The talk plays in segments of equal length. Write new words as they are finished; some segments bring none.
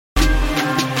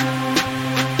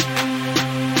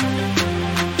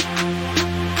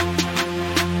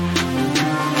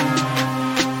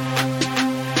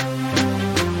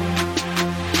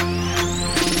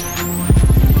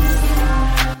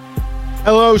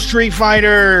Street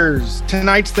Fighters!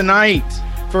 Tonight's the night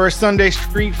for a Sunday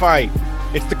street fight.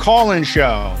 It's the call-in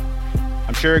show.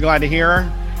 I'm sure you're glad to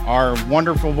hear our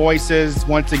wonderful voices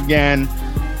once again,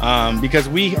 because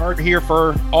we are here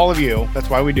for all of you. That's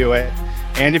why we do it.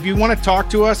 And if you want to talk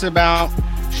to us about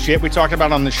shit we talked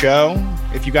about on the show,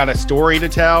 if you got a story to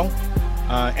tell,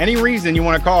 any reason you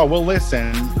want to call, we'll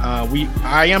listen.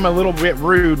 I am a little bit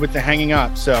rude with the hanging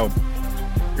up, so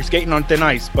you're skating on thin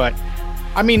ice, but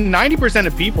I mean, 90%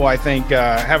 of people, I think,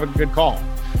 have a good call.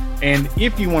 And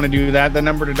if you want to do that, the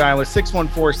number to dial is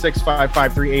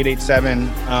 614-655-3887.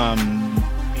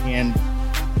 And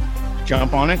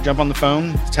jump on it, jump on the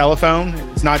phone, telephone.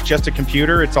 It's not just a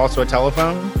computer, it's also a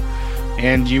telephone.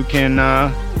 And you can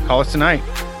call us tonight,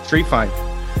 Street Fight.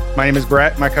 My name is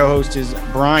Brett. My co-host is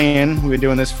Brian. We've been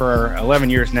doing this for 11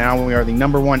 years now. We are the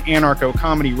 /1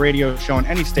 anarcho-comedy radio show on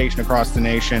any station across the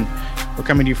nation. We're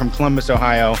coming to you from Columbus,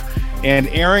 Ohio, and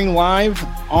airing live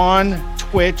on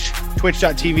Twitch,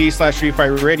 twitch.tv/Street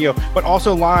Fight Radio, but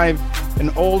also live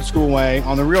an old school way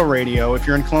on the real radio. If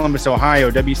you're in Columbus,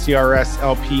 Ohio, WCRS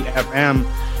LP FM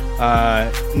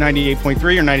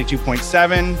 98.3 or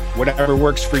 92.7, whatever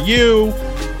works for you.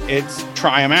 It's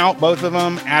try them out, both of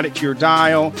them, add it to your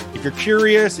dial. If you're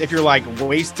curious, if you're like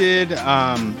wasted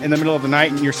in the middle of the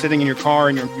night and you're sitting in your car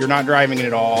and you're not driving it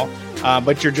at all,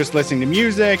 but you're just listening to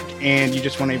music and you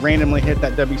just want to randomly hit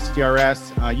that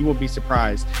WCRS, you will be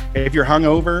surprised. If you're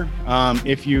hungover,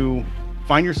 if you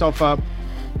find yourself up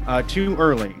too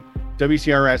early,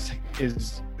 WCRS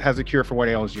has a cure for what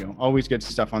ails you. Always good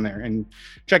stuff on there. And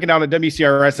check it out at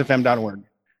WCRSFM.org.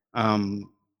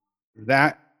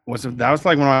 That was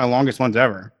like one of my longest ones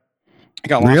ever. I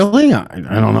got lost. Really? I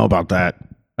don't know about that.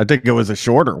 I think it was a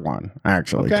shorter one,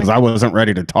 actually, because I wasn't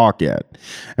ready to talk yet.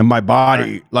 And my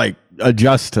body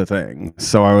adjusts to things.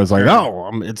 So I was like,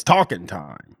 it's talking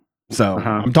time. So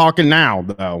I'm talking now,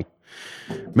 though.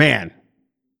 Man,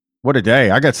 what a day.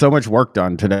 I got so much work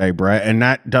done today, Brett. And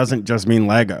that doesn't just mean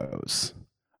Legos.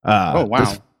 Oh,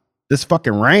 wow. This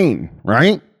fucking rain,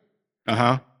 right?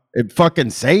 It fucking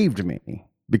saved me.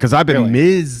 Because I've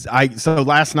been so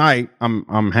last night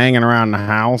I'm hanging around the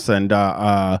house and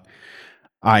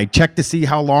I checked to see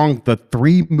how long the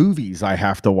 3 movies I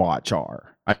have to watch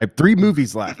are. I have 3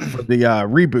 movies left for the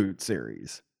reboot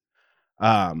series.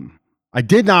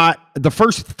 The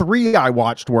first 3 I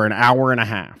watched were an hour and a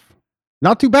half.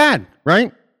 Not too bad,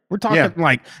 right? We're talking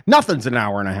like nothing's an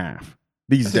hour and a half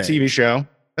these days. A TV show.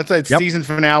 That's a season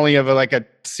finale of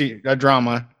a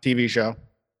drama TV show.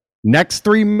 Next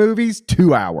 3 movies,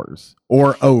 2 hours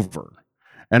or over.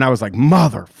 And I was like,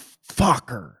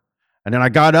 motherfucker. And then I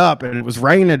got up and it was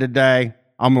raining today.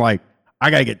 I'm like,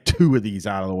 I got to get 2 of these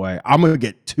out of the way. I'm going to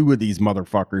get 2 of these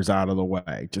motherfuckers out of the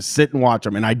way. Just sit and watch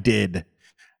them. And I did.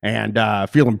 And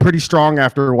feeling pretty strong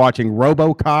after watching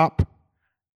RoboCop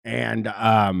and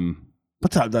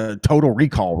what's that, the Total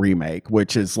Recall remake,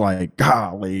 which is like,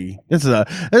 golly, this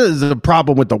is a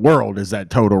problem with the world, is that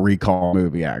Total Recall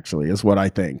movie, actually, is what I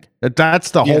think.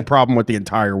 That's the whole problem with the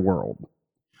entire world.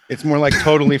 It's more like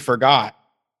Totally Forgot.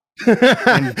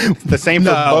 And the same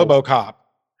for RoboCop.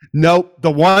 Nope.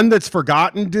 The one that's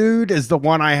forgotten, dude, is the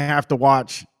one I have to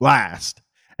watch last.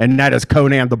 And that is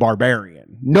Conan the Barbarian.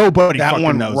 Nobody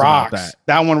fucking knows about that.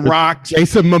 That one rocks.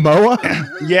 Jason Momoa?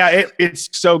 Yeah, it's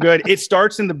so good. It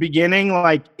starts in the beginning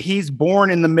like he's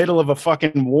born in the middle of a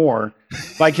fucking war.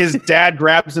 Like his dad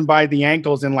grabs him by the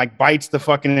ankles and like bites the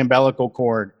fucking umbilical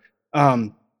cord. I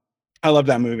love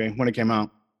that movie when it came out.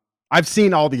 I've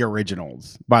seen all the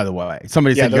originals, by the way.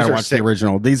 Somebody said you gotta watch sick. The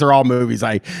original. These are all movies.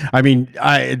 I mean,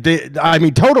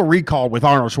 Total Recall with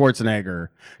Arnold Schwarzenegger,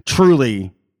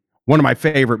 truly one of my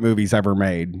favorite movies ever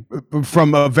made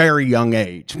from a very young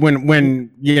age. When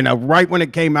right when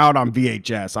it came out on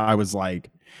VHS, I was like,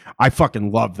 I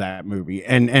fucking love that movie.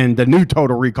 And the new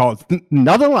Total Recall is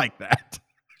nothing like that.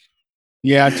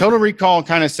 Yeah, Total Recall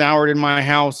kind of soured in my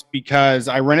house because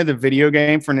I rented the video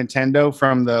game for Nintendo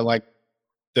from the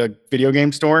video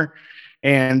game store,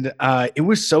 and it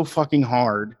was so fucking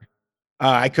hard.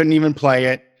 I couldn't even play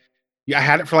it. I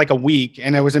had it for like a week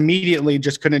and I was immediately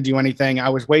just couldn't do anything. I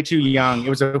was way too young. It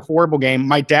was a horrible game.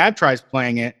 My dad tries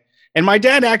playing it, and my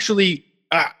dad actually,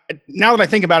 now that I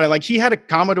think about it, like he had a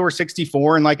Commodore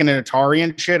 64 and like an Atari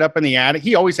and shit up in the attic.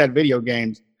 He always had video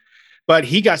games, but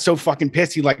he got so fucking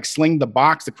pissed he like slinged the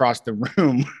box across the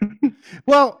room.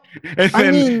 Well,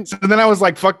 so then I was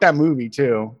like, fuck that movie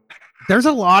too. There's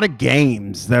a lot of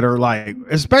games that are like,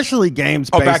 especially games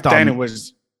based back then on, it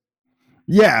was,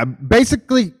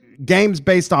 basically games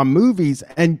based on movies,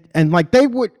 and like they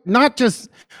would not just,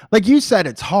 like you said,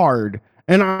 it's hard.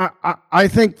 And I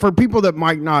think for people that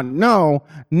might not know,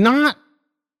 not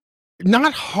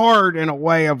not hard in a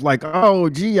way of like, oh,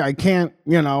 gee, I can't,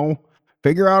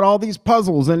 figure out all these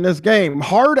puzzles in this game.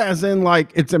 Hard as in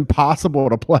like it's impossible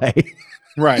to play.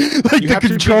 Right. Like the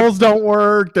controls don't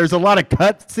work. There's a lot of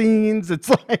cut scenes. It's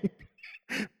like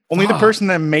only the person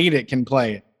that made it can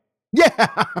play it.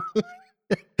 Yeah.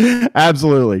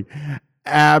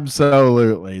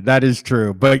 Absolutely. That is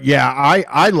true. But yeah,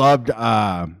 I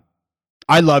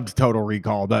loved Total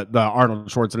Recall, the Arnold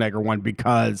Schwarzenegger one,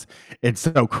 because it's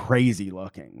so crazy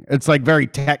looking. It's like very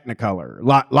Technicolor,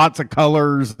 lots of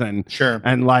colors, and sure.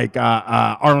 And like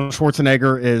Arnold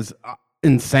Schwarzenegger is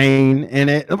insane in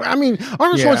it. I mean,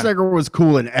 Arnold Schwarzenegger was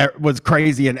cool and was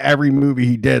crazy in every movie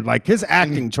he did. Like his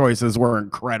acting choices were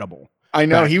incredible. I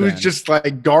know he was just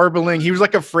like garbling. He was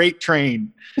like a freight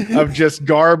train of just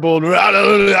garbled.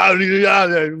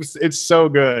 It's so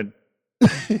good.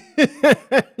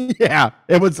 Yeah,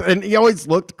 it was, and he always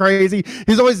looked crazy.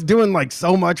 He's always doing like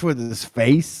so much with his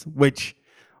face, which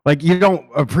like you don't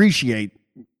appreciate.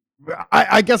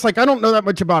 I guess like I don't know that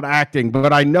much about acting,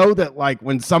 but I know that like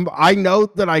I know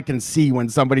that I can see when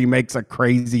somebody makes a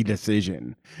crazy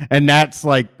decision, and that's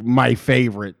like my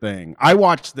favorite thing. I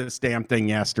watched this damn thing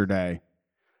yesterday.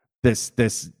 This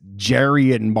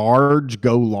Jerry and Marge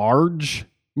Go Large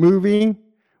movie,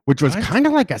 which was kind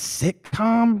of like a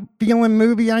sitcom feeling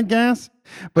movie, I guess.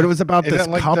 But it was about this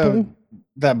like couple.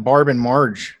 That Barb and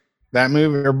Marge, that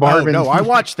movie, or Barb and... No, I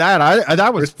watched that.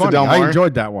 That was funny. I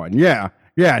enjoyed that one. Yeah.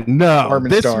 No,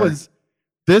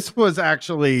 this was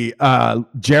actually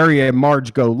Jerry and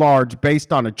Marge Go Large,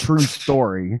 based on a true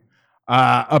story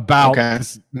about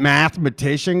this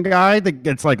mathematician guy that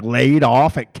gets like laid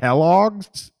off at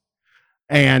Kellogg's.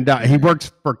 And he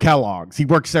works for Kellogg's. He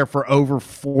works there for over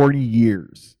 40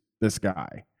 years, this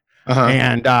guy.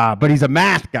 And but he's a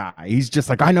math guy. He's just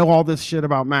like, I know all this shit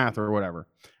about math or whatever.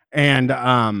 And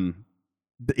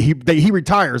he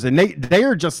retires, and they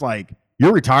are just like,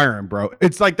 you're retiring, bro.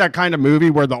 It's like that kind of movie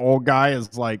where the old guy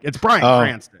is like, it's Bryan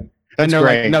Cranston. That's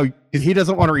great. Like, no, he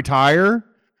doesn't want to retire,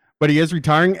 but he is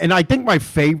retiring. And I think my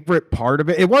favorite part of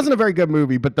it wasn't a very good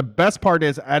movie, but the best part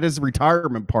is at his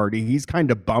retirement party, he's kind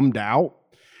of bummed out.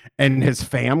 And his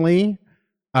family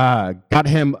got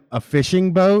him a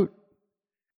fishing boat,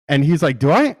 and he's like,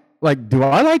 "Do I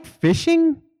like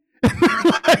fishing?"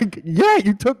 Like, yeah,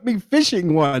 you took me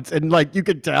fishing once, and like you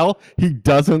could tell he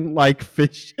doesn't like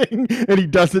fishing, and he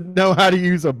doesn't know how to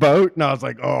use a boat. And I was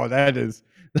like, "Oh, that's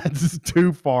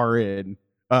too far in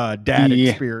dad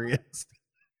experience."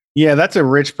 Yeah, that's a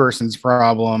rich person's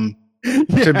problem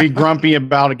to be grumpy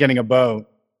about getting a boat.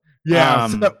 Yeah,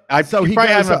 so he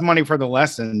probably has enough money for the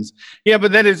lessons. Yeah,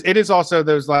 but it is also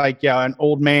those like, an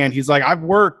old man. He's like, I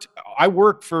worked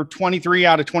for 23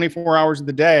 out of 24 hours of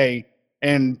the day,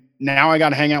 and now I got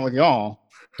to hang out with y'all.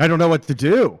 I don't know what to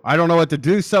do.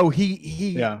 So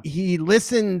he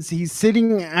listens. He's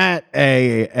sitting at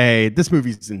this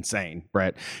movie's insane,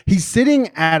 Brett. He's sitting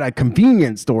at a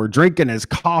convenience store drinking his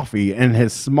coffee in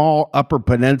his small Upper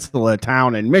Peninsula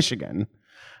town in Michigan.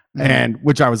 And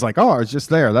which I was like, oh, I was just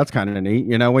there. That's kind of neat,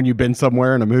 when you've been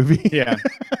somewhere in a movie. Yeah,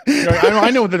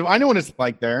 I know what it's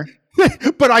like there.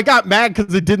 But I got mad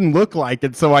because it didn't look like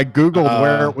it, so I googled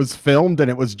where it was filmed,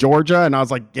 and it was Georgia, and I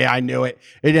was like, yeah, I knew it.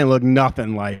 It didn't look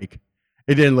nothing like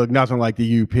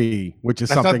the UP, which is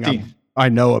something I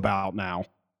know about now.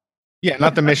 Yeah,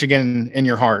 not the Michigan in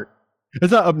your heart.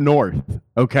 It's not up north,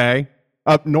 okay?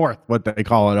 Up north, what they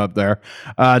call it up there.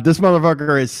 This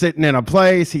motherfucker is sitting in a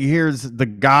place. He hears the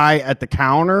guy at the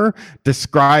counter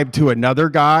describe to another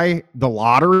guy the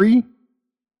lottery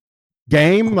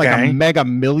game, like a Mega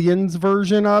Millions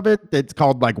version of it. It's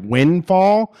called like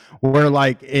Windfall, where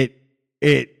like it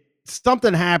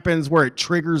something happens where it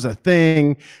triggers a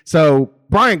thing. So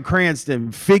Bryan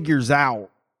Cranston figures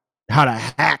out how to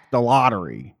hack the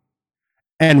lottery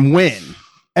and win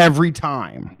every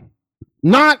time.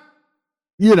 Not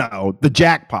the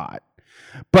jackpot,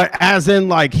 but as in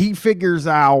like he figures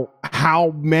out how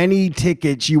many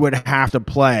tickets you would have to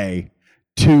play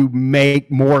to make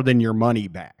more than your money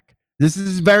back. This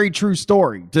is a very true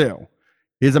story too.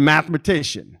 He's a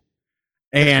mathematician.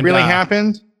 And really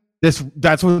happened?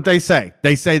 That's what they say.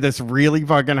 They say this really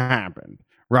fucking happened,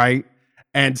 right?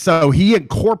 And so he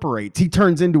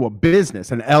turns into a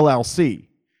business, an LLC.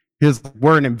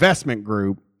 We're an investment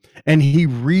group, and he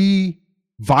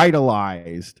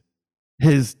revitalized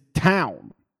his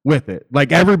town with it.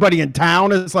 Like everybody in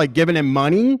town is like giving him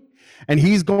money, and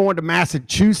he's going to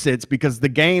Massachusetts because the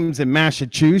game's in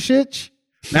Massachusetts.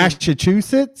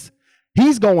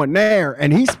 He's going there,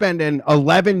 and he's spending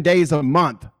 11 days a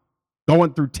month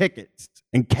going through tickets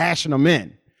and cashing them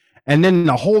in. And then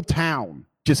the whole town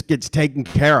just gets taken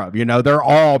care of. They're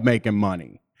all making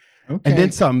money. Okay. And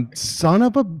then some son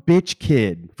of a bitch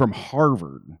kid from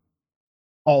Harvard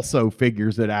also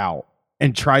figures it out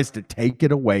and tries to take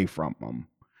it away from him.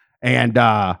 And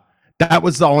that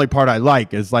was the only part I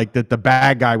like, is like that the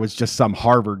bad guy was just some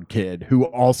Harvard kid who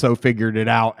also figured it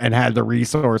out and had the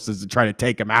resources to try to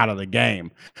take him out of the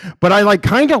game. But I like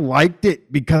kind of liked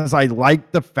it because I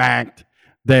liked the fact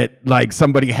that like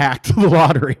somebody hacked the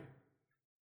lottery.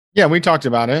 Yeah, we talked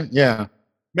about it. Yeah.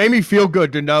 Made me feel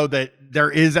good to know that there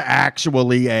is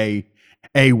actually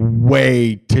a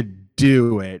way to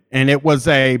do it. And it was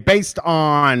based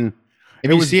on,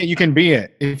 if you see it, you can be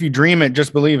it. If you dream it,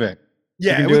 just believe it.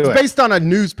 Yeah, it was based on a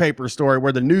newspaper story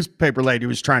where the newspaper lady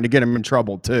was trying to get him in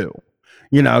trouble too.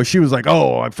 You know, she was like,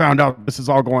 "Oh, I found out this is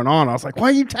all going on." I was like, "Why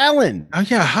are you telling?" Oh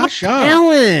yeah, hush up.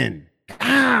 Telling.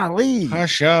 Golly.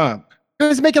 Hush up. He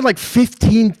was making like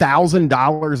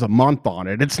 $15,000 a month on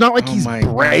it. It's not like he's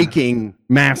breaking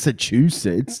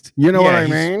Massachusetts. You know what I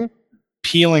mean?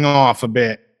 Peeling off a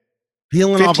bit.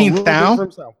 Peeling off a little bit for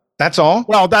himself. That's all?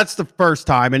 Well, that's the first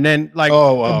time. And then like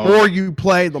the more you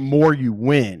play, the more you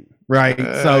win. Right.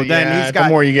 So then he's got, the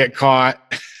more you get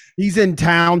caught. He's in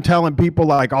town telling people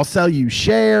like, I'll sell you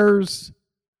shares.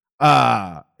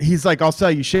 He's like, I'll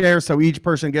sell you shares. So each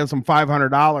person gives him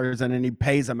 $500 and then he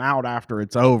pays them out after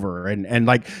it's over. And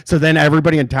like, so then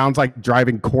everybody in town's like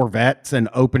driving Corvettes and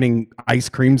opening ice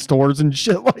cream stores and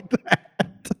shit like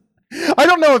that. I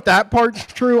don't know if that part's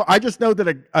true. I just know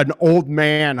that an old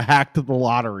man hacked the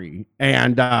lottery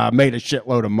and made a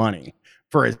shitload of money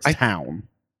for his town.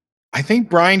 I think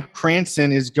Bryan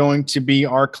Cranston is going to be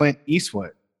our Clint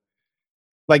Eastwood.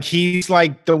 Like he's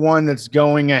like the one that's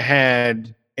going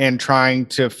ahead and trying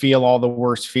to feel all the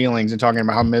worst feelings and talking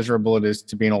about how miserable it is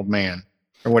to be an old man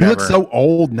or whatever. He looks so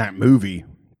old in that movie.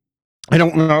 I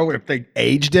don't know if they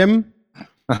aged him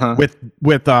with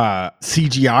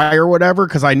CGI or whatever,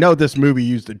 because I know this movie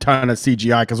used a ton of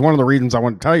CGI. Because one of the reasons I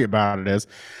want to tell you about it is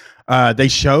they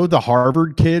show the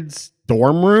Harvard kid's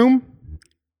dorm room.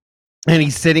 And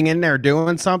he's sitting in there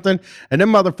doing something, and then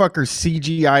motherfuckers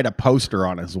CGI'd a poster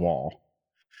on his wall.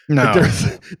 No,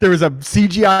 like there was a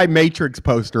CGI Matrix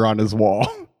poster on his wall.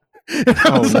 And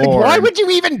I was like, why would you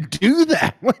even do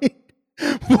that? Like,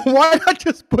 why not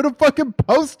just put a fucking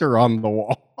poster on the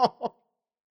wall?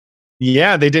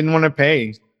 Yeah, they didn't want to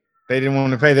pay. They didn't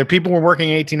want to pay. Their people were working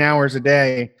 18 hours a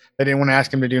day. They didn't want to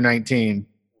ask him to do 19.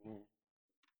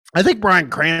 I think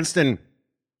Bryan Cranston,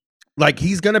 like,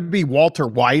 he's going to be Walter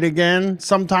White again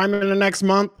sometime in the next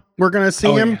month. We're going to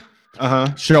see him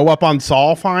show up on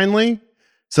Saul finally.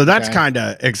 So that's kind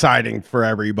of exciting for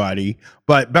everybody.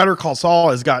 But Better Call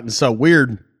Saul has gotten so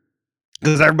weird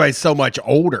because everybody's so much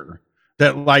older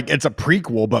that, like, it's a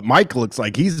prequel, but Mike looks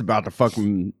like he's about to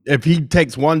fucking, if he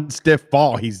takes one stiff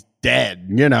fall, he's dead,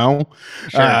 you know?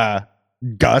 Sure.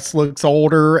 Gus looks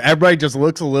older. Everybody just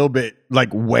looks a little bit like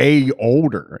way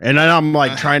older. And then I'm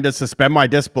like trying to suspend my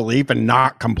disbelief and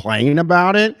not complain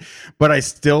about it, but I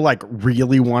still like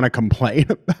really want to complain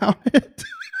about it.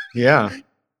 Yeah.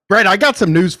 Brett, I got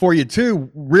some news for you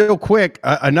too, real quick.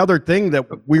 Another thing that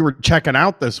we were checking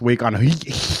out this week on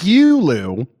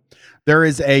Hulu, there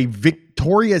is a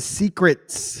Victoria's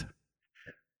Secrets,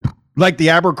 like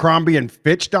the Abercrombie and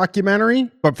Fitch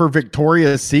documentary, but for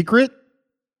Victoria's Secret.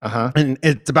 And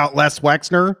it's about Les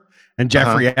Wexner and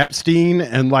Jeffrey Epstein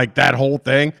and like that whole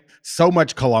thing. So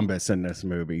much Columbus in this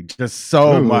movie, just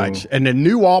so much. And the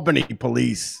New Albany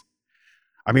police,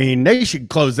 I mean, they should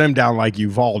close them down like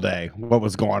Uvalde. What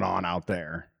was going on out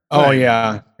there? Oh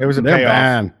yeah, it was a payoff.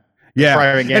 Bad. Yeah,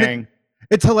 private gang.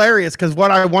 It's hilarious because what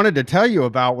I wanted to tell you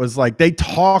about was like they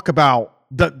talk about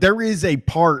there is a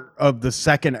part of the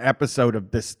second episode of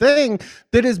this thing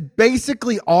that is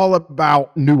basically all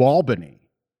about New Albany.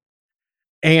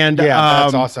 And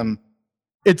that's awesome.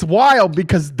 It's wild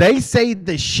because they say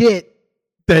the shit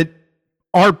that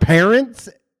our parents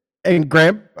and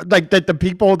like that the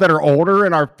people that are older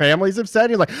in our families have said.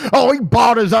 He's like, oh, he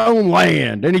bought his own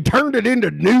land and he turned it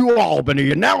into New Albany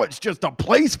and now it's just a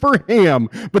place for him.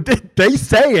 But they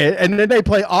say it and then they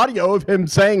play audio of him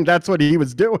saying that's what he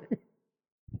was doing.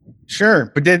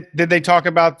 Sure, but did they talk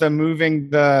about the moving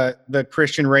the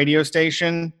Christian radio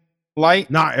station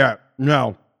light? Not yet.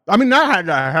 No. I mean, that had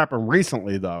to happen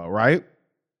recently, though, right?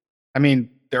 I mean,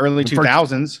 the early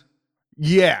 2000s.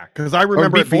 Yeah, because I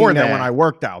remember it being there when I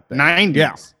worked out there. 90s.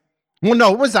 Yeah. Well,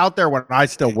 no, it was out there when I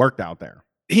still worked out there.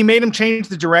 He made him change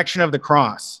the direction of the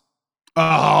cross.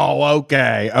 Oh,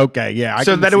 okay. Okay, yeah.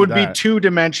 So that it would be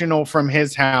two-dimensional from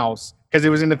his house because it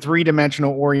was in a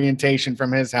three-dimensional orientation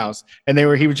from his house. And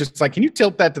he was just like, can you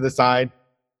tilt that to the side?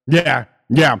 Yeah,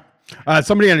 yeah.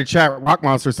 Somebody in the chat, Rock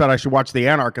Monster, said I should watch The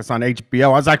Anarchist on HBO. I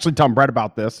was actually telling Brett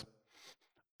about this.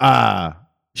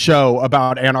 show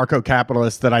about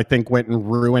anarcho-capitalists that I think went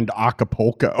and ruined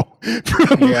Acapulco.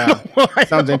 Yeah,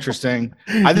 sounds interesting.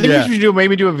 I think we should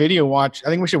maybe do a video watch. I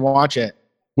think we should watch it.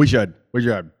 We should. We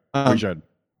should.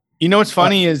 You know what's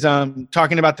funny is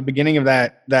talking about the beginning of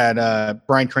that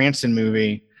Bryan Cranston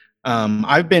movie.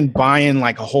 I've been buying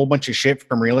like a whole bunch of shit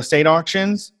from real estate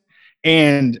auctions,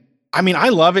 and I mean I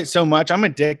love it so much. I'm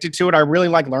addicted to it. I really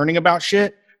like learning about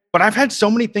shit, but I've had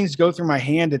so many things go through my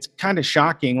hand. It's kind of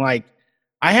shocking. Like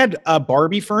I had a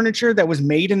Barbie furniture that was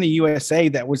made in the USA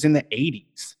that was in the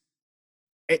 80s,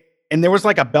 and there was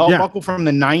like a belt buckle from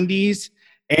the 90s.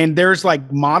 And there's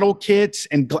like model kits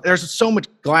and there's so much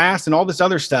glass and all this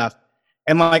other stuff.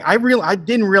 And like, I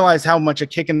didn't realize how much a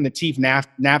kick in the teeth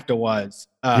NAFTA was,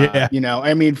 you know,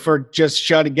 I mean, for just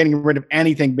getting rid of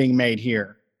anything being made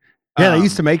here. Yeah. They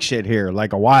used to make shit here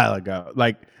like a while ago,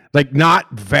 like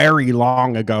not very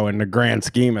long ago in the grand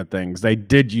scheme of things. They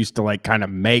did used to like kind of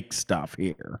make stuff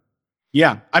here.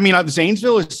 Yeah. I mean,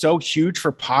 Zanesville is so huge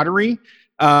for pottery.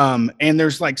 And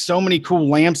there's like so many cool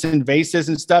lamps and vases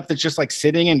and stuff that's just like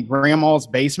sitting in grandma's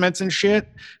basements and shit.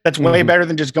 That's way better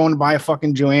than just going to buy a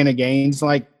fucking Joanna Gaines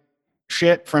like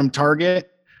shit from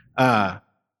Target.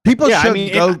 People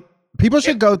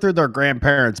should go through their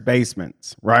grandparents'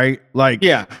 basements, right? Like,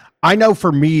 I know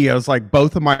for me, it was like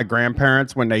both of my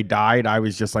grandparents, when they died, I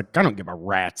was just like, I don't give a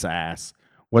rat's ass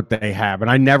what they have.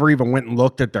 And I never even went and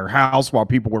looked at their house while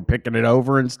people were picking it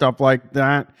over and stuff like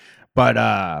that. But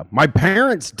my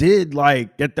parents did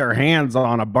like get their hands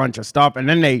on a bunch of stuff. And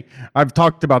then I've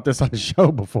talked about this on the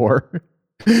show before.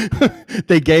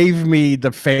 They gave me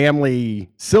the family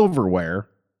silverware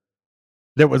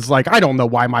that was like, I don't know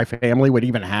why my family would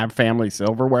even have family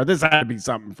silverware. This had to be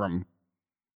something from,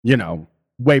 you know,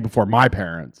 way before my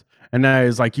parents. And then I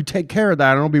was like, you take care of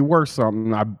that, and it'll be worth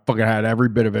something. I fucking had every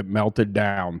bit of it melted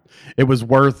down. It was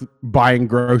worth buying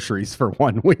groceries for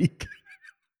 1 week.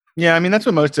 Yeah, I mean that's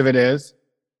what most of it is.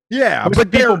 Yeah, but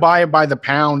people buy it by the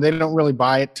pound. They don't really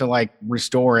buy it to like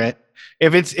restore it.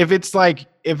 If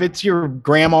it's your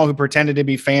grandma who pretended to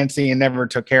be fancy and never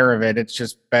took care of it, it's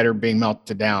just better being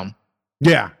melted down.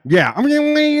 Yeah. I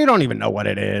mean, you don't even know what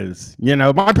it is. You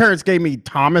know, my parents gave me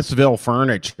Thomasville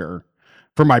furniture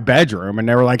for my bedroom, and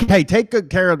they were like, "Hey, take good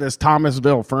care of this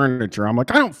Thomasville furniture." I'm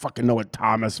like, I don't fucking know what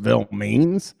Thomasville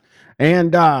means,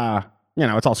 and you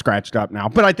know, it's all scratched up now,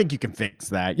 but I think you can fix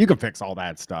that. You can fix all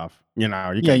that stuff. You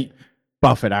know, you can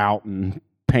buff it out and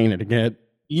paint it again.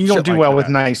 You don't do well with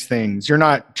nice things. You're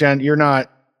not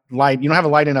light. You don't have a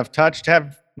light enough touch to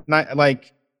have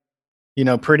like, you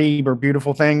know, pretty or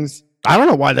beautiful things. I don't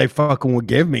know why they fucking would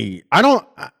give me.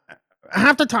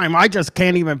 Half the time I just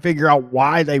can't even figure out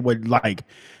why they would like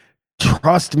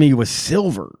trust me with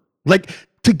silver. Like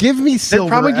to give me silver.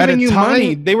 They're probably giving you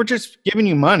money. They were just giving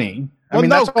you money. I mean,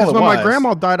 that's because when my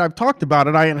grandma died, I've talked about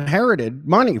it. I inherited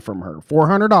money from her,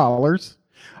 $400.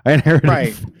 I inherited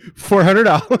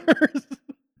 $400.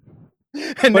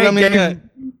 And but I mean,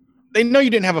 they know you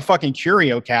didn't have a fucking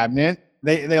curio cabinet.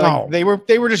 They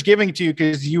were just giving it to you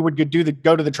because you would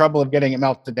go to the trouble of getting it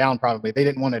melted down. Probably they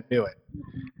didn't want to do it.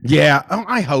 Yeah,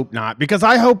 I hope not, because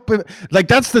I hope like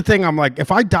that's the thing. I'm like,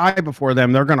 if I die before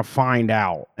them, they're gonna find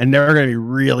out and they're gonna be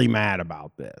really mad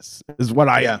about this. Is what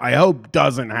I hope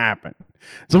doesn't happen.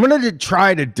 So I'm gonna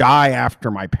try to die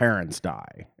after my parents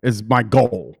die. Is my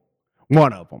goal.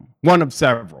 One of them. One of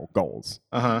several goals.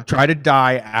 Try to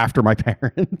die after my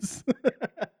parents.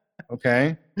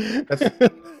 Okay.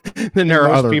 Then there are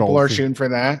other people goals. Are shooting for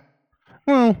that.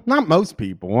 Well, not most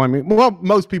people. I mean,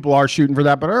 most people are shooting for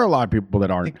that, but there are a lot of people that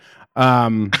aren't. I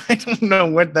don't know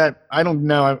what that. I don't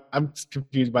know. I'm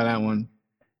confused by that one.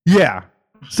 Yeah.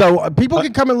 So people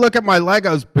can come and look at my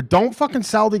Legos, but don't fucking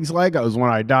sell these Legos when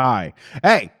I die.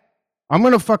 Hey, I'm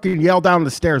gonna fucking yell down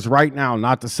the stairs right now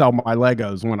not to sell my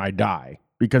Legos when I die,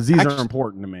 because these are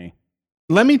important to me.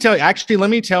 Let me tell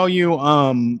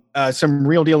you some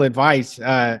real deal advice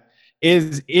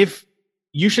is if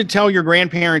you should tell your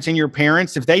grandparents and your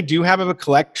parents, if they do have a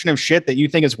collection of shit that you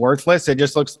think is worthless, it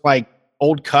just looks like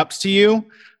old cups to you,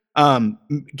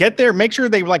 make sure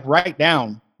they like write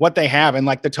down what they have and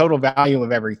like the total value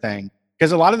of everything.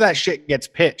 Because a lot of that shit gets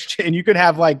pitched and you could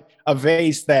have like a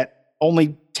vase that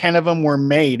only 10 of them were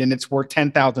made and it's worth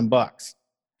 $10,000.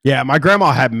 Yeah. My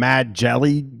grandma had mad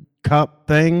jelly cup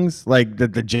things, like the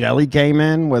jelly came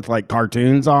in with like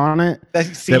cartoons on it.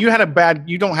 You had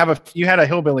a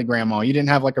hillbilly grandma. You didn't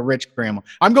have like a rich grandma.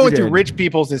 I'm going through rich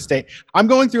people's estate. I'm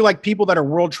going through like people that are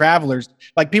world travelers,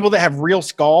 like people that have real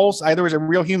skulls. Either was a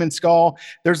real human skull.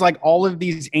 There's like all of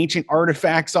these ancient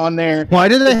artifacts on there. Why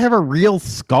do they have a real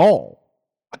skull?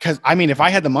 Because I mean, if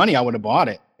I had the money, I would have bought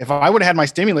it. If I would have had my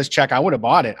stimulus check, I would have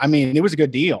bought it. I mean, it was a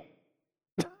good deal.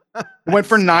 Went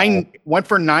for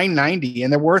 $9.90,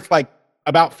 and they're worth like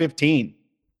about 15.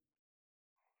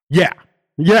 Yeah.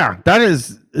 Yeah. That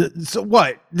is so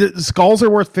what? The skulls are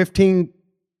worth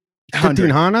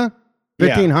 1,500?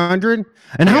 1,500?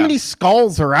 And how many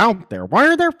skulls are out there? Why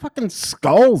are there fucking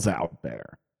skulls out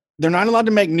there? They're not allowed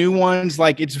to make new ones.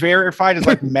 Like, it's verified as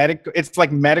like medical. It's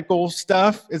like medical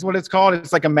stuff is what it's called.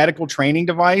 It's like a medical training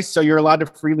device. So you're allowed to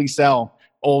freely sell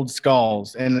old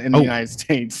skulls in the United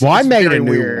States. Well, it's I made a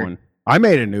new one. I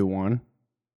made a new one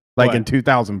like in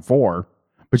 2004,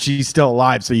 but she's still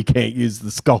alive. So you can't use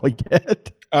the skull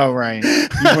yet. Oh, right. You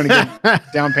want to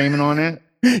get down payment on it?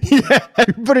 Yeah.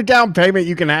 Put a down payment.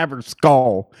 You can have her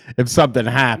skull if something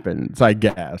happens, I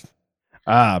guess.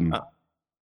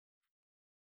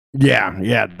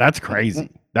 Yeah, that's crazy.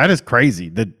 That is crazy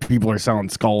that people are selling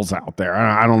skulls out there.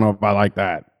 I don't know if I like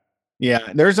that.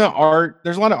 Yeah, there's a lot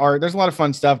of art, there's a lot of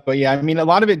fun stuff, but yeah, I mean, a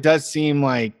lot of it does seem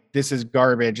like this is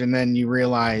garbage, and then you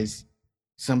realize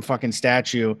some fucking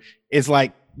statue is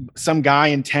like some guy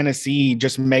in Tennessee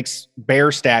just makes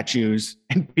bear statues,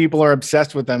 and people are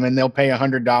obsessed with them, and they'll pay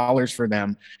 $100 for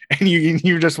them, and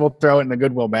you just will throw it in the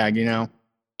Goodwill bag, you know.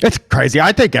 It's crazy.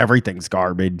 I think everything's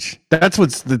garbage. That's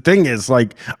what's the thing is,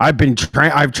 like, I've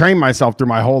trained myself through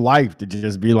my whole life to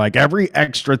just be like, every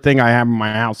extra thing I have in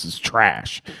my house is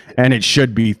trash and it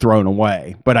should be thrown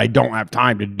away, but I don't have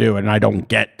time to do it and I don't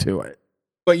get to it.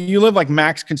 But you live like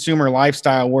max consumer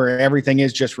lifestyle where everything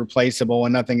is just replaceable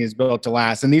and nothing is built to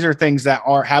last. And these are things that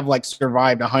have like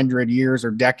survived 100 years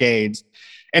or decades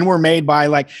and were made by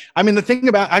like, I mean,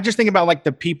 I just think about like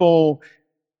the people.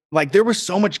 Like, there was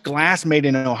so much glass made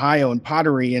in Ohio and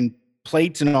pottery and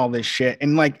plates and all this shit.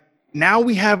 And like, now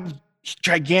we have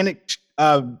gigantic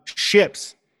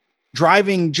ships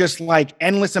driving just like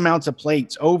endless amounts of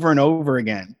plates over and over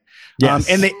again. Yes.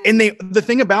 The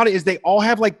thing about it is they all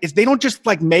have like, they don't just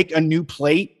like make a new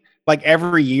plate like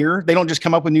every year. They don't just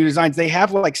come up with new designs. They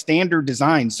have like standard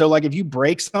designs. So like, if you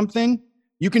break something,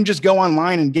 you can just go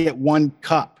online and get one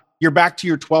cup. You're back to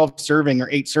your 12 serving or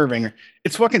 8 serving.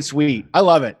 It's fucking sweet. I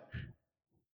love it.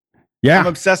 Yeah. I'm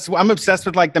obsessed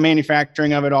with like the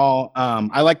manufacturing of it all.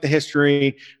 I like the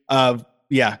history of,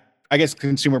 I guess,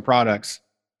 consumer products.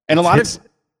 And a lot of,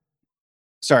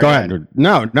 sorry. Go ahead.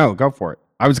 No, go for it.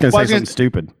 I was going to say something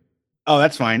stupid. Oh,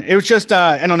 that's fine. It was just,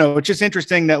 I don't know. It's just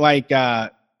interesting that like,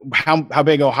 how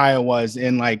big Ohio was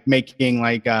in like making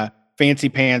like fancy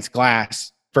pants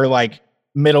glass for like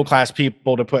middle-class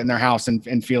people to put in their house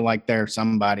and feel like they're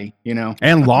somebody, you know?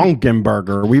 And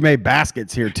Longenberger. We made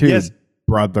baskets here too, yes,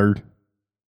 brother.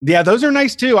 Yeah, those are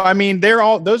nice too. I mean,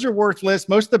 those are worthless.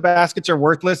 Most of the baskets are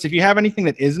worthless. If you have anything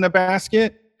that isn't a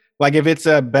basket, like if it's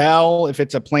a bell, if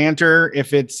it's a planter,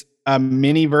 if it's a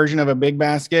mini version of a big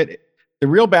basket, the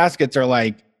real baskets are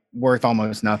like worth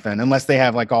almost nothing unless they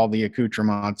have like all the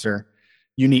accoutrements or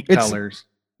unique colors.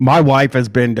 My wife has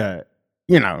been to,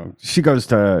 she goes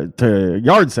to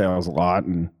yard sales a lot.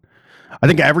 And I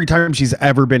think every time she's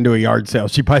ever been to a yard sale,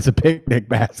 she buys a picnic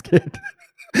basket.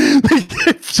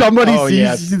 If somebody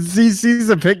sees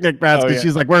a picnic basket,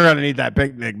 she's like, we're going to need that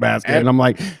picnic basket. And I'm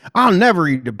like, I'll never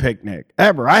eat a picnic,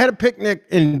 ever. I had a picnic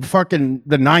in fucking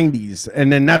the 90s.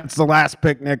 And then that's the last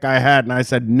picnic I had. And I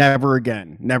said, never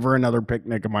again. Never another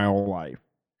picnic in my whole life.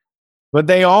 But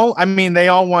they all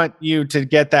want you to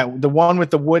get the one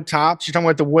with the wood tops. You're talking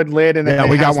about the wood lid, and then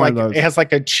we got one of those. It has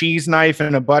like a cheese knife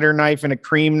and a butter knife and a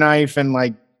cream knife and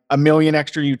like a million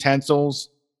extra utensils.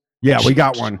 Yeah, we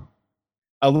got one.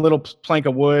 A little plank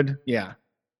of wood. Yeah,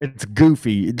 it's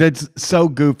goofy. That's so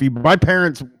goofy. My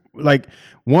parents, like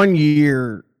one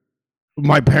year,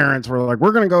 my parents were like,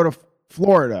 "We're gonna go to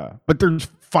Florida," but there's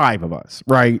 5 of us,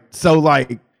 right? So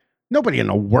like, nobody in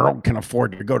the world can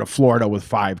afford to go to Florida with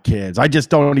 5 kids. I just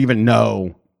don't even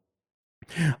know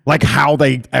like how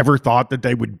they ever thought that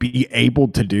they would be able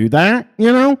to do that,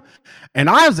 And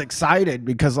I was excited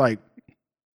because like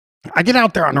I get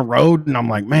out there on the road and I'm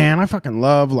like, man, I fucking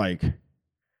love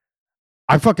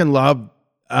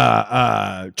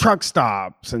truck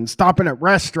stops and stopping at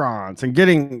restaurants and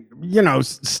getting,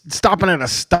 stopping at a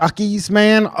Stuckey's,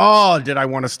 man. Oh, did I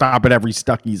want to stop at every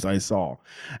Stuckey's I saw.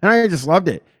 And I just loved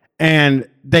it. And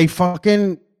they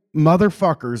fucking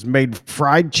motherfuckers made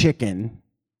fried chicken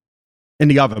in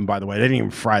the oven, by the way. They didn't even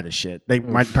fry the shit.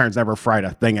 My parents never fried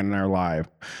a thing in their life.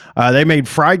 They made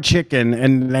fried chicken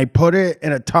and they put it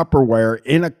in a Tupperware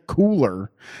in a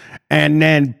cooler and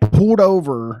then pulled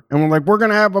over and were like, we're going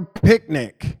to have a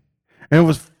picnic. And it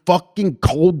was fucking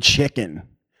cold chicken.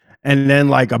 And then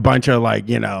like a bunch of like,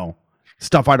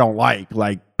 stuff I don't like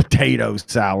potato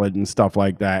salad and stuff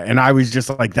like that. And I was just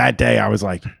like, that day I was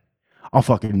like, I'll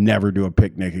fucking never do a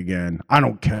picnic again. I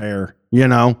don't care. You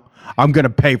know, I'm going to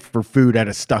pay for food at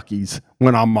a Stuckey's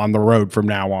when I'm on the road from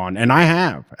now on. And I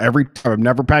have every time. I've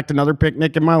never packed another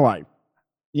picnic in my life.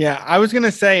 Yeah, I was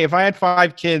gonna say if I had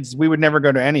 5 kids, we would never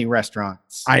go to any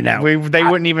restaurants. I know. They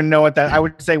wouldn't even know what that. I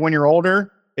would say when you're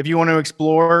older, if you want to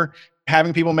explore,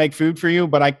 having people make food for you,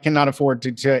 but I cannot afford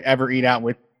to ever eat out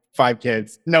with 5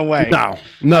 kids. No way.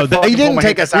 No, they didn't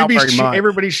take us out very much.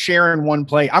 Everybody's sharing one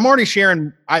plate. I'm already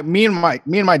sharing. Me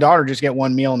and my daughter just get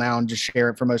one meal now and just share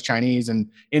it for most Chinese and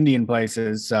Indian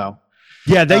places. So.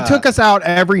 Yeah, they took us out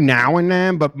every now and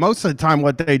then, but most of the time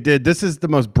what they did, this is the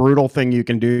most brutal thing you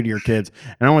can do to your kids.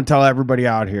 And I want to tell everybody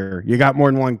out here, you got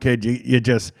more than one kid,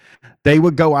 they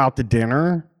would go out to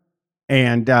dinner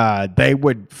and they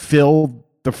would fill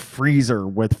the freezer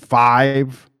with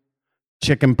 5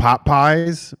 chicken pot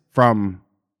pies from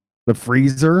the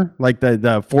freezer, like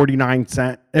the 49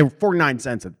 cents at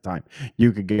the time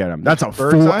you could get them. That's a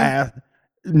full ass.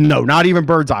 No, not even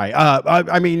Bird's Eye.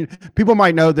 I mean, people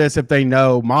might know this if they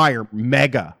know Meyer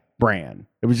Mega brand.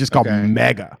 It was just called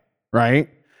Mega, right?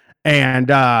 And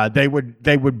they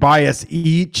would buy us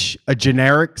each a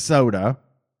generic soda,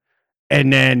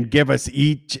 and then give us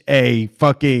each a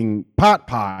fucking pot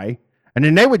pie, and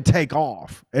then they would take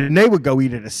off, and they would go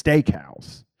eat at a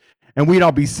steakhouse, and we'd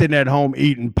all be sitting at home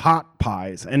eating pot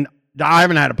pies. And I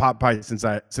haven't had a pot pie since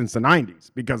the 90s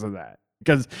because of that.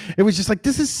 Because it was just like,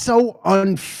 this is so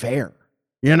unfair,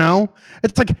 you know?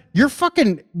 It's like, you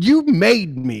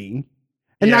made me,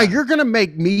 and now you're going to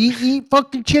make me eat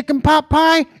fucking chicken pot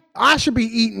pie? I should be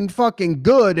eating fucking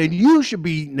good, and you should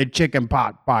be eating a chicken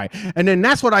pot pie. And then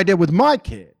that's what I did with my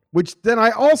kid, which then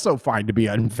I also find to be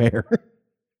unfair.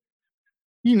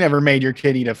 You never made your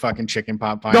kid eat a fucking chicken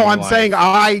pot pie. No, I'm saying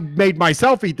I made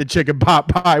myself eat the chicken pot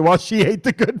pie while she ate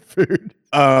the good food.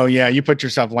 Oh, yeah. You put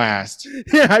yourself last.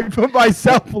 Yeah, I put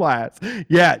myself last.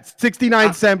 Yeah,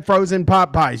 69-cent frozen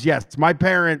pot pies. Yes, my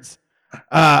parents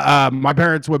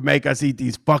would make us eat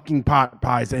these fucking pot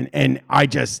pies. And I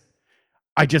can't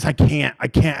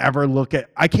ever look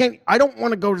at, I don't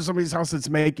want to go to somebody's house that's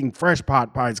making fresh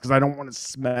pot pies because I don't want to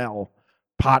smell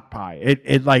pot pie.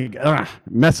 It like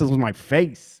messes with my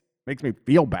face. Makes me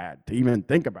feel bad to even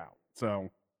think about. So,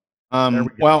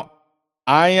 well,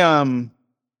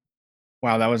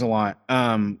 wow, that was a lot.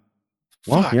 Well,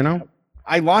 you know,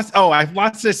 I lost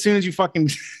as soon as you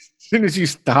as soon as you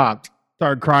stopped.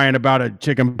 Started crying about a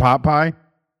chicken pot pie.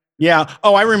 Yeah.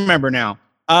 Oh, I remember now.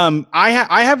 I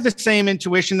have the same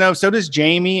intuition though. So does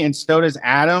Jamie, and so does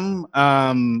Adam.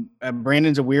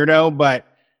 Brandon's a weirdo, but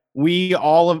we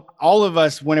all of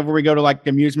us, whenever we go to like the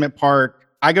amusement park,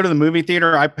 I go to the movie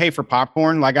theater, I pay for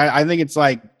popcorn. Like I think it's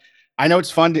like, I know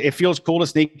it's fun. It feels cool to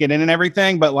sneak it in and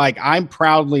everything, but like I'm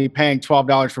proudly paying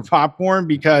 $12 for popcorn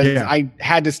because I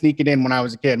had to sneak it in when I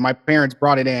was a kid. My parents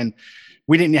brought it in.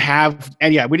 We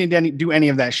didn't do any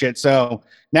of that shit. So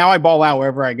now I ball out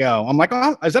wherever I go. I'm like,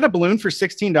 oh, is that a balloon for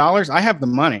 $16? I have the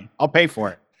money. I'll pay for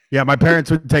it. Yeah, my parents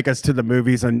would take us to the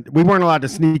movies, and we weren't allowed to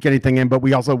sneak anything in, but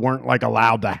we also weren't like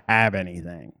allowed to have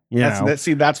anything.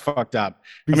 That's fucked up.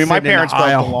 I mean, my parents broke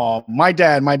the law. My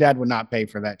dad would not pay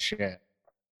for that shit.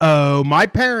 Oh, my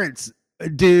parents,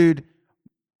 dude.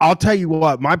 I'll tell you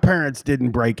what, my parents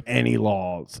didn't break any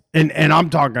laws, and I'm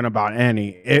talking about any.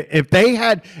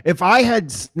 If I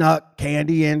had snuck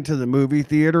candy into the movie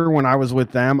theater when I was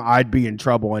with them, I'd be in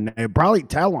trouble, and they'd probably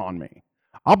tell on me.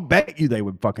 I'll bet you they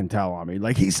would fucking tell on me.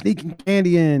 Like, he's sneaking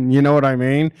candy in, you know what I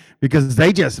mean?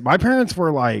 Because my parents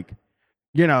were like,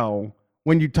 you know,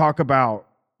 when you talk about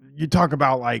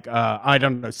like, I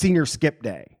don't know, senior skip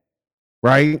day,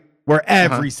 right? Where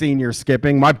every senior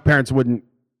skipping, my parents wouldn't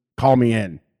call me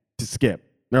in to skip.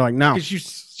 They're like, no.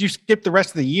 Because you skipped the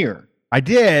rest of the year. I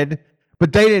did,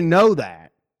 but they didn't know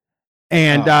that.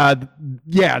 And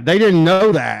they didn't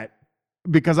know that.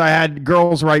 Because I had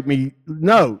girls write me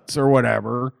notes or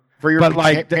whatever for your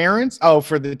parents.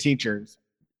 For the teachers.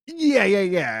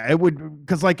 Yeah. It would,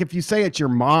 because like if you say it's your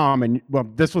mom, and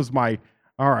this was my.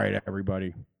 All right,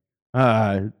 everybody.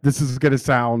 This is gonna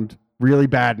sound really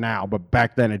bad now, but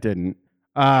back then it didn't.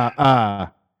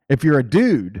 If you're a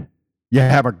dude, you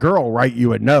have a girl write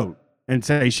you a note and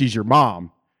say she's your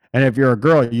mom, and if you're a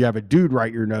girl, you have a dude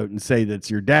write your note and say that's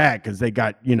your dad because they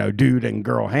got dude and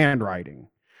girl handwriting.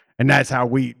 And that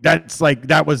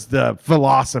was the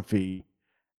philosophy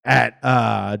at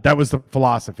Groveport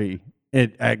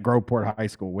High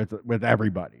School with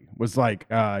everybody. Was like,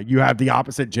 you have the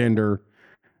opposite gender,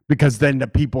 because then the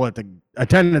people at the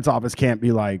attendance office can't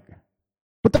be like,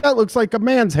 but that looks like a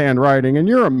man's handwriting and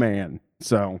you're a man.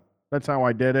 So that's how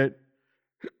I did it.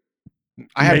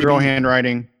 I have girl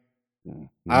handwriting.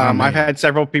 I've had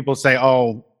several people say,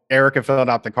 oh, Erica filled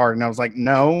out the card. And I was like,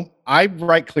 no, I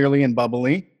write clearly and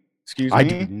bubbly. Excuse me. I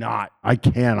do not. I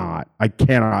cannot.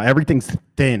 Everything's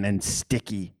thin and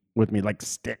sticky with me, like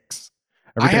sticks.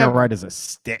 Everything I write is a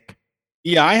stick.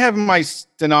 Yeah, I have my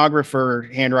stenographer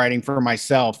handwriting for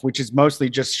myself, which is mostly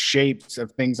just shapes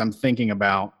of things I'm thinking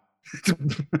about.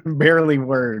 Barely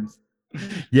words.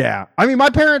 Yeah. I mean, my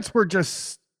parents were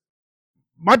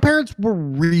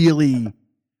really,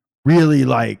 really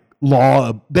like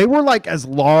they were like as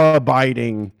law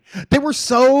abiding.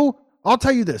 I'll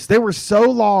tell you this, they were so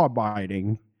law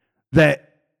abiding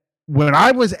that when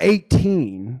I was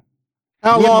 18.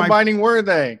 How law abiding were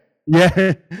they?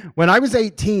 Yeah. When I was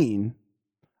 18, me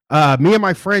and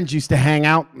my friends used to hang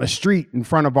out in the street in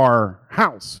front of our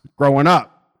house growing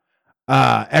up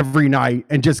every night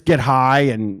and just get high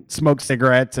and smoke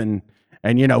cigarettes and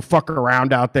fuck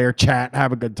around out there, chat,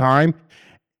 have a good time.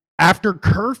 After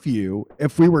curfew,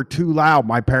 if we were too loud,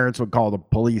 my parents would call the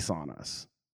police on us.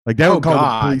 Like they would call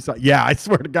the police. Yeah, I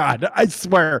swear to God. I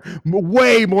swear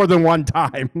way more than one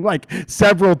time, like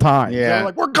several times. Yeah. They're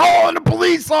like, we're calling the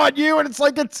police on you. And it's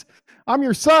like, I'm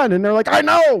your son. And they're like, I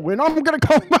know. And I'm going to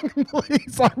call the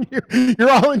police on you. You're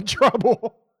all in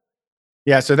trouble.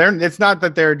 Yeah. So it's not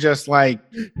that they're just like,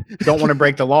 don't want to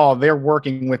break the law. They're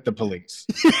working with the police.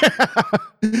 Yeah.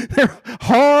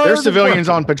 They're civilians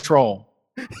on patrol.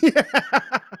 Yeah.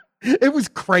 It was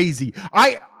crazy.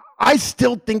 I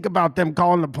still think about them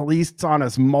calling the police on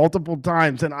us multiple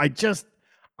times, and I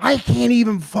can't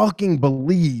even fucking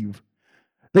believe.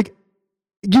 Like,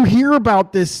 you hear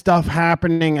about this stuff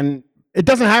happening, and it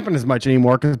doesn't happen as much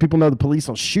anymore because people know the police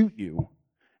will shoot you.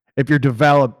 If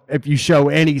you show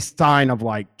any sign of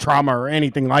like trauma or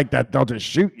anything like that, they'll just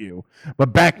shoot you.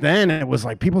 But back then, it was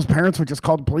like people's parents would just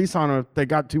call the police on them if they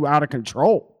got too out of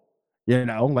control.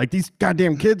 Like these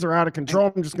goddamn kids are out of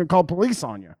control. I'm just gonna call police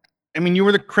on you. I mean, you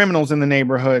were the criminals in the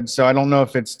neighborhood, so I don't know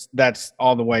if that's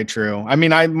all the way true. I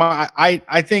mean,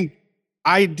 I think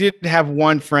I did have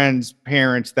one friend's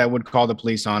parents that would call the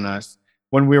police on us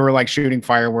when we were like shooting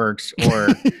fireworks or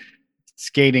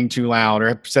skating too loud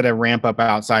or set a ramp up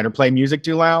outside or play music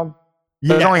too loud.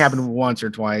 Yes. It only happened once or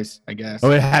twice, I guess.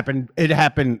 Oh, it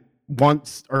happened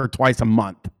once or twice a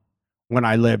month when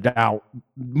I lived out.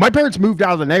 My parents moved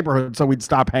out of the neighborhood, so we'd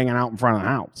stop hanging out in front of the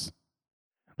house.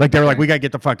 Like they were like, we got to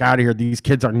get the fuck out of here. These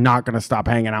kids are not going to stop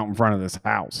hanging out in front of this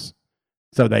house.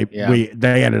 So they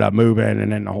ended up moving,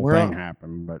 and then the whole thing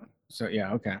happened. But so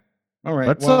yeah, okay, all right.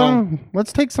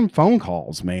 Let's take some phone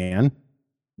calls, man.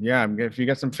 Yeah, if you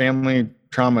got some family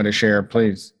trauma to share,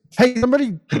 please. Hey,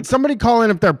 somebody call in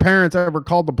if their parents ever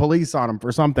called the police on them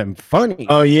for something funny.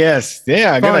 Oh yes,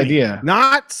 yeah, funny. Good idea.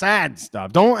 Not sad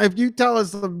stuff. If you tell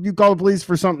us you call the police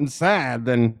for something sad,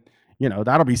 then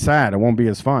that'll be sad. It won't be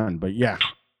as fun. But yeah.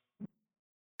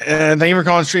 Thank you for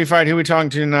calling Street Fight. Who are we talking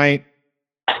to tonight?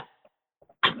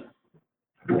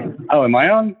 Oh, am I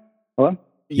on? Hello?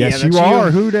 Yes, you are.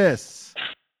 Who this?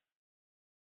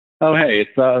 Oh, hey,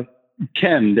 it's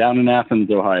Ken down in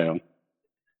Athens, Ohio.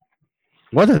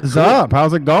 What is up?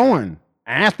 How's it going?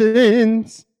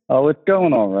 Athens. Oh, it's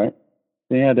going all right.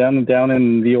 Yeah, down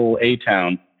in the old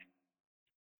A-town.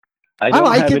 I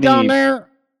like it down there.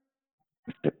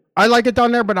 I like it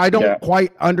down there, but I don't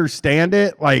quite understand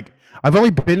it. Like, I've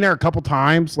only been there a couple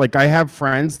times. Like, I have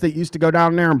friends that used to go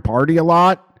down there and party a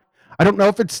lot. I don't know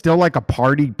if it's still like a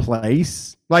party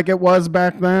place like it was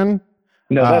back then.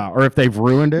 No, or if they've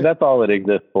ruined it. That's all it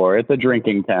exists for. It's a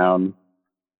drinking town.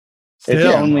 It's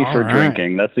only for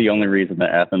drinking. That's the only reason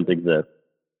that Athens exists.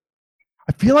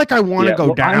 I feel like I want to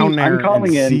go down there. I'm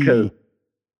calling in because.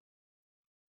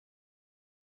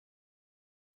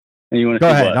 Go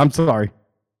ahead. What? I'm sorry.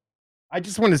 I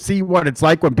just want to see what it's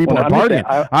like when people are partying.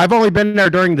 I've only been there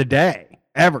during the day,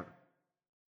 ever.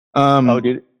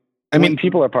 Dude. When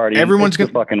people are partying, everyone's the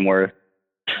fucking worst.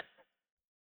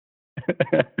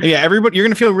 Yeah, everybody, you're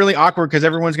gonna feel really awkward because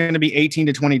everyone's gonna be 18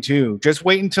 to 22. Just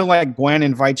wait until like Gwen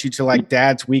invites you to like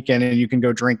Dad's weekend and you can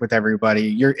go drink with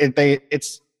everybody.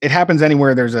 It happens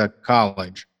anywhere there's a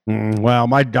college. Well,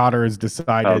 my daughter has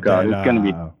decided. Oh God, it's gonna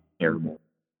be terrible.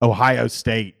 Ohio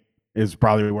State is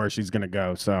probably where she's gonna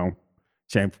go. So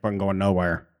she ain't fucking going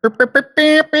nowhere. I don't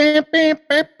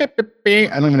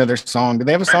even know their song. Do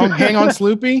they have a song? Hang on,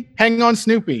 Sloopy. Hang on,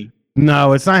 Snoopy.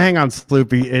 No, it's not Hang on,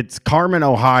 Sloopy. It's Carmen,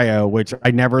 Ohio, which I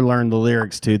never learned the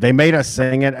lyrics to. They made us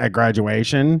sing it at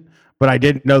graduation, but I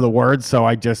didn't know the words, so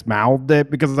I just mouthed it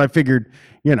because I figured,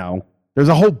 there's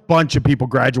a whole bunch of people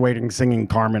graduating singing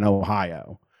Carmen,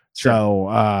 Ohio. Sure.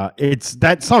 So it's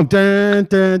that song. Dun,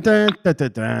 dun, dun, dun,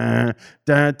 dun, dun,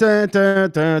 dun, dun,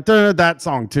 dun, dun, dun, that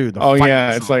song too.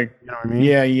 It's like, you know what I mean?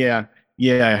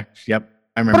 Yeah. Yep.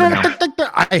 I remember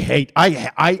now.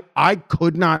 I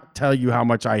could not tell you how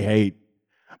much I hate.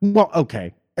 Well,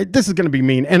 okay. This is going to be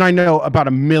mean. And I know about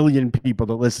 1 million people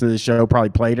that listen to the show probably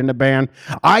played in a band.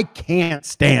 I can't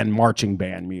stand marching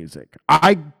band music.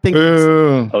 I think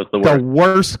it's the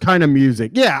worst kind of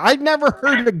music. Yeah, I never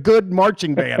heard a good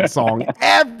marching band song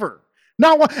ever.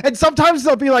 Not one. And sometimes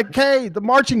they'll be like, hey, the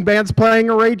marching band's playing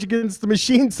a Rage Against the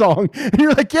Machine song. And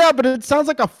you're like, yeah, but it sounds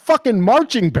like a fucking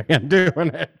marching band doing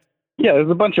it. Yeah, there's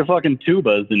a bunch of fucking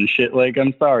tubas and shit. Like,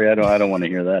 I'm sorry, I don't want to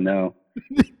hear that now.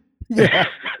 Yeah.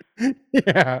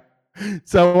 Yeah.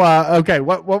 So, okay,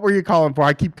 what were you calling for?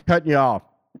 I keep cutting you off.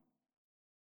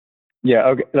 Yeah,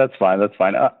 okay, that's fine.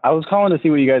 I was calling to see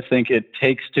what you guys think it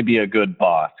takes to be a good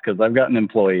boss, because I've got an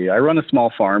employee. I run a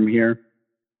small farm here.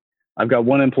 I've got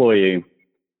one employee,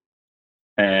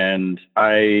 and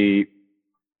I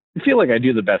feel like I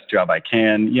do the best job I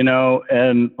can,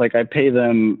 and like I pay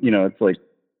them, it's like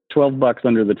 $12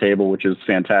 under the table, which is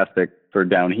fantastic for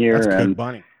down here. That's and good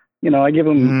money.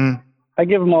 I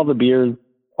give them all the beers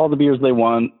they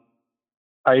want.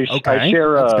 I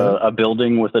share a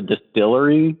building with a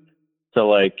distillery, so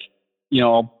like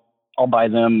I'll buy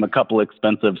them a couple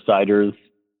expensive ciders,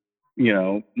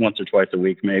 once or twice a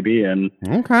week maybe, and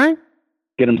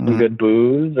get them some good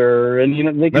booze,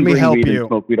 they can bring weed and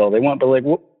smoke weed all they want, but like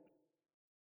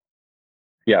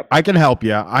yeah, I can help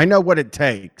you. I know what it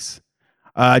takes.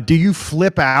 Do you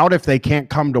flip out if they can't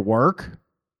come to work?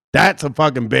 That's a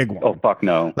fucking big one. Oh, fuck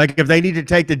no. Like if they need to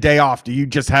take the day off, do you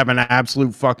just have an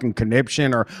absolute fucking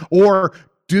conniption, or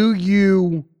do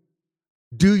you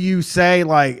say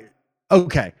like,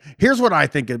 okay, here's what I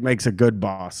think it makes a good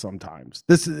boss sometimes.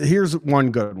 Here's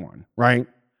one good one, right?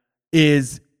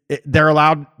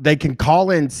 They can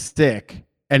call in sick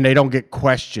and they don't get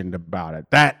questioned about it.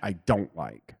 That I don't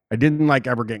like. I didn't like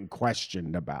ever getting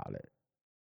questioned about it.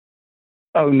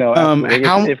 Oh no!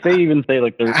 If they even say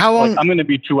like, I'm going to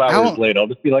be 2 hours late, I'll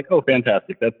just be like, "Oh,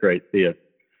 fantastic! That's great. See ya."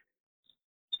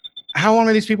 How long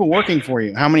are these people working for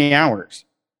you? How many hours?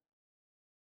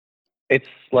 It's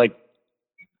like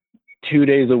 2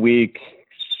 days a week,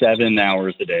 7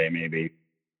 hours a day, maybe.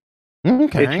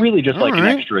 Okay, it's really just like an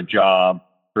extra job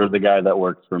for the guy that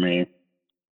works for me.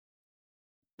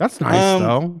 That's nice,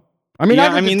 though. I mean,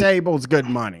 under the table's good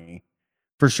money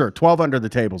for sure. 12 under the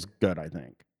table's good, I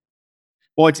think.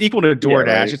 Well, it's equal to DoorDash.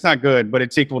 Yeah, right. It's not good, but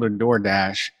it's equal to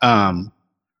DoorDash.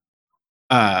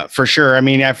 For sure. I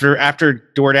mean, after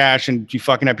DoorDash and you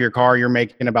fucking up your car, you're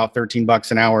making about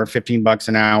 $13 an hour, $15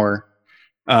 an hour,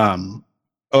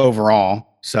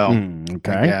 overall. So,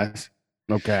 okay. Yes.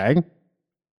 Okay.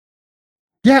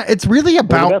 Yeah, it's really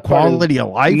about quality of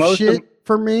life shit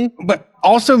for me. But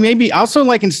also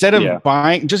like instead of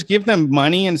buying, just give them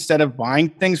money instead of buying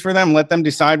things for them. Let them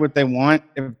decide what they want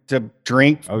to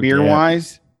drink beer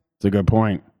wise. It's a good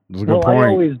point. I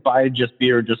always buy just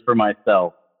beer just for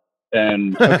myself.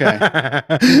 And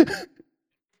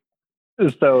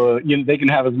so they can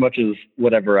have as much as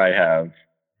whatever I have.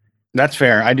 That's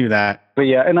fair. I do that. But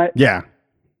yeah, and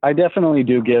I definitely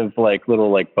do give like little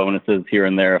like bonuses here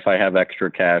and there if I have extra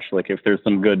cash. Like if there's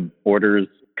some good orders,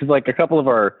 because like a couple of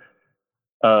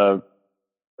the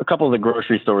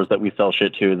grocery stores that we sell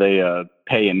shit to, they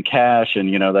pay in cash,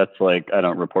 and that's like I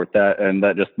don't report that, and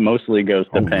that just mostly goes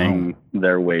to paying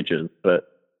their wages. But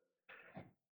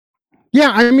yeah,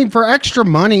 I mean, for extra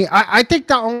money, I think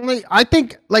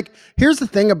like here's the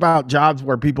thing about jobs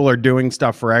where people are doing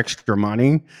stuff for extra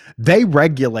money. They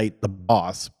regulate the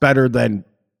boss better than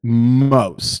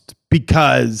most,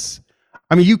 because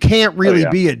I mean, you can't really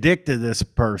be a dick to this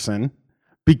person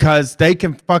because they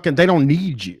don't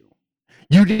need you.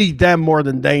 You need them more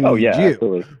than they need you.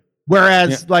 Absolutely.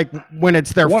 Whereas like when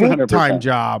it's their 100%. Full-time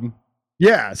job,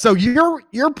 so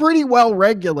you're pretty well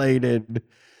regulated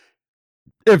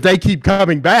if they keep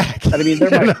coming back. I mean,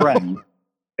 they're my friend.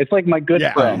 It's like my good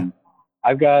friend.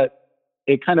 I've got,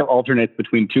 it kind of alternates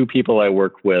between two people I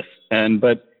work with,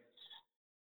 but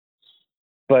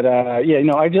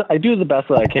I do the best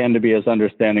that I can to be as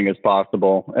understanding as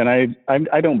possible, and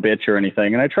I don't bitch or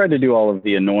anything, and I try to do all of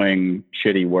the annoying,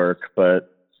 shitty work. But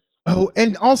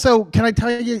and also, can I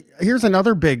tell you? Here's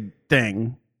another big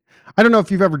thing. I don't know if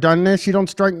you've ever done this. You don't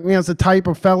strike me as the type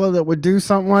of fellow that would do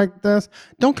something like this.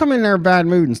 Don't come in there in a bad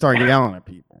mood and start yelling at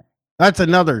people. That's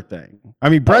another thing. I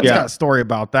mean, Brett's got a story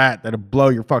about that'll blow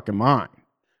your fucking mind.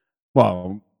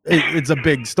 Well, it's a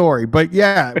big story, but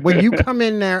yeah, when you come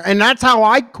in there, and that's how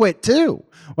I quit too.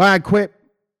 When I quit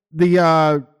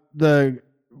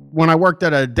when I worked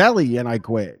at a deli and I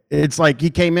quit, it's like he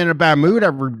came in a bad mood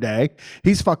every day.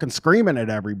 He's fucking screaming at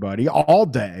everybody all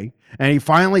day. And he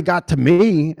finally got to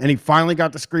me, and he finally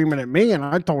got to screaming at me, and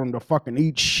I told him to fucking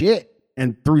eat shit.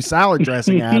 and threw salad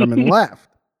dressing at him and left.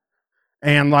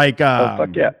 And like, Oh,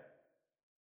 fuck yeah.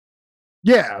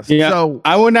 yeah. Yeah, So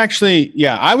I would actually,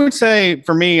 I would say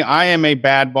for me, I am a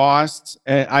bad boss.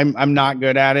 I'm not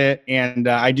good at it, and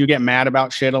I do get mad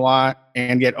about shit a lot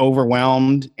and get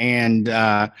overwhelmed and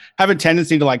have a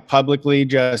tendency to like publicly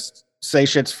just say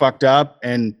shit's fucked up,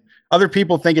 and other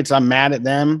people think I'm mad at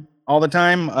them all the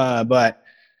time, but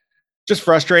just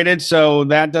frustrated. So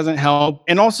that doesn't help.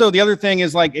 And also the other thing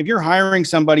is like if you're hiring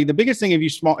somebody, the biggest thing if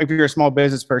you're a small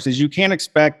business person is you can't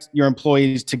expect your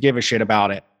employees to give a shit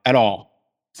about it at all.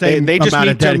 same They just amount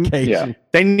need of to- dedication.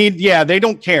 They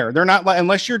don't care. They're not like,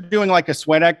 unless you're doing like a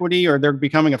sweat equity or they're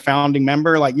becoming a founding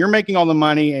member, like you're making all the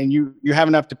money and you have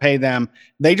enough to pay them.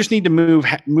 They just need to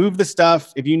move the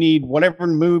stuff. If you need whatever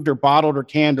moved or bottled or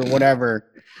canned or whatever.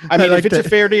 I mean, like if it's a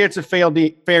fair deal, it's a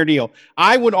fair deal.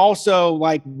 I would also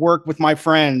like work with my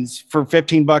friends for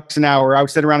 $15 an hour. I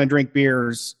would sit around and drink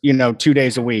beers, 2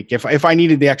 days a week if I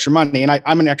needed the extra money, and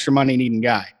I'm an extra money needing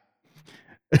guy.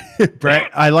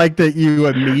 Brett, I like that you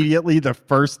immediately the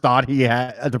first thought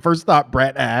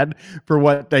Brett had for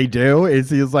what they do is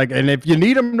he was like, and if you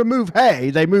need them to move hay,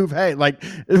 they move hay. Like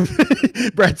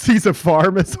Brett sees a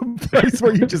farm as some place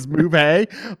where you just move hay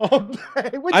all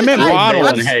day. I meant waddle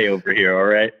Baling hay over here, all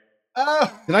right?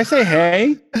 Oh. Did I say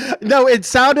hey? No, it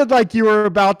sounded like you were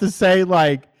about to say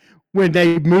like when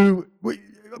they move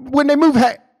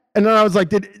hay. And then I was like,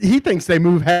 he thinks they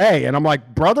move hay? And I'm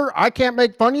like, brother, I can't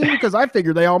make fun of you because I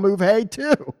figure they all move hay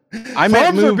too. I meant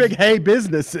Farms are move- big hay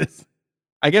businesses.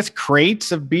 I guess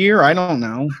crates of beer. I don't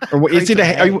know. Or is Crates it of a?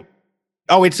 hay.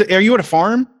 Are you at a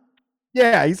farm?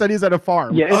 Yeah, he said he's at a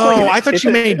farm. Yeah. I thought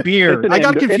you made beer. I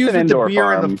got confused with the indoor beer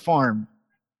and farm. the farm.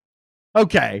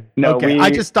 Okay. No, okay. I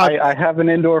just thought I have an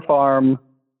indoor farm,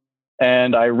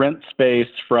 and I rent space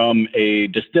from a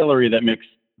distillery that makes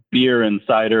beer and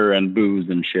cider and booze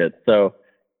and shit. So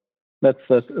that's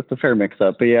a fair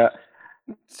mix-up. But yeah,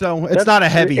 so. It's not a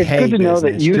heavy it's hay good to know that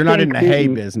business. you You're not in think the hay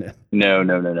being- business.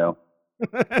 no.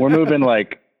 We're moving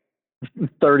like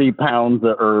 30 pounds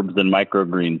of herbs and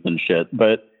microgreens and shit.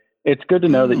 But it's good to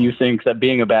know that you think that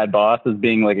being a bad boss is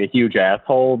being like a huge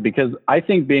asshole, because I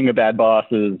think being a bad boss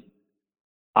is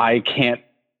I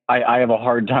have a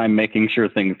hard time making sure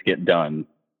things get done.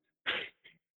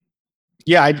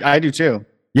 Yeah, I do too.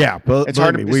 Yeah, but It's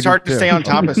hard to stay on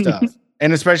top of stuff,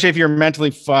 and especially if you're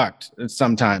mentally fucked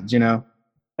sometimes.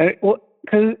 Well,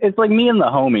 because it's like me and the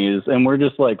homies, and we're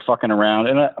just like fucking around.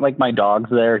 And like my dog's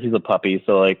there; he's a puppy,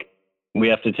 so like we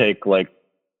have to take like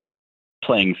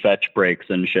playing fetch breaks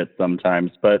and shit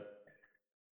sometimes. But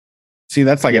See,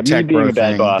 that's like Yeah, a me tech being bro a bad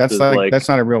thing. boss That's is like like- that's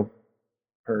not a real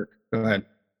perk. Go ahead.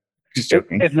 Just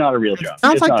joking. it's not a real job.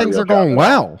 Sounds It's like not a things real are going job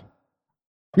at all. well.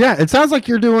 Yeah, it sounds like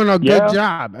you're doing a good Yeah.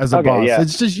 job as a Okay, boss. yeah.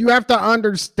 It's just you have to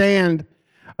understand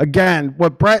again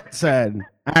what Brett said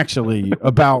actually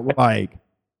about like,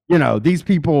 these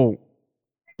people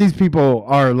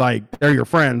are like they're your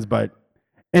friends, but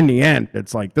in the end,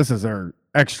 it's like this is their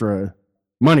extra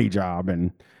money job.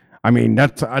 And I mean,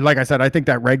 that's like I said, I think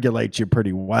that regulates you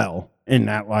pretty well in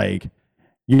that, like,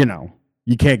 you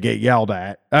can't get yelled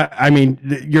at. I mean,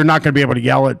 you're not going to be able to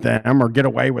yell at them or get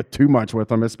away with too much with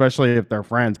them, especially if they're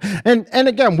friends. And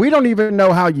again, we don't even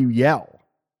know how you yell.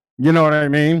 You know what I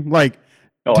mean? Like,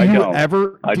 Oh, do I you don't.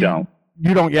 ever? I don't.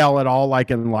 You don't yell at all, like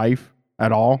in life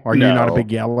at all? Are you not a No.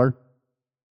 big yeller?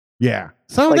 Yeah.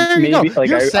 So Like there you maybe, go. like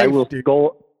You're I safe, will dude.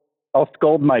 scold. I'll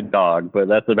scold my dog, but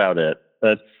that's about it.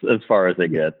 That's as far as it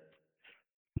gets.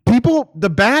 People, the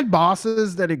bad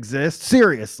bosses that exist,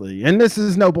 seriously, and this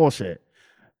is no bullshit.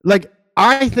 Like,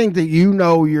 I think that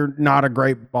you're not a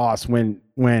great boss when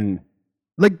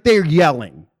like they're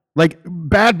yelling. Like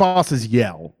bad bosses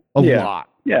yell a Yeah. lot.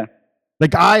 Yeah.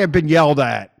 Like I have been yelled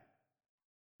at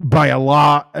by a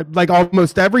lot. Like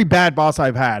almost every bad boss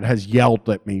I've had has yelled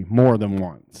at me more than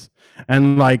once.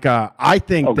 And like I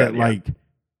think Okay, that yeah. like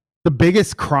the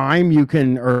biggest crime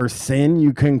or sin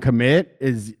you can commit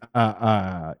is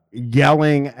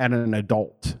yelling at an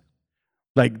adult,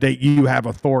 like that you have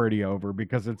authority over,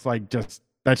 because it's like just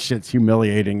that shit's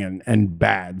humiliating and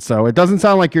bad. So it doesn't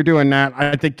sound like you're doing that.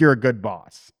 I think you're a good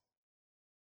boss.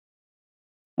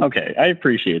 Okay, I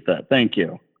appreciate that. Thank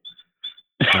you.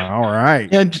 All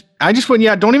right. And I just wouldn't.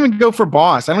 Yeah, don't even go for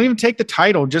boss. I don't even take the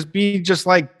title. Just be just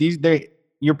like these.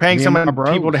 You're paying Me and some my bros.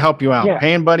 people to help you out. Yeah.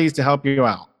 Paying buddies to help you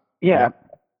out. Yeah.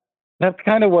 That's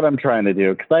kind of what I'm trying to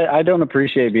do, because I don't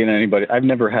appreciate being anybody. I've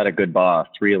never had a good boss,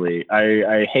 really.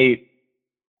 I hate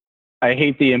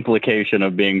the implication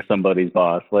of being somebody's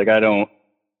boss. Like I don't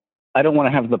want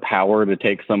to have the power to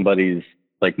take somebody's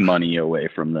like money away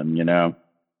from them, you know?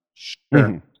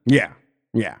 Mhm. Yeah.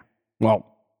 Yeah. Well,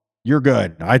 you're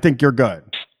good. I think you're good.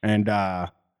 And Okay,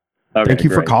 thank you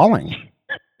for great. calling.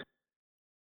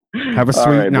 Have a All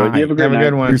sweet right, boys. night. You have a Have a night.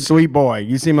 good one. You're a sweet boy.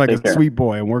 You seem like Take a care. sweet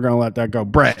boy, and we're gonna let that go.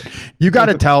 Brett, you got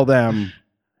to tell them.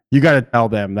 You got to tell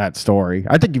them that story.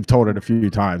 I think you've told it a few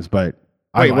times, but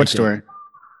I Wait, like what it. story?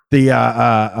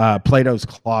 The Plato's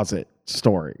Closet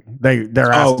story.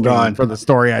 They're Oh, asking God. for the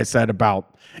story I said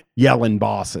about yelling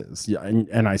bosses,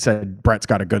 and I said Brett's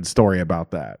got a good story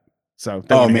about that. So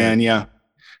Oh man, yeah.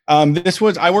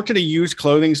 I worked at a used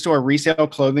clothing store, resale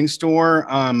clothing store,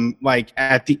 like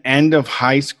at the end of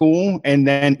high school and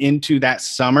then into that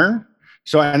summer.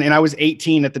 So, and I was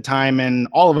 18 at the time, and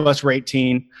all of us were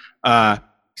 18.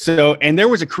 And there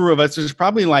was a crew of us. There's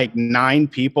probably like 9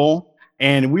 people,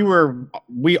 and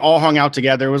we all hung out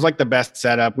together. It was like the best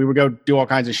setup. We would go do all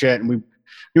kinds of shit, and we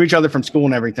knew each other from school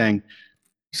and everything.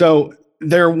 So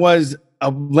there was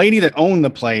a lady that owned the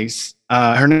place.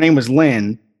 Her name was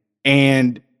Lynn,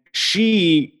 and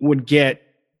she would get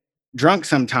drunk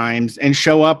sometimes and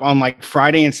show up on like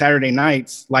Friday and Saturday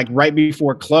nights, like right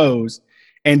before close,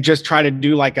 and just try to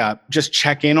do just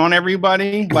check in on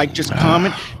everybody, like just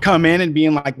come in and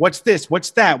being like, what's this?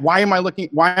 What's that? Why am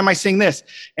I seeing this?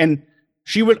 And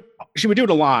she would do it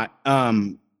a lot.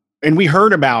 And we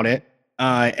heard about it.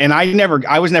 And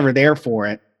I was never there for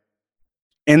it.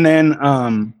 And then,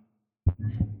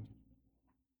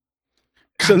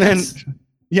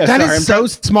 yeah, that sorry, is so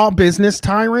small business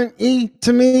tyrant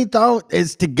to me though,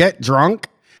 is to get drunk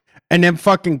and then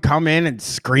fucking come in and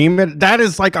scream it. That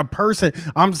is like a person.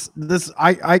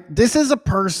 This is a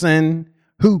person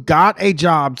who got a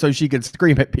job so she could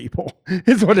scream at people.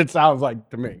 Is what it sounds like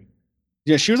to me.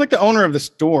 Yeah, she was like the owner of the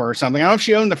store or something. I don't know if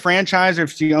she owned the franchise or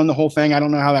if she owned the whole thing. I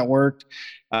don't know how that worked.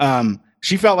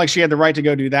 She felt like she had the right to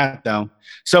go do that though.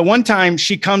 So one time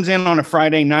she comes in on a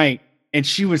Friday night and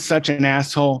she was such an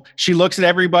asshole. She looks at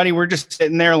everybody. We're just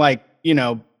sitting there like,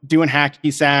 doing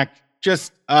hacky sack,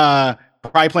 just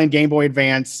probably playing Game Boy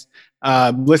Advance,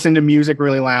 listening to music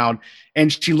really loud.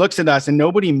 And she looks at us and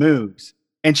nobody moves.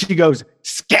 And she goes,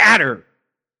 scatter.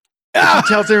 She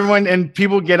tells everyone, and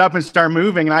people get up and start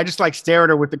moving. And I just like stare at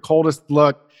her with the coldest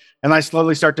look. And I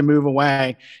slowly start to move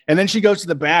away. And then she goes to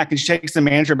the back and she takes the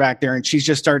manager back there and she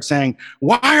just starts saying,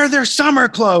 why are there summer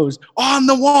clothes on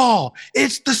the wall?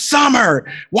 It's the summer.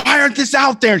 Why aren't this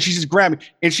out there? And she's just grabbing,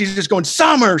 and she's just going,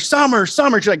 summer, summer,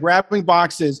 summer. She's like grabbing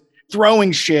boxes,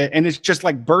 throwing shit. And it's just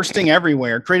like bursting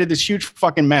everywhere. Created this huge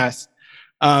fucking mess.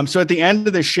 So at the end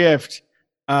of the shift,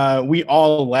 we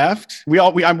all left. We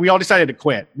all decided to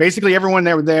quit. Basically, everyone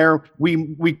that were there,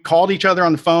 we called each other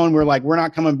on the phone. We're like, we're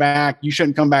not coming back. You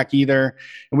shouldn't come back either.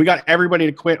 And we got everybody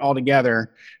to quit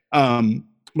altogether.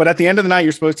 But at the end of the night,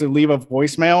 you're supposed to leave a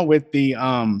voicemail with the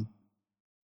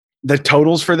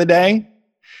totals for the day.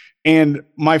 And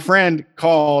my friend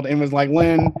called and was like,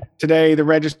 Lynn, today the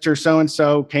register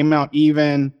so-and-so came out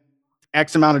even.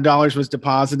 X amount of dollars was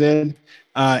deposited.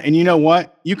 And you know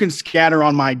what? You can scatter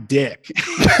on my dick,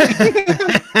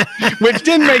 which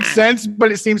didn't make sense,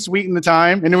 but it seemed sweet in the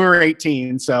time. And we were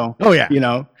 18. So, oh yeah,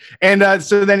 and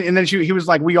so then he was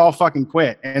like, we all fucking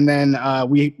quit. And then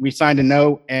we signed a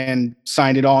note and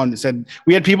signed it on and said,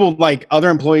 we had people like other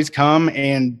employees come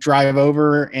and drive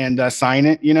over and sign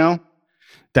it,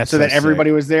 that's so that everybody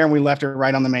sick. was there, and we left her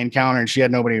right on the main counter and she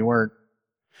had nobody to work.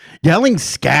 Yelling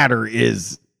scatter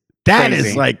is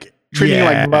Crazy. like Treating you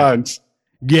like bugs.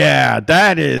 Yeah,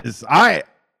 that is. I've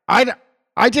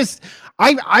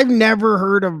never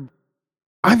heard of.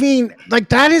 I mean, like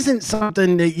that isn't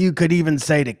something that you could even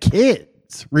say to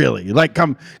kids, really. Like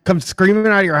come screaming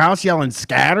out of your house, yelling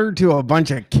scatter to a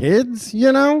bunch of kids.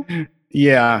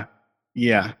 Yeah.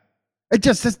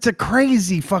 It's a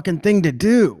crazy fucking thing to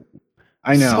do.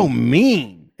 I know. So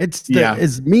mean. It's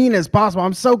as mean as possible.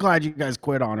 I'm so glad you guys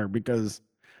quit on her because.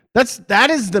 That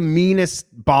is the meanest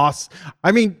boss.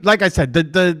 I mean, like I said,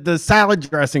 the salad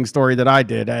dressing story that I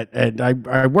did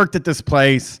I worked at this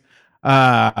place.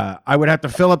 I would have to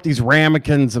fill up these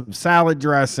ramekins of salad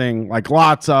dressing, like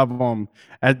lots of them,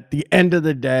 at the end of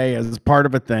the day as part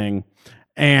of a thing.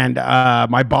 And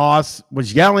my boss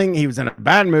was yelling. He was in a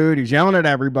bad mood. He was yelling at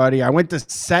everybody. I went to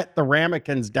set the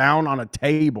ramekins down on a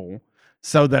table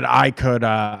so that I could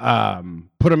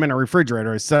put them in a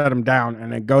refrigerator. I set them down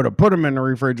and then go to put them in the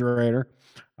refrigerator.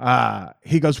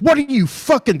 He goes, "What are you,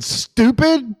 fucking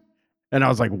stupid?" And I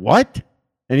was like, "What?"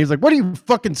 And he's like, "What are you,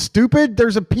 fucking stupid?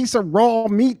 There's a piece of raw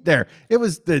meat there." It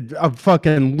was a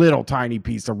fucking little tiny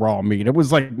piece of raw meat. It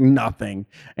was like nothing.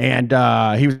 And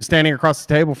he was standing across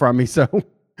the table from me. So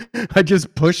I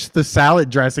just pushed the salad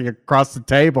dressing across the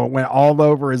table. It went all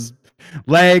over his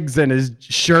legs and his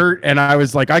shirt, and I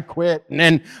was like, I quit. And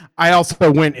then I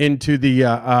also went into the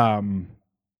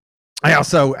I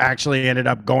also actually ended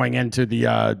up going into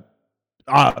the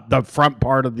front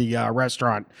part of the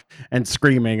restaurant and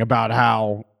screaming about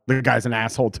how the guy's an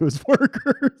asshole to his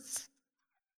workers.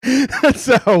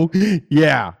 So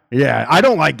yeah, I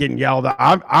don't like getting yelled at.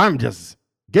 I'm just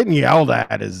getting yelled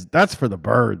at that's for the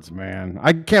birds, man.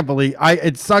 I can't believe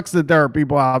it sucks that there are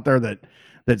people out there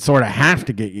that sort of have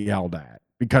to get yelled at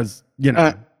because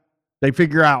they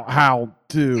figure out how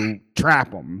to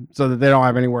trap them so that they don't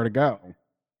have anywhere to go.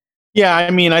 Yeah,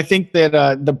 I mean, I think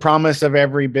that the promise of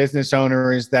every business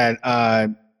owner is that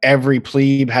every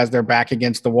plebe has their back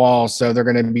against the wall, so they're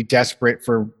going to be desperate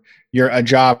for a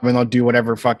job, and they'll do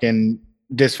whatever fucking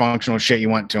dysfunctional shit you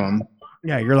want to them.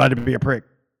 Yeah, you're allowed to be a prick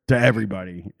to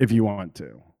everybody if you want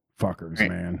to. Fuckers, right.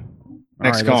 Man.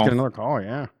 Next call. Let's get another call,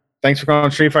 yeah. Thanks for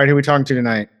calling Street Fight. Who are we talking to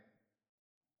tonight?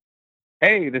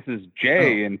 Hey, this is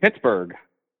Jay in Pittsburgh.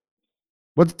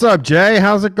 What's up, Jay?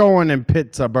 How's it going in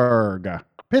Pittsburgh? Oh,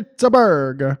 it's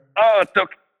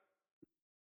okay.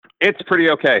 It's pretty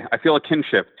okay. I feel a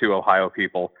kinship to Ohio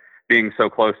people being so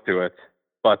close to it.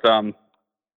 But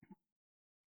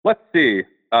let's see.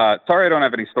 Sorry I don't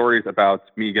have any stories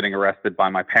about me getting arrested by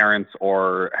my parents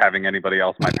or having anybody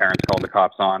else my parents called the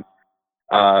cops on.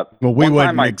 Well, we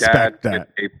wouldn't expect that.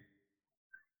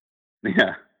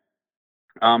 Yeah.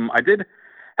 I did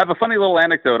have a funny little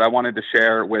anecdote I wanted to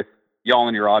share with y'all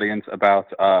in your audience about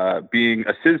being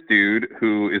a cis dude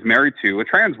who is married to a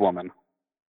trans woman.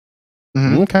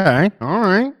 Mm-hmm. Okay. All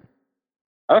right.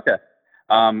 Okay.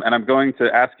 And I'm going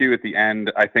to ask you at the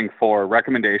end, I think, for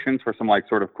recommendations for some like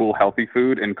sort of cool, healthy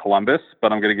food in Columbus,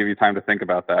 but I'm going to give you time to think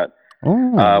about that.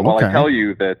 While I tell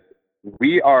you that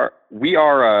we are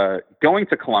going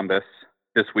to Columbus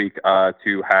this week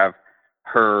to have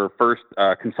her first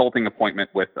consulting appointment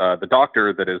with the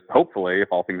doctor that is hopefully, if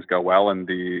all things go well and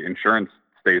the insurance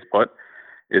stays put,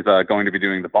 is going to be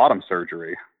doing the bottom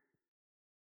surgery.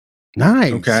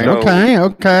 Nice. Okay. So,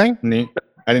 okay. Neat.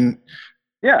 I didn't.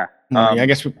 Yeah. I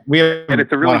guess we have and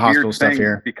it's a really lot of hospital weird stuff thing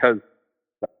here. Because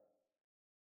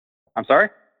I'm sorry?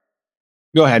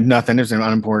 Go ahead. Nothing. It's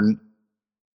unimportant.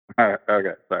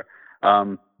 Okay. Sorry.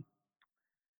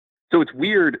 So it's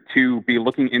weird to be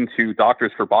looking into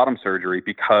doctors for bottom surgery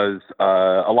because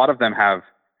a lot of them have,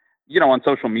 on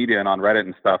social media and on Reddit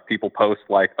and stuff, people post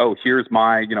like, oh, here's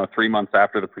my, 3 months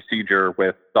after the procedure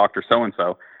with Dr.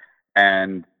 So-and-so.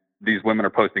 And these women are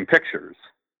posting pictures.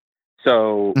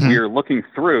 So we're looking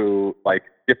through like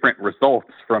different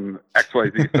results from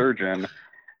XYZ surgeon.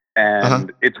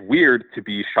 And it's weird to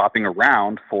be shopping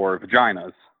around for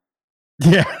vaginas.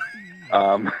 Yeah.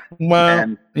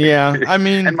 Well, yeah. I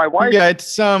mean, and my wife. Yeah,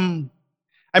 it's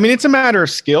it's a matter of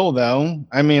skill, though.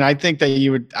 I mean, I think that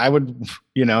I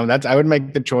would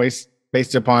make the choice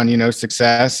based upon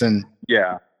success and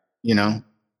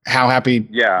how happy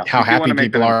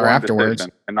people are afterwards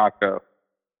and not go.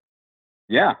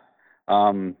 Yeah,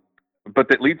 but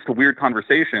that leads to weird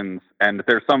conversations, and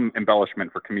there's some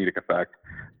embellishment for comedic effect.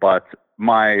 But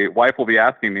my wife will be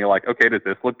asking me like, "Okay, does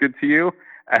this look good to you?"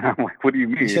 And I'm like, "What do you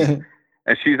mean?"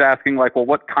 And she's asking like, well,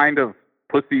 what kind of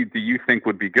pussy do you think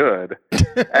would be good?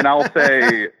 And I'll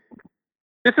say,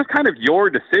 this is kind of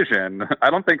your decision. I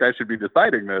don't think I should be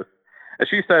deciding this. And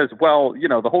she says, well,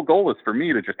 the whole goal is for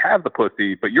me to just have the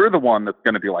pussy, but you're the one that's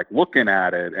going to be like looking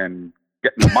at it and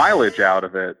getting the mileage out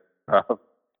of it.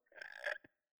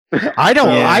 I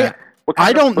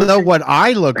don't know what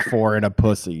I look for in a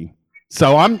pussy.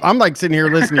 So I'm like sitting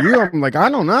here listening to you. I'm like, I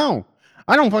don't know.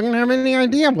 I don't fucking have any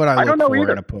idea what I look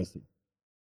for in a pussy.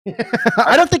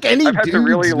 I don't think any I've had dudes to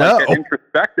really know. Get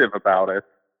introspective about it.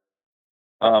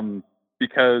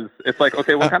 Because it's like,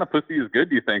 okay, what kind of pussy is good,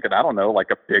 do you think? And I don't know,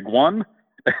 like a big one?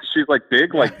 She's like,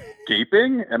 big, like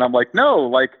gaping? And I'm like, no,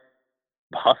 like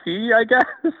puffy, I guess.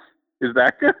 Is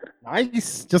that good?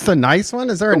 Nice. Just a nice one?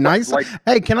 Is there a nice one?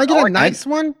 Hey, can I get a nice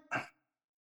one?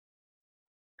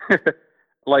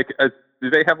 Like, do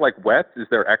they have like wets? Is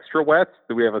there extra wets?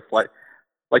 Do we have a slight,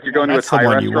 like you're going to a Thai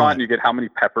restaurant and you get how many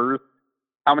peppers?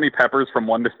 How many peppers from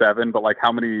 1 to 7, but like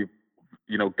how many,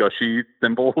 gushy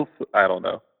symbols? I don't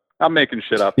know. I'm making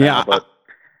shit up now, but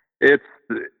it's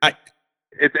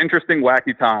interesting,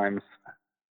 wacky times.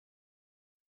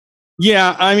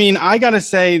 Yeah, I mean, I gotta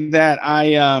say that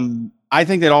I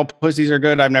think that all pussies are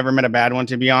good. I've never met a bad one,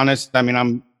 to be honest. I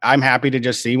mean, I'm happy to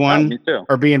just see one me too.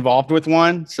 Or be involved with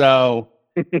one. So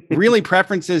really,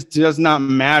 preferences does not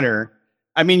matter.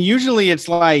 I mean, usually it's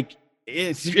like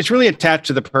it's really attached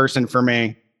to the person for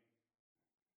me.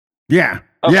 Yeah.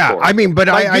 Of yeah. course. I mean, but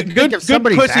like, I good, think if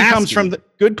somebody's pussy asking,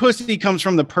 comes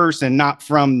from the person, not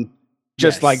from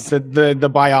just like the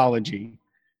biology.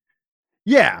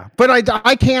 Yeah, but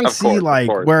I can Of see course, like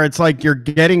where it's like you're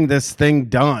getting this thing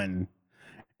done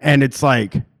And it's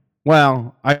like,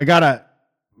 well,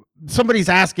 somebody's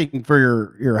asking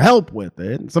for your help with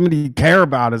it. Somebody you care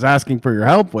about is asking for your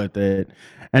help with it.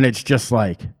 And it's just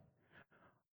like,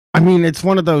 I mean, it's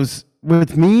one of those,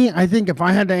 with me, I think if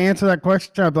I had to answer that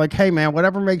question, I'd be like, hey man,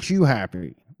 whatever makes you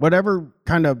happy, whatever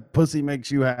kind of pussy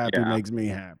makes you happy makes me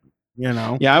happy. You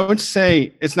know? Yeah, I would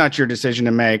say it's not your decision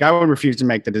to make. I would refuse to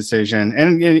make the decision.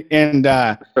 And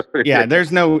yeah,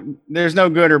 there's no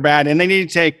good or bad. And they need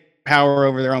to take power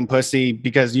over their own pussy,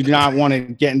 because you do not want to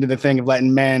get into the thing of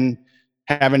letting men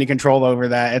have any control over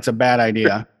that. It's a bad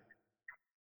idea.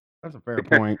 That's a fair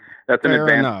point. That's fair an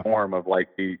advanced enough. form of like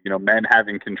men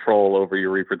having control over your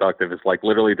reproductive is like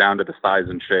literally down to the size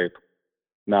and shape.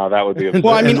 No, that would be a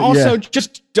well, I mean, also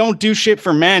just don't do shit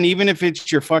for men, even if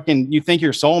it's your fucking, you think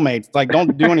your soulmates. Like,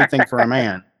 don't do anything for a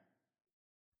man.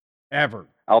 Ever.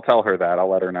 I'll tell her that.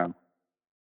 I'll let her know.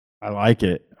 I like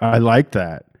it. I like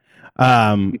that.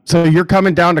 So you're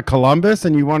coming down to Columbus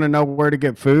and you want to know where to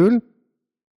get food?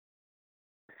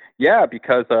 Yeah,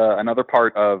 because another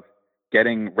part of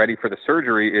getting ready for the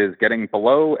surgery is getting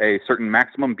below a certain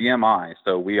maximum BMI.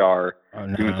 So we are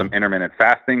doing some intermittent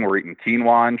fasting. We're eating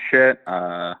quinoa and shit.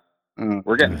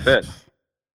 We're getting fit.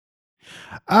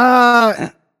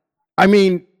 I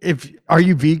mean, are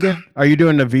you vegan? Are you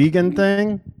doing the vegan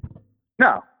thing?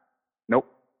 No. Nope.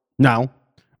 No.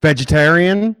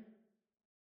 Vegetarian?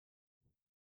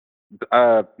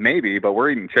 Maybe, but we're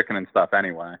eating chicken and stuff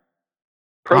anyway.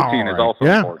 Protein is also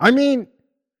important.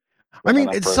 I mean,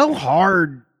 it's so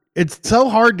hard. It's so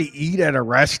hard to eat at a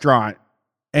restaurant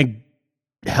and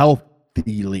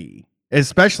healthily,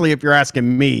 especially if you're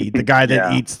asking me, the guy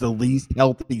that eats the least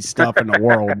healthy stuff in the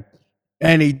world.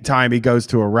 Anytime he goes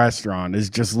to a restaurant is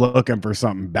just looking for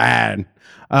something bad.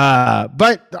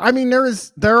 But I mean,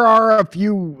 there are a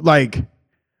few, like,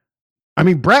 I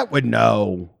mean, Brett would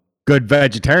know good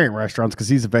vegetarian restaurants because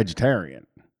he's a vegetarian,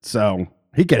 so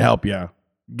he could help you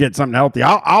get something healthy.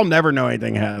 I'll never know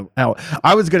anything healthy.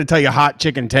 I was going to tell you hot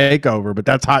chicken takeover, but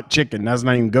that's hot chicken. That's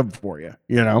not even good for you,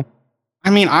 you know? I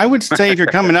mean, I would say if you're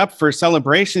coming up for a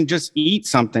celebration, just eat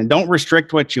something. Don't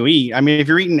restrict what you eat. I mean, if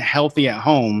you're eating healthy at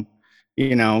home,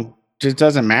 just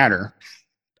doesn't matter.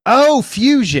 Oh,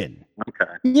 fusion.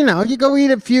 Okay. You go eat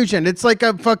at Fusion. It's like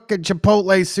a fucking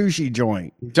Chipotle sushi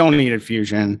joint. Don't eat at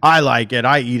Fusion. I like it.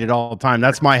 I eat it all the time.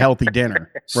 That's my healthy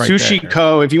dinner. Right Sushi there.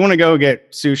 Co. If you want to go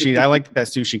get sushi, I like that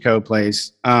Sushi Co.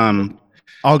 place.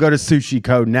 I'll go to Sushi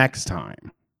Co. next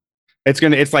time.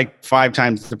 It's like 5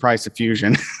 times the price of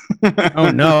Fusion. Oh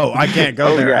no, I can't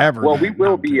go there ever. Well, we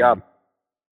will be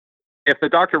if the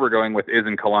doctor we're going with is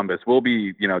in Columbus, we'll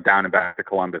be, down and back to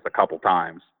Columbus a couple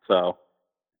times. So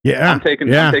yeah, I'm taking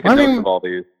notes of all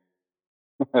these.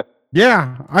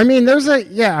 Yeah, I mean,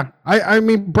 I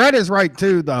mean, Brett is right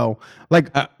too, though.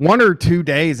 Like 1 or 2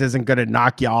 days isn't going to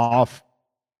knock you off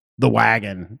the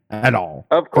wagon at all.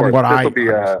 Of course, this will be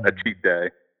a cheat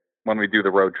day when we do the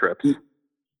road trips.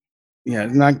 Yeah,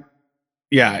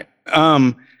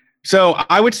 so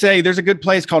I would say there's a good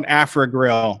place called Afra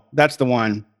Grill. That's the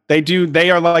one.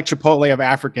 They are like Chipotle of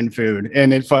African food,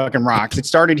 and it fucking rocks. It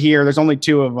started here. There's only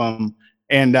 2 of them.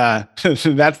 And that's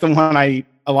the one I eat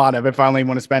a lot of if I only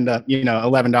want to spend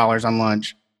 $11 on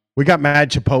lunch. We got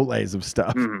mad Chipotles of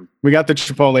stuff. Mm-hmm. We got the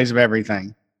Chipotles of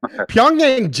everything.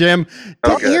 Pyongyang Jim.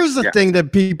 Here's the thing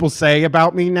that people say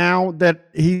about me now, that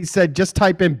he said just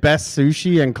type in best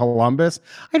sushi in Columbus.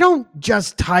 I don't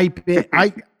just type it.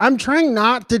 I'm trying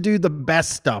not to do the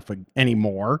best stuff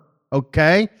anymore.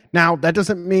 Okay. Now that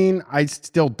doesn't mean I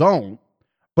still don't,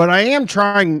 but I am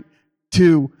trying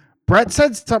to. Brett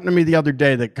said something to me the other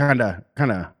day that kind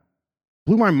of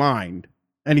blew my mind.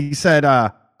 And he said,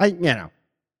 I'm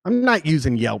not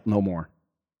using Yelp no more.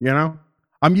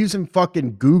 I'm using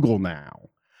fucking Google now.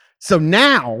 So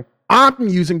now I'm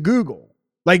using Google.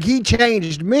 Like, he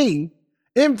changed me,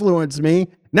 influenced me.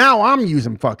 Now I'm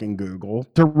using fucking Google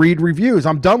to read reviews.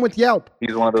 I'm done with Yelp.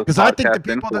 He's one of those podcast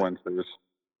influencers.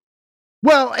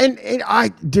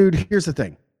 Dude, here's the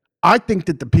thing. I think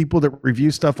that the people that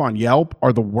review stuff on Yelp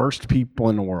are the worst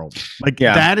people in the world. Like,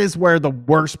 that is where the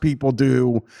worst people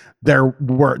do their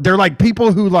work. They're like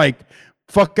people who like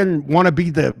fucking want to be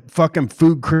the fucking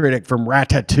food critic from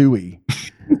Ratatouille.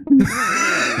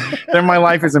 They're my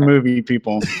life as a movie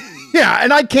people. Yeah,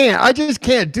 and I just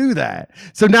can't do that.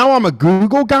 So now I'm a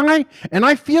Google guy, and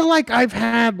I feel like I've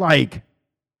had like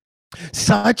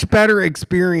such better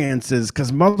experiences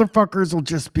because motherfuckers will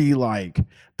just be like,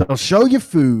 they'll show you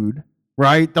food,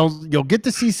 right? You'll get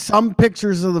to see some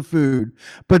pictures of the food,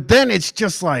 but then it's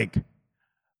just like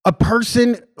a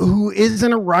person who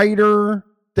isn't a writer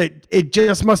that it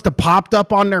just must have popped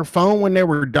up on their phone when they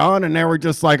were done, and they were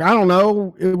just like, I don't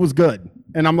know, it was good.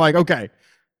 And I'm like, okay,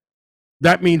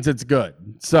 that means it's good.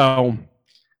 So,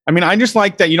 I mean, I just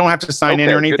like that you don't have to sign in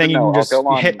Okay, or good to anything. You know. can I'll just go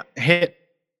on. hit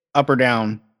up or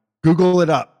down. Google it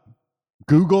up.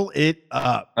 Google it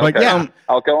up. But Okay. yeah,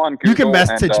 I'll go on Google. you can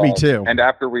message me too. And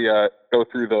after we go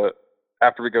through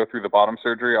the bottom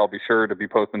surgery, I'll be sure to be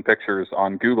posting pictures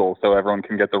on Google so everyone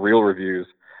can get the real reviews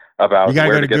about You gotta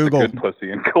where go to to get Google. the good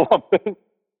pussy in Columbus.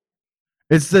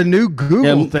 It's the new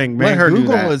Google Yeah, thing, let man. her do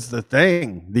Google that. is the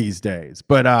thing these days.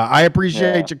 But I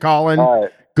appreciate you calling. All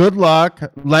right. Good luck.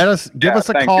 Give us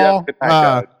a thanks. You have call. a good night,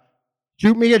 guys.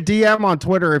 Shoot me a DM on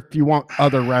Twitter if you want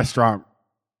other restaurant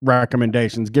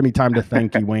recommendations. Give me time to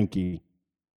thank you, Winky.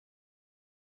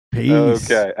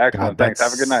 Peace. Okay, excellent. Thanks.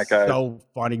 that's Have a good night, guys. So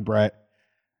funny, Brett.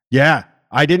 Yeah,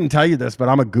 I didn't tell you this, but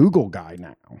I'm a Google guy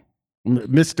now.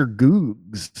 Mr.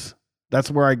 Googs. That's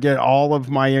where I get all of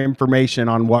my information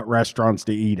on what restaurants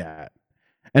to eat at.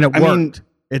 And it worked.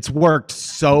 It's worked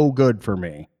so good for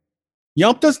me.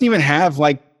 Yelp doesn't even have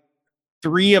like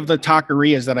 3 of the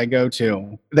taquerias that I go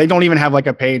to. They don't even have like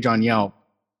a page on Yelp.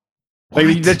 Like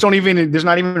you just don't even, there's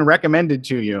not even recommended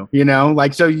to you, you know,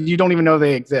 like, so you don't even know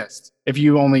they exist if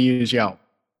you only use Yelp.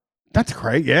 That's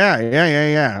great.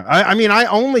 Yeah. I mean, I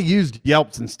only used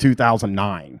Yelp since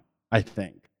 2009, I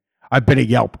think. I've been a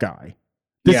Yelp guy.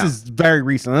 This is very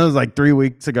recent. It was like 3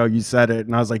 weeks ago you said it,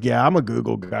 and I was like, yeah, I'm a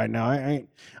Google guy now.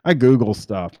 I Google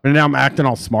stuff. And now I'm acting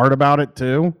all smart about it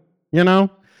too, you know?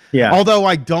 Yeah. Although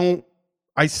I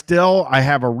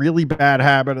have a really bad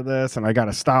habit of this, and I got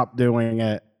to stop doing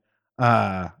it.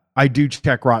 I do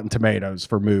check Rotten Tomatoes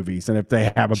for movies, and if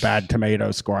they have a bad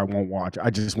tomato score, I won't watch it. I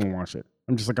just won't watch it.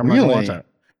 I'm just like, I'm not gonna watch that.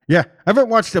 Yeah, I haven't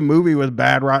watched a movie with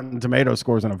bad Rotten Tomato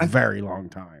scores in a very long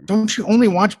time. Don't you only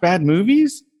watch bad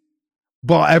movies?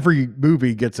 Well, every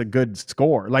movie gets a good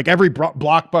score. Like every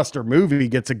blockbuster movie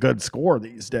gets a good score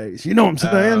these days. You know what I'm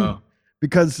saying?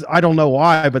 Because I don't know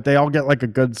why, but they all get like a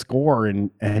good score.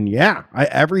 And yeah,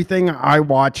 everything I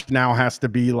watch now has to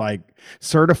be like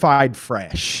certified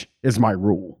fresh is my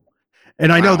rule.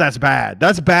 And I know that's bad.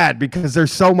 That's bad because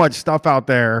there's so much stuff out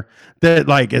there that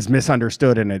like is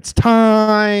misunderstood in its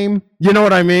time. You know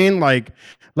what I mean? Like,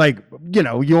 you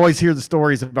know, you always hear the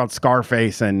stories about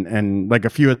Scarface and like a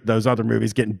few of those other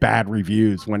movies getting bad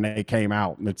reviews when they came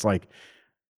out. And it's like,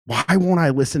 why won't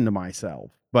I listen to myself?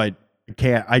 But I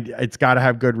can't. It's got to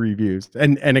have good reviews.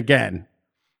 And again,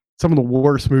 some of the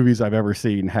worst movies I've ever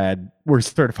seen were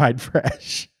certified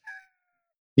fresh.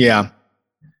 Yeah.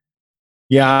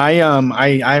 Yeah,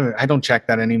 I don't check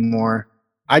that anymore.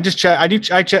 I just check. I do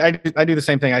the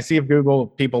same thing. I see if Google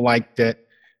people liked it.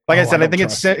 Like I said, I think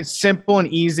it's simple and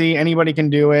easy. Anybody can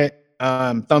do it.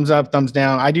 Thumbs up, thumbs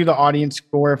down. I do the audience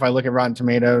score if I look at Rotten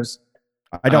Tomatoes.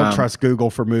 I don't trust Google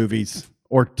for movies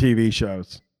or TV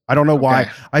shows. I don't know why.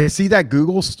 I see that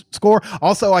Google score.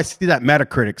 Also, I see that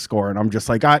Metacritic score, and I'm just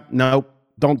like, nope,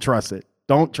 don't trust it.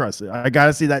 Don't trust it. I got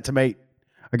to see that tomato.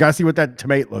 I got to see what that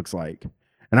tomato looks like.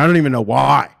 And I don't even know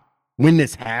why. When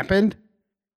this happened,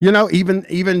 you know,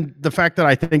 even the fact that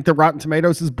I think that Rotten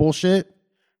Tomatoes is bullshit,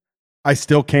 I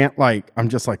still can't I'm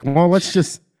just like, well, let's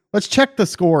check the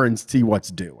score and see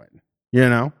what's doing, you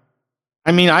know?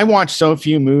 I mean, I watch so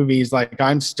few movies, like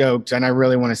I'm stoked and I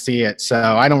really want to see it. So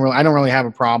I don't really have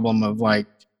a problem of like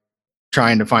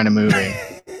trying to find a movie.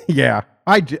 Yeah.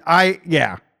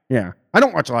 Yeah. I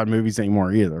don't watch a lot of movies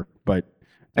anymore either, but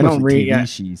I don't read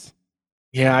TV.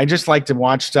 Yeah, I just like to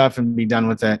watch stuff and be done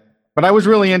with it. But I was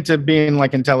really into being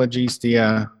like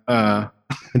Intelligencia.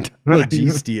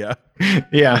 Intelligencia.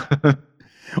 Yeah.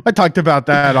 I talked about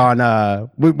that on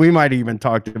we might even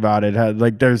talked about it.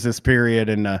 Like there's this period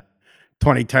in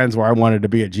 2010s where I wanted to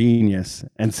be a genius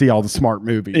and see all the smart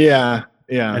movies. Yeah.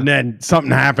 Yeah. And then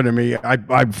something happened to me.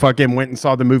 I fucking went and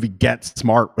saw the movie Get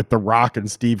Smart with The Rock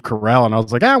and Steve Carell, and I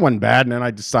was like, that wasn't bad. And then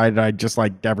I decided I just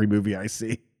liked every movie I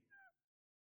see.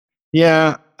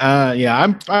 Yeah.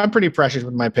 I'm pretty precious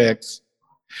with my picks.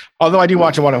 Although I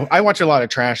watch a lot of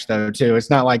trash though too. It's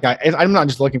not like I'm not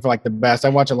just looking for like the best. I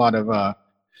watch a lot of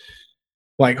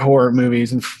like horror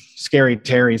movies and Scary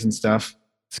Terry's and stuff.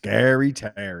 Scary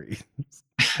Terry.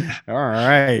 All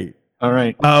right.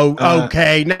 Oh,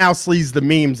 okay. Now Sleaze the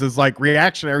Memes is like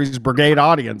Reactionaries Brigade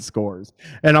audience scores.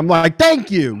 And I'm like, thank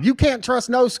you. You can't trust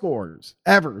no scores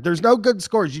ever. There's no good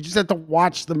scores. You just have to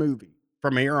watch the movie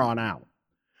from here on out.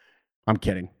 I'm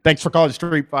kidding. Thanks for calling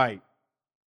Street Fight.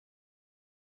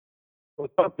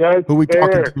 What's up, guys? Who we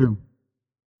talking to?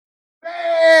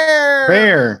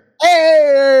 Bear.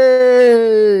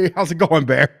 Hey. How's it going,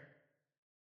 Bear?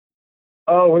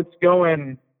 Oh, it's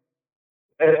going.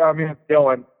 I mean, it's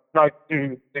going. Not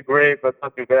too great, but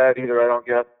not too bad either, I don't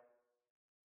guess.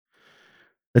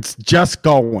 It's just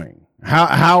going.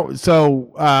 What's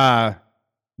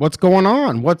going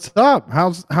on? What's up?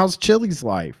 How's Chili's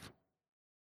life?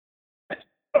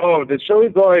 Oh, the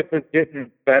Chili's life is getting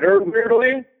better,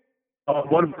 weirdly.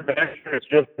 One of our managers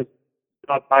just to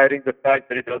stop hiding the fact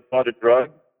that he does a lot of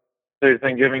drugs. So he's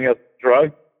been giving us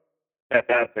drugs.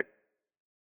 Fantastic.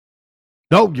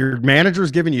 No, your manager's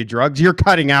giving you drugs. You're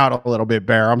cutting out a little bit,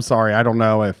 Bear. I'm sorry. I don't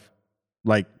know if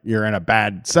like you're in a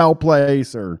bad cell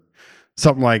place or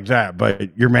something like that,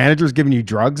 but your manager's giving you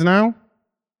drugs now?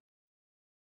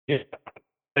 Yeah.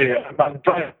 I'm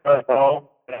trying to home.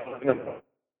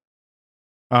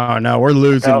 Oh no, we're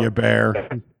losing you, Bear.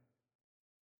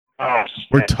 Oh,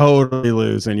 We're totally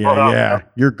losing you. Hold on. Yeah,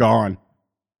 you're gone.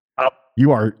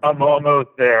 You are I'm almost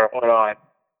there. Hold on.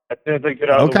 As soon as I get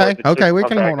out of the okay. way, just Okay, we come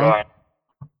can back hold on.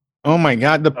 Oh my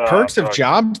God. The perks of fuck.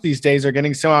 jobs these days are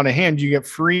getting so out of hand. You get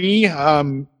free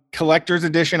collector's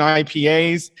edition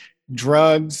IPAs,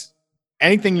 drugs,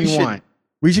 anything you want.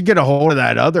 We should get a hold of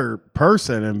that other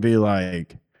person and be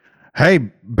like, "Hey,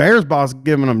 Bear's boss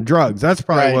giving him drugs. That's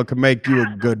probably Right. what could make you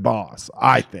a good boss."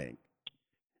 I think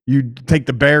you take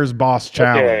the Bear's boss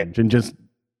challenge and just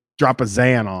drop a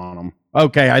Xan on them.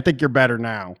 Okay, I think you're better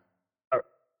now.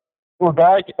 We're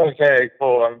back. Okay,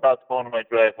 cool. I'm about to go into my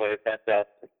driveway.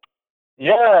 Fantastic.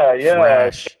 Yeah.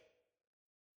 Fresh.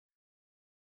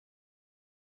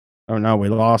 Oh no, we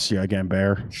lost you again,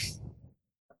 Bear.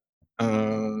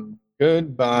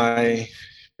 Goodbye,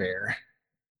 Bear.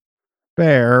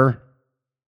 Bear,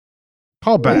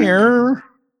 call back. Bear.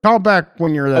 Call back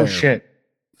when you're there. Oh shit.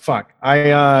 Fuck.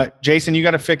 Jason, you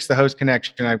got to fix the host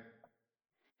connection. I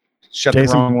shut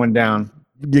Jason? the wrong one down.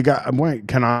 You got wait.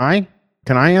 Can I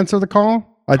answer the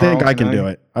call? I think Oh, I can can I? do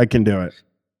it. I can do it.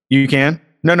 You can?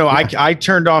 No. Yeah. I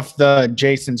turned off the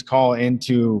Jason's call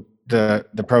into the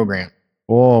program.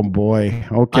 Oh boy.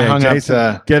 I Okay, hung Jason,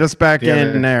 up get us back the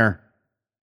other- in there.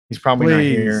 He's probably not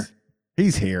Please. here.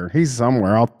 He's here. He's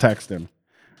somewhere. I'll text him.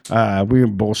 We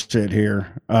bullshit here.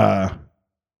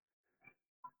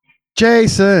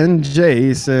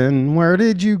 Jason, where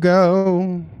did you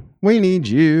go? We need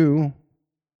you.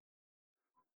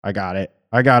 I got it.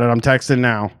 I'm texting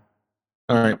now.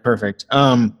 All right, perfect.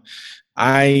 I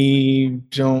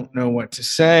don't know what to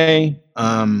say.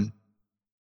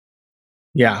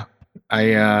 Yeah,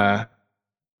 I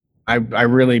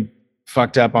really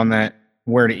fucked up on that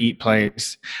where to eat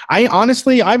place. I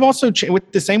honestly, I've also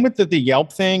with the same with the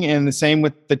Yelp thing and the same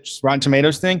with the Rotten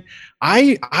Tomatoes thing.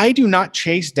 I do not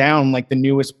chase down like the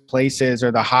newest places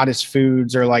or the hottest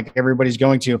foods or like everybody's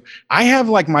going to. I have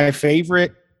like my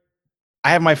favorite.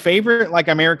 I have my favorite like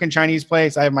American Chinese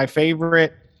place. I have my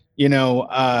favorite,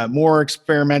 more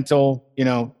experimental,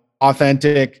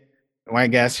 authentic. Well, I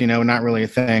guess, not really a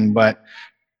thing, but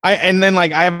and then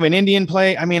like I have an Indian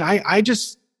place. I mean, I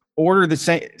just order the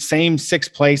same 6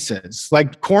 places.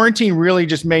 Like quarantine really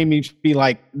just made me be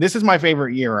like, this is my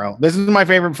favorite gyro. This is my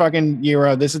favorite fucking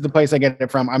gyro. This is the place I get it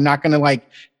from. I'm not going to like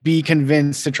be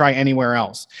convinced to try anywhere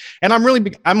else. And I'm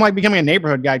like becoming a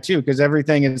neighborhood guy too, because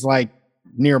everything is like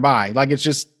nearby. Like it's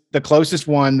just the closest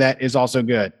one that is also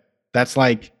good. That's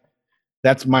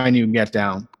my new get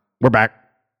down. We're back.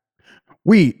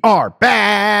 We are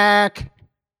back.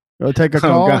 Go take a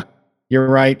call. God. You're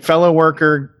right. Fellow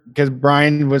worker, because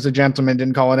Brian was a gentleman,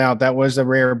 didn't call it out. That was a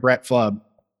rare Brett flub.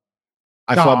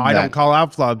 I don't call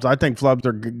out flubs. I think flubs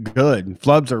are good.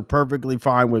 Flubs are perfectly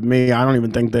fine with me. I don't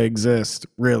even think they exist,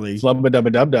 really.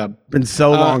 Flub-a-dub-a-dub-dub. Been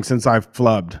so long since I've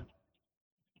flubbed.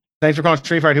 Thanks for calling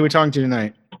Street Fight. Who are we talking to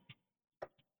tonight?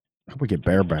 We get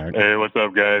Bear back. Hey, what's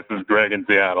up, guys? This is Greg in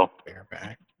Seattle. Bear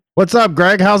back. What's up,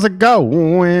 Greg? How's it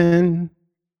going?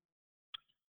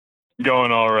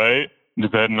 Going all right.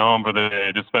 Just heading home for the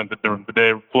day. Just spent the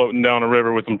day floating down a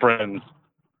river with some friends.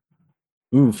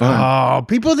 Ooh, fun. Oh,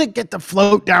 people that get to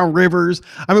float down rivers.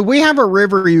 I mean, we have a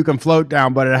river you can float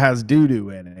down, but it has doo-doo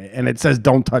in it, and it says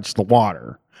don't touch the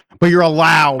water. But you're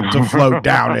allowed to float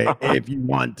down it if you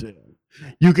want to.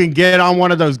 You can get on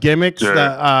one of those gimmicks, Sure.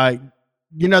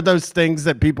 those things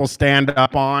that people stand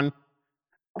up on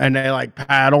and they like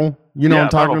paddle. You know Yeah,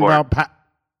 what I'm talking paddleboard. about?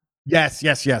 Yes.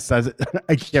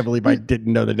 I can't believe I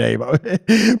didn't know the name of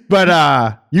it.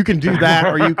 But you can do that,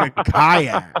 or you can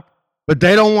kayak. But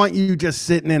they don't want you just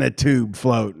sitting in a tube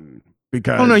floating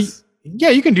because. Oh, no. Yeah,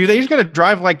 you can do that. You just got to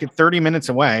drive like 30 minutes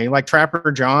away, like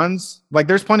Trapper John's. Like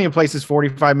there's plenty of places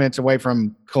 45 minutes away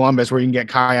from Columbus where you can get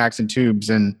kayaks and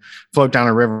tubes and float down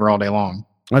a river all day long.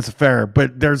 That's fair,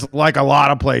 but there's like a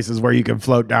lot of places where you can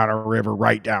float down a river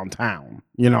right downtown.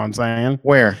 You know what I'm saying?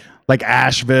 Where? Like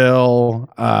Asheville.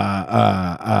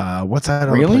 What's that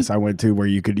other Really? place I went to where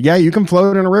you could? Yeah, you can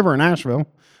float in a river in Asheville,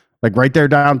 like right there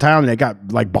downtown. They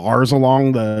got like bars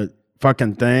along the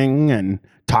fucking thing and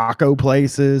taco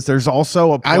places. There's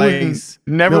also a place.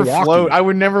 Never Milwaukee. float. I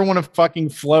would never want to fucking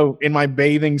float in my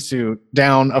bathing suit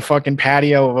down a fucking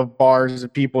patio of bars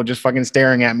of people just fucking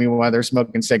staring at me while they're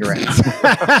smoking cigarettes.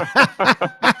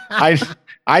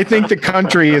 I think the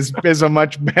country is a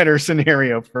much better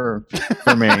scenario for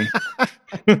me.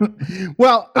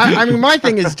 Well, I mean, my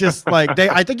thing is just like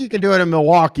I think you can do it in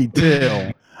Milwaukee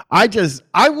too. I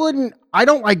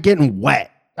don't like getting wet.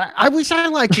 I wish I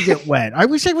liked to get wet. I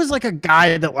wish I was like a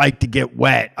guy that liked to get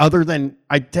wet, other than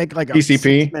I take like a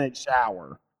PCP? 6-minute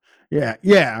shower.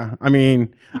 Yeah. I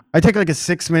mean, I take like a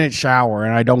 6-minute shower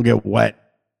and I don't get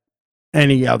wet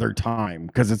any other time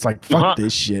because it's like, fuck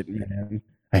this shit, man.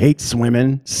 I hate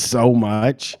swimming so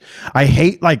much. I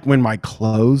hate like when my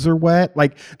clothes are wet.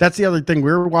 Like that's the other thing. We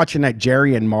were watching that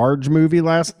Jerry and Marge movie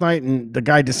last night, and the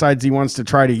guy decides he wants to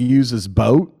try to use his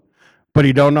boat, but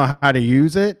he don't know how to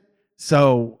use it.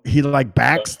 So he like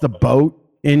backs the boat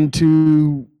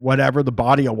into whatever the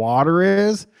body of water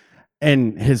is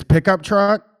and his pickup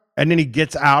truck. And then he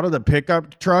gets out of the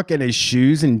pickup truck in his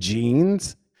shoes and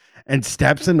jeans and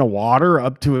steps in the water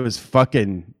up to his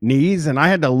fucking knees. And I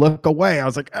had to look away. I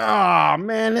was like, oh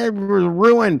man, it was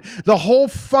ruined. The whole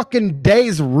fucking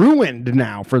day's ruined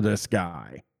now for this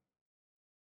guy.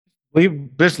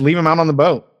 Just leave him out on the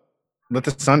boat. Let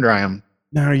the sun dry him.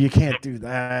 No, you can't do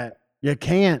that. You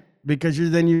can't, because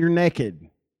then you're naked.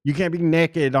 You can't be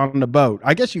naked on the boat.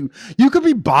 I guess you could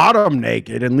be bottom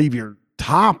naked and leave your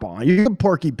top on. You can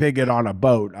Porky Pig it on a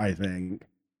boat, I think.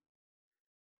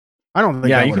 I don't think.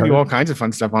 Yeah, you can do all kinds of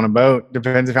fun stuff on a boat.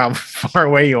 Depends on how far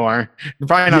away you are. You're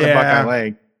probably not the Buckeye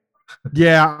Lake.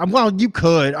 Yeah, well, you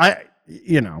could.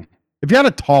 If you had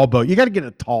a tall boat, you got to get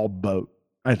a tall boat,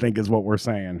 I think is what we're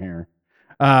saying here.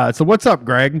 So what's up,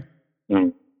 Greg?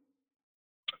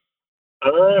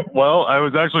 Well, I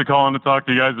was actually calling to talk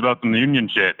to you guys about some union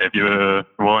shit. If you were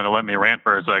willing to let me rant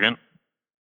for a second.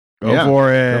 Go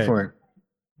for it. Go for it.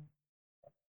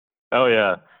 Oh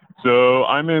yeah. So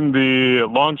I'm in the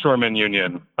Longshoremen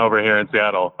Union over here in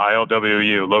Seattle,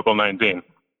 ILWU, Local 19.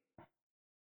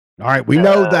 All right, we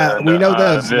know that. We know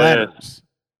those letters.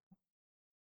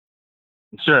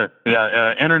 Sure.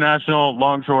 Yeah. International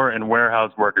Longshore and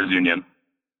Warehouse Workers Union.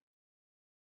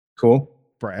 Cool.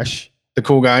 Fresh. The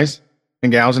cool guys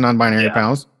and gals and non-binary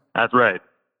pals. That's right.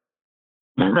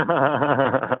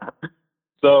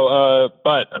 So,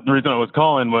 but the reason I was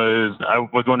calling was I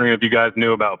was wondering if you guys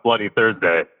knew about Bloody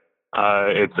Thursday.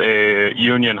 It's a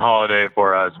union holiday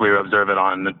for us. We observe it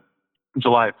on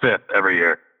July 5th every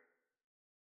year.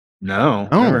 No,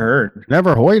 Oh. never heard.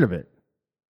 Never heard of it.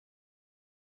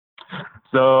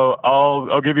 So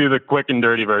I'll give you the quick and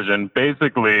dirty version.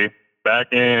 Basically,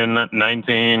 back in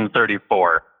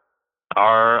 1934,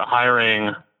 our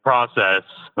hiring process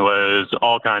was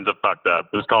all kinds of fucked up.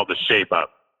 It was called the shape up.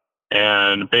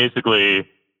 And basically,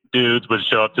 dudes would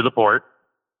show up to the port,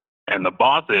 and the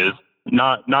bosses,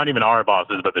 not even our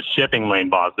bosses, but the shipping lane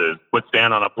bosses, would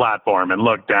stand on a platform and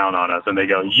look down on us, and they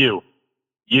go, you,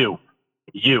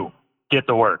 get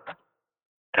to work.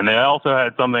 And they also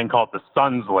had something called the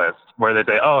Sons List, where they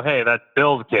say, oh, hey, that's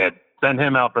Bill's kid. Send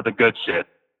him out for the good shit.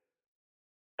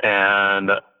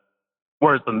 And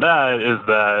worse than that is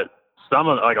that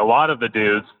a lot of the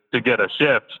dudes, to get a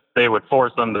shift, they would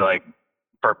force them to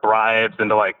for bribes and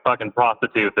to fucking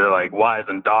prostitute their wives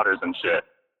and daughters and shit.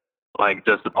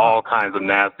 Just all kinds of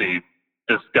nasty,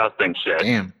 disgusting shit.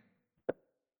 Damn.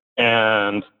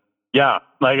 And yeah,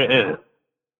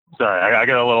 sorry, I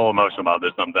get a little emotional about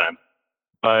this sometimes.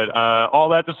 But all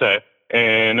that to say,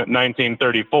 in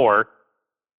 1934,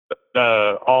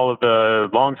 all of the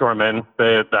longshoremen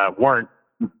that weren't,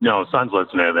 Sons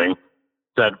List and anything,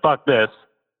 said, fuck this.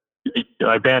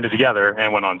 I banded together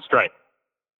and went on strike.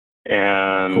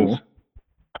 And Cool.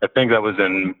 I think that was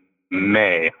in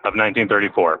May of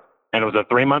 1934. And it was a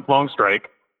 3-month-long strike.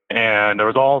 And there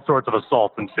was all sorts of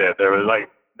assaults and shit. There was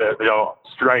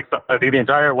strikes, I think the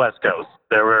entire West Coast.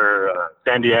 There were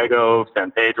San Diego, San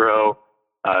Pedro,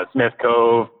 Smith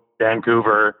Cove,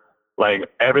 Vancouver,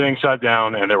 everything shut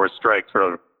down, and there were strikes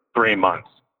for 3 months.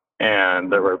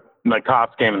 And there were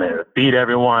cops came in there, beat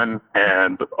everyone,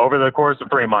 and over the course of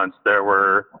 3 months, there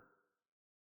were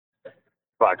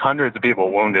hundreds of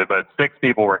people wounded, but 6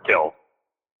 people were killed.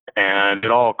 And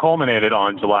it all culminated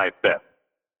on July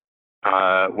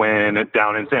 5th, when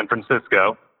down in San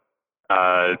Francisco,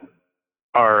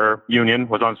 our union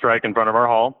was on strike in front of our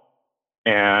hall,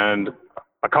 and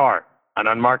an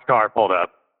unmarked car pulled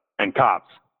up, and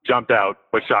cops jumped out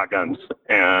with shotguns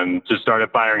and just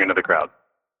started firing into the crowd.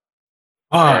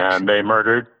 And they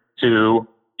murdered 2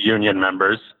 union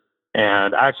members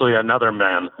and actually another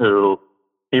man who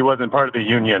he wasn't part of the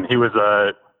union. He was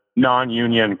a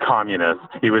non-union communist.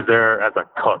 He was there as a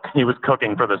cook. He was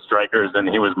cooking for the strikers, and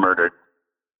he was murdered.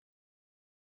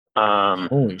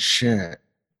 Holy shit.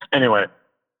 Anyway,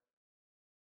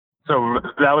 so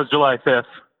that was July 5th,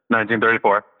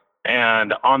 1934.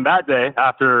 And on that day,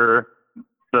 after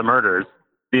the murders,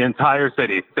 the entire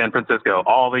city, San Francisco,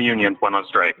 all the unions went on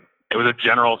strike. It was a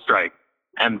general strike.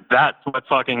 And that's what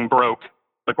fucking broke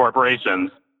the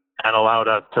corporations and allowed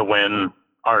us to win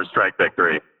our strike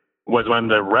victory, was when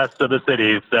the rest of the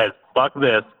city said, fuck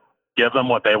this, give them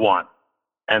what they want.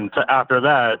 And after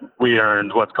that, we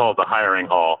earned what's called the hiring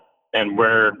hall. And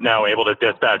we're now able to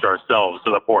dispatch ourselves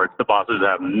to the ports. The bosses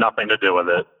have nothing to do with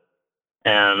it.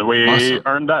 And we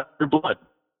earned that through blood.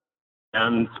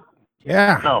 And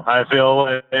Yeah. no, I feel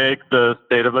like the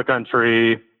state of the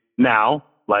country now,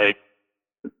 like,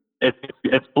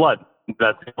 it's blood.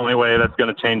 That's the only way that's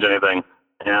going to change anything.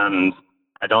 And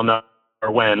I don't know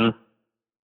or when,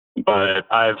 but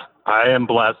I am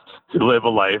blessed to live a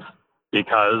life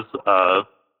because of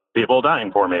people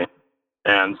dying for me.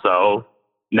 And so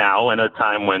now, in a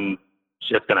time when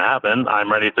shit's going to happen,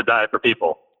 I'm ready to die for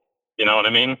people. You know what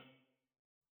I mean?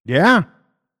 Yeah.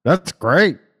 That's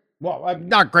great. Well,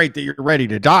 not great that you're ready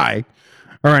to die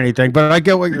or anything, but I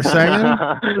get what you're saying.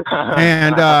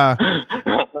 And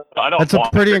that's a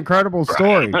pretty incredible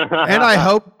story. And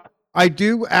I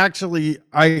do actually,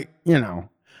 I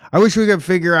wish we could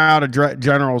figure out a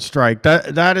general strike.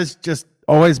 That has just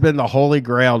always been the holy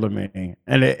grail to me.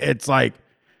 And it's like,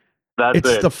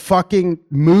 it's the fucking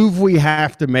move we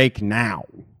have to make now,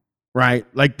 right?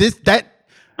 Like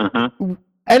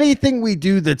anything we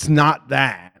do that's not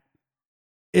that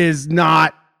is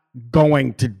not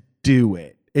going to do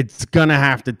it. It's gonna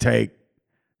have to take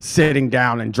sitting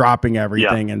down and dropping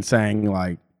everything and saying,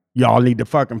 like, y'all need to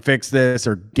fucking fix this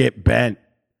or get bent.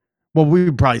 Well, we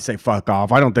would probably say fuck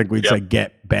off. I don't think we'd say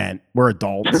get bent. We're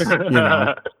adults, you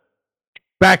know.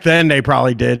 Back then they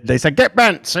probably did. They said get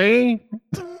bent, see?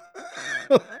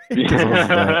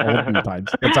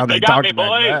 That's how they talked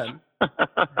back then.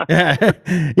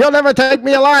 Yeah. You'll never take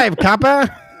me alive, copper.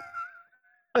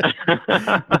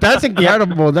 But that's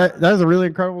incredible. That's a really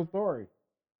incredible story.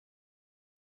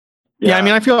 Yeah, I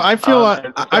mean, I feel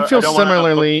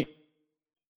similarly.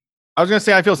 I was gonna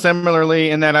say I feel similarly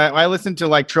in that I listen to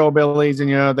like trillbillies,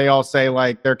 and they all say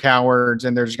like they're cowards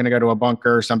and they're just gonna go to a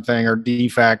bunker or something or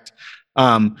defect.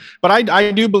 But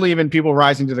I do believe in people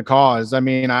rising to the cause. I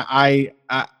mean,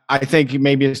 I think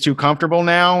maybe it's too comfortable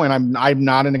now, and I'm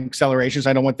not in acceleration, so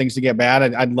I don't want things to get bad.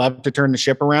 I'd love to turn the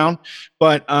ship around,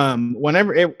 but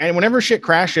whenever shit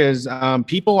crashes,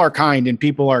 people are kind and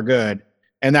people are good,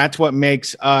 and that's what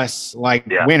makes us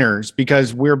winners,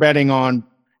 because we're betting on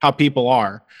how people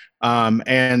are.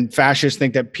 And fascists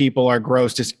think that people are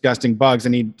gross, disgusting bugs,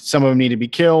 and some of them need to be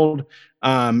killed.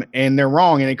 And they're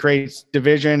wrong, and it creates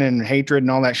division and hatred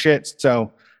and all that shit.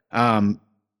 So,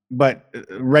 but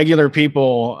regular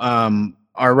people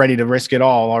are ready to risk it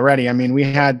all already. I mean, we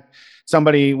had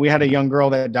a young girl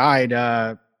that died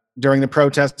during the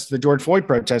protests, the George Floyd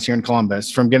protests here in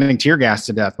Columbus, from getting tear gassed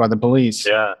to death by the police.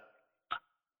 Yeah.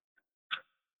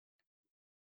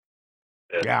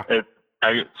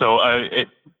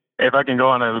 If I can go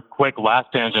on a quick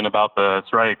last tangent about the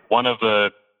strike, one of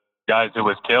the guys who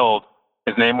was killed,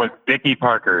 his name was Dickie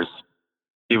Parkers.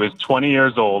 He was 20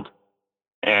 years old,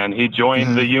 and he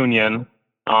joined the union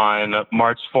on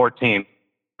March 14th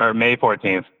or May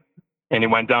 14th, and he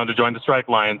went down to join the strike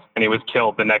lines, and he was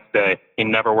killed the next day. He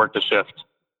never worked a shift.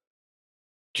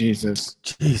 Jesus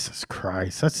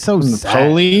Christ, that's so sad.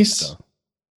 Police.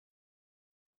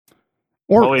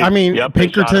 Or police. I mean, Pinkerton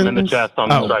Pinkerton in the chest on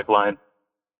the strike line.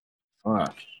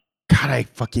 Fuck. God, I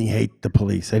fucking hate the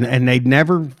police, and they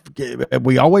never.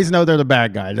 We always know they're the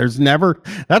bad guy. There's never.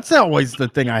 That's always the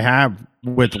thing I have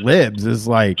with libs is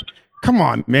like, come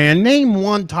on, man, name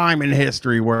one time in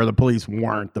history where the police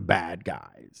weren't the bad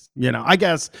guys. I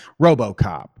guess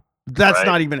RoboCop. That's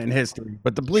not even in history,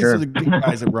 but the police are the good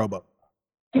guys at RoboCop.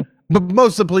 But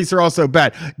most of the police are also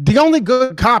bad. The only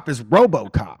good cop is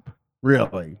RoboCop.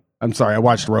 Really, I'm sorry. I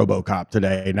watched RoboCop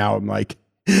today. Now I'm like.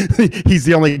 He's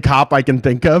the only cop I can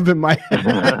think of in my head.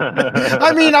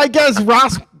 I mean, I guess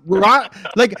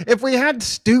like if we had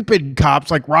stupid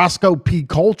cops like Roscoe P.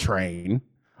 Coltrane,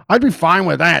 I'd be fine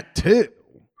with that too,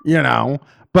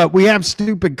 but we have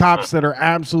stupid cops that are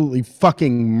absolutely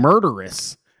fucking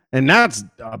murderous, and that's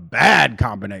a bad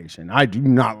combination. I do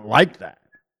not like that.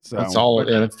 So that's all.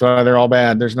 Yeah, that's why they're all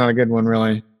bad. There's not a good one,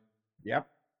 really. Yep.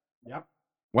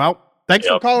 Well, thanks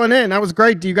for calling in. That was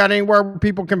great. Do you got anywhere where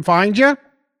people can find you?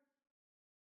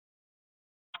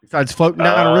 Besides floating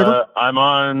down a river? I'm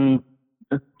on.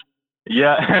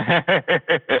 Yeah.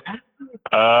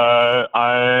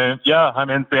 I'm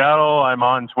in Seattle. I'm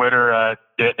on Twitter at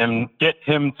get him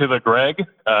to the Greg.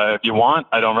 If you want,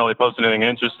 I don't really post anything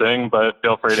interesting, but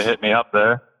feel free to hit me up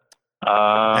there.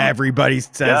 Everybody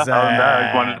says that. I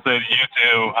just wanted to say to you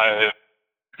two,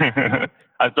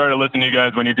 I started listening to you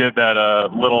guys when you did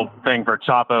that little thing for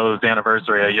Chapo's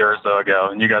anniversary a year or so ago,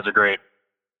 and you guys are great.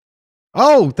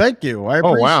 Oh, thank you. I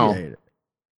appreciate wow. it.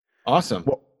 Awesome.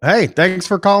 Well, hey, thanks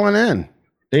for calling in.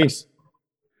 Peace.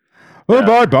 Oh,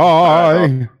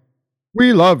 bye-bye.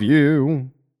 We love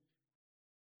you.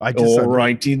 I just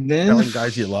Alrighty then. telling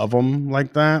guys you love them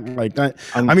like that.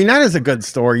 I mean, that is a good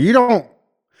story. I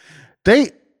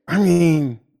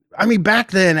mean,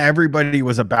 back then everybody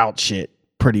was about shit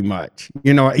pretty much.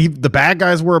 You know, the bad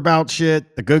guys were about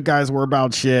shit. The good guys were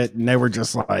about shit. And they were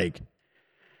just like,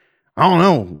 I don't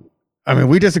know. I mean,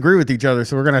 we disagree with each other,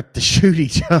 so we're going to have to shoot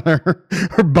each other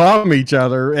or bomb each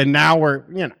other. And now we're,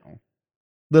 you know, a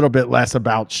little bit less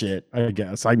about shit, I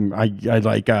guess. I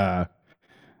like,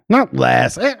 not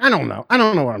less. I don't know. I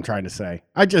don't know what I'm trying to say.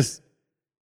 I don't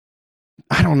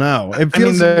know. It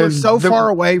feels we're so far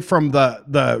away from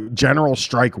the general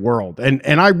strike world.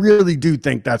 And I really do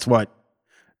think that's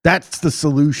the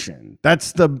solution.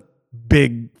 That's the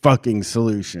big fucking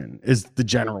solution is the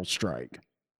general strike.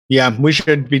 Yeah, we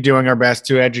should be doing our best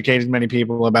to educate as many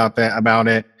people about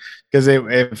it. Because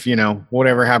if, you know,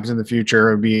 whatever happens in the future,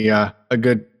 it would be a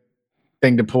good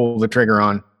thing to pull the trigger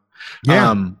on.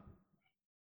 Yeah.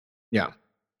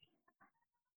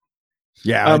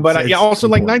 Yeah. Also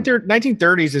like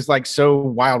 1930s is like so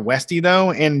Wild Westy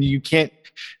though. And you can't,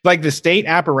 like, the state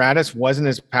apparatus wasn't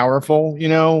as powerful, you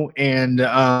know, and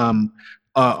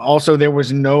also there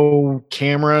was no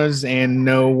cameras and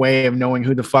no way of knowing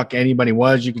who the fuck anybody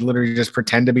was. You could literally just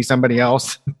pretend to be somebody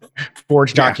else,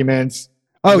 forge documents.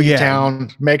 Town,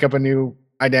 make up a new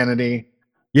identity.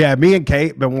 Yeah, me and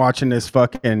Kate been watching this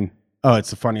fucking. Oh,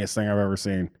 it's the funniest thing I've ever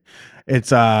seen.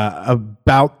 It's a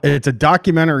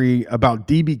documentary about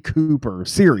DB Cooper,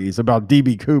 series about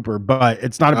DB Cooper, but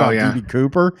it's not about DB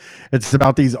Cooper. It's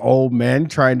about these old men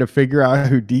trying to figure out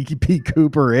who DB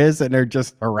Cooper is, and they're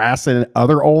just harassing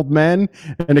other old men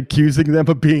and accusing them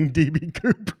of being DB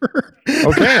Cooper.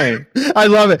 Okay. I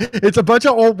love it. It's a bunch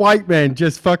of old white men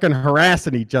just fucking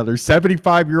harassing each other.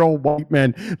 75-year-old white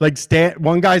men, like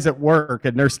one guy's at work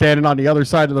and they're standing on the other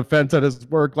side of the fence at his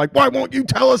work, like, why won't you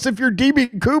tell us if you're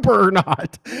DB Cooper or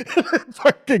not? It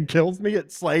fucking kills me.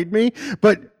 It slayed me.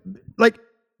 But like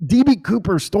DB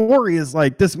Cooper's story is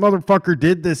like, this motherfucker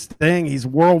did this thing. He's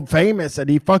world famous and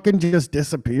he fucking just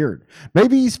disappeared.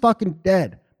 Maybe he's fucking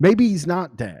dead. Maybe he's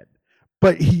not dead.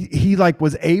 But he like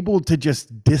was able to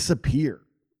just disappear.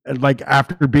 And like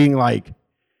after being like,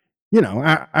 you know,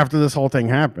 after this whole thing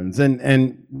happens.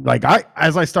 And like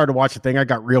as I started watching the thing, I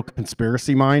got real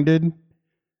conspiracy minded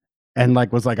and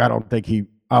like was like, I don't think it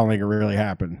really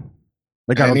happened.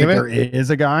 Like, I don't think there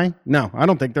is a guy. No, I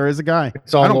don't think there is a guy.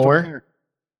 It's all lore.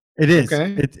 It is.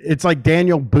 Okay. It's like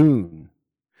Daniel Boone.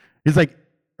 He's like,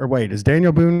 or wait, is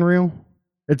Daniel Boone real?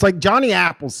 It's like Johnny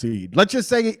Appleseed. Let's just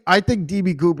say I think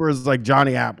DB Cooper is like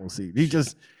Johnny Appleseed.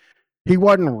 He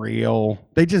wasn't real.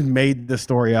 They just made the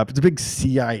story up. It's a big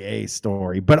CIA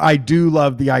story. But I do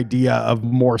love the idea of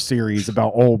more series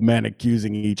about old men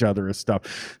accusing each other of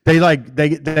stuff. They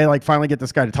finally get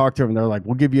this guy to talk to him. And they're like,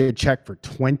 we'll give you a check for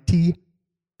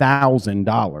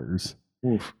 $20,000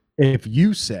 if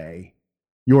you say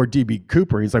you're DB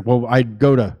Cooper. He's like, well, I'd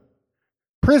go to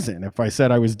prison if I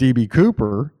said I was DB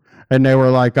Cooper. And they were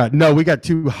like, no, we got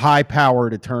two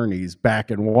high-powered attorneys back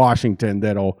in Washington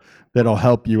that'll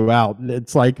help you out. And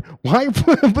it's like, why?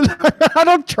 I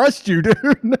don't trust you,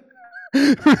 dude.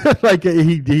 Like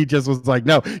he just was like,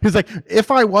 no. He's like,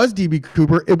 if I was DB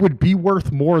Cooper, it would be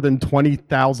worth more than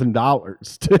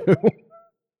 $20,000 too.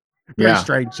 Very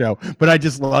strange show, but I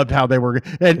just loved how they were.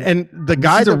 And the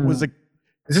guy that was is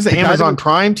this an Amazon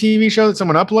Prime TV show that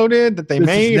someone uploaded that they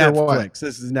made, or what?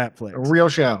 This is Netflix, a real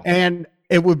show. And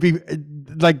it would be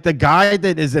like the guy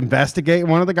that is investigating,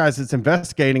 one of the guys that's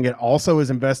investigating it also is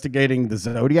investigating the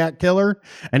Zodiac killer,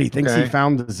 and he thinks he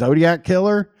found the Zodiac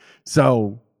killer.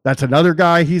 So that's another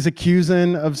guy he's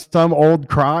accusing of some old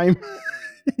crime.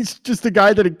 He's just a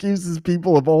guy that accuses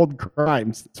people of old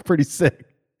crimes. It's pretty sick.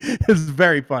 It's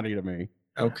very funny to me.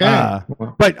 Okay.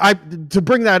 But to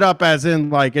bring that up as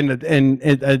in like in the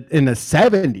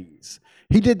 70s,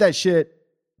 he did that shit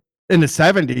in the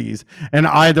 70s, and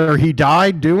either he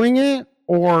died doing it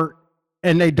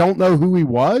and they don't know who he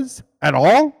was at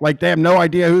all. Like they have no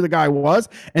idea who the guy was,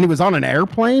 and he was on an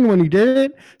airplane when he did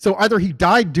it. So either he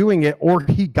died doing it or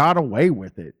he got away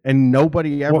with it and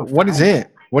nobody ever. What is it?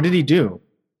 What did he do?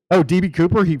 Oh, DB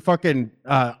Cooper, he fucking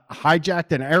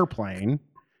hijacked an airplane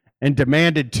and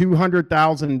demanded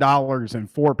 $200,000 and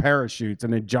 4 parachutes,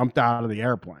 and then jumped out of the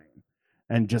airplane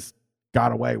and just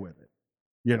got away with it.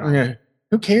 You know, Yeah.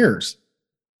 Who cares?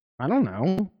 I don't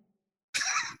know.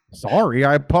 Sorry,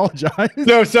 I apologize.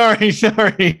 No,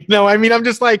 sorry. No, I mean, I'm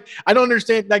just like, I don't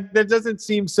understand. Like, that doesn't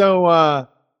seem so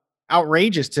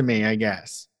outrageous to me, I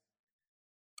guess.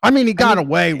 I mean, he got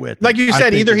away with it. Like you said, I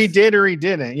think either he it's- did or he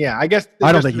didn't. Yeah, I guess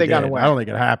I don't just think they he got did. away. I don't think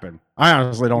it happened. I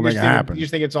honestly don't think it happened. You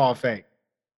just think it's all fake.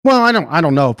 Well, I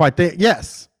don't know if I think.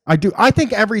 Yes, I do. I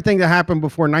think everything that happened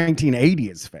before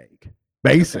 1980 is fake,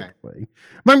 basically.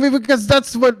 I mean, because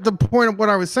that's what the point of what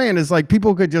I was saying is, like,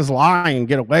 people could just lie and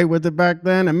get away with it back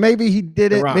then, and maybe he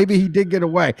did it. Right. Maybe he did get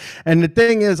away. And the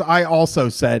thing is, I also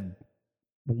said,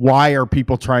 why are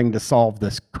people trying to solve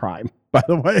this crime? By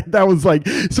the way, that was like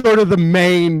sort of the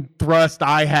main thrust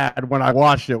I had when I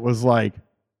watched it. Was like,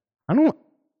 I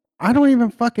don't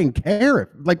even fucking care. If,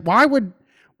 like, why would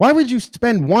you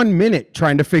spend 1 minute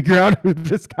trying to figure out who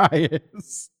this guy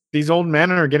is? These old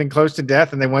men are getting close to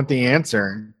death and they want the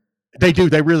answer. They do.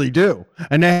 They really do.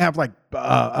 And they have like,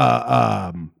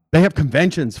 they have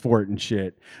conventions for it and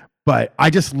shit. But I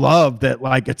just love that,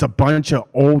 like, it's a bunch of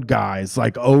old guys,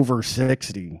 like over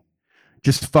 60,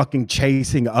 just fucking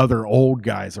chasing other old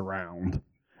guys around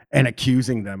and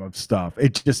accusing them of stuff.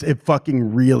 It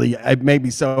made me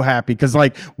so happy. Cause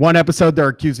like one episode they're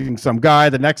accusing some guy.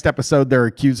 The next episode they're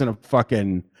accusing of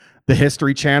fucking the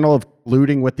History Channel of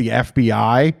colluding with the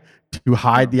FBI to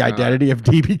hide the identity of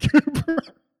DB Cooper.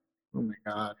 Oh my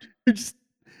God. They're just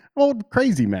old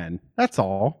crazy men. That's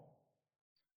all.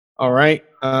 All right.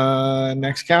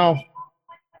 Next Cal.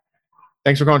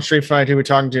 Thanks for calling Street Fight. Who we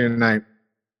talking to tonight?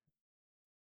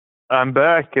 I'm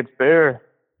back. It's Bear.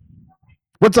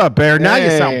 What's up, Bear? Now you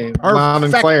Hey, sound Mom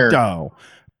and Claire.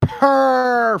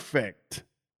 Perfect.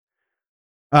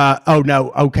 Oh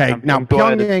no. Okay. I'm Now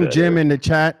glad it's Pyongyang Jim better. in the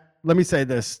chat. Let me say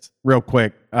this real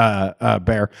quick,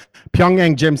 Bear.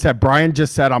 Pyongyang Jim said, Brian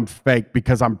just said I'm fake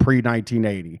because I'm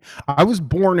pre-1980. I was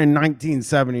born in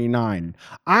 1979.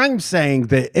 I'm saying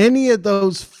that any of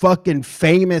those fucking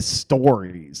famous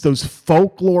stories, those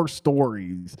folklore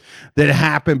stories that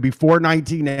happened before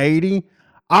 1980,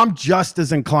 I'm just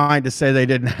as inclined to say they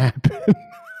didn't happen.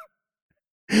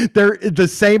 They're the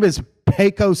same as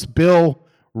Pecos Bill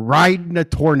riding a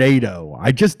tornado.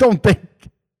 I just don't think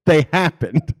they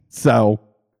happened. So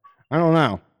I don't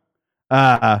know.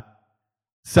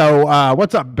 So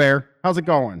what's up, Bear? How's it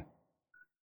going?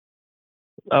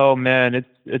 Oh man,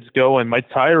 it's going. My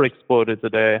tire exploded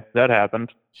today. That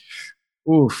happened.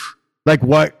 Oof. Like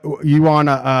what you on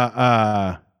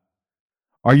a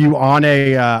are you on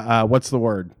a what's the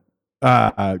word?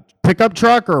 Pickup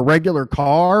truck or a regular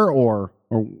car or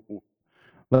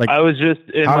like I was just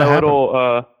in how'd it my happen?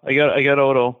 little I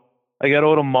got a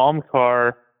little mom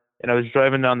car, and I was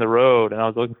driving down the road and I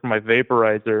was looking for my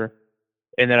vaporizer,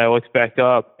 and then I looked back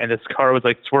up and this car was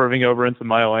like swerving over into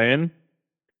my lane.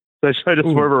 So I tried to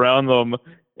Ooh. swerve around them,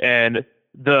 and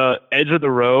the edge of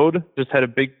the road just had a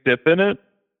big dip in it,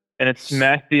 and it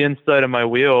smacked the inside of my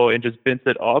wheel and just bent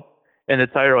it up, and the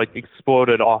tire like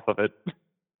exploded off of it.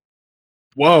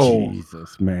 Whoa.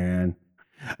 Jesus, man.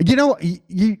 You know,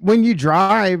 you when you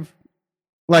drive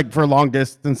like for long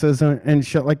distances and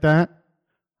shit like that,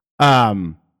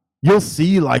 you'll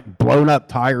see like blown up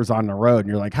tires on the road, and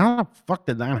you're like, how the fuck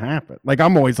did that happen? Like,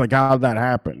 I'm always like, how did that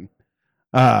happen?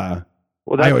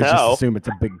 Well, I that's always how. just assume it's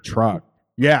a big truck.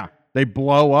 Yeah, they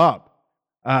blow up.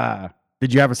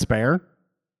 Did you have a spare?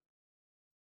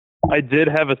 I did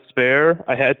have a spare.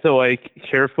 I had to like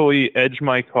carefully edge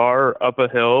my car up a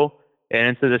hill and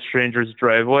into the stranger's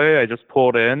driveway. I just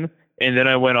pulled in, and then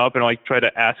I went up and like tried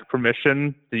to ask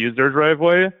permission to use their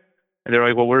driveway. And they're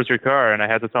like, "Well, where's your car?" And I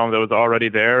had to tell them that it was already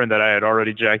there and that I had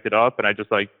already jacked it up. And I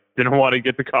just like didn't want to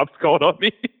get the cops called on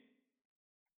me.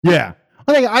 Yeah.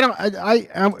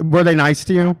 Were they nice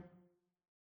to you?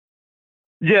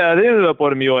 Yeah, they ended up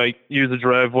letting me like use the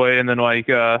driveway and then like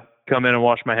come in and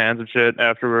wash my hands and shit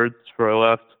afterwards before I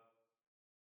left.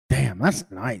 Damn, that's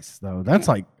nice though. That's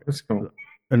like That's cool.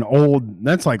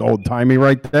 that's like old timey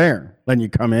right there. Letting you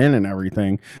come in and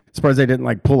everything. Surprised they didn't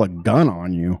like pull a gun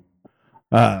on you.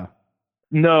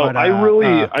 No, But, I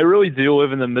really do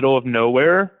live in the middle of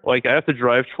nowhere. Like I have to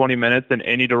drive 20 minutes in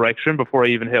any direction before I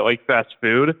even hit like fast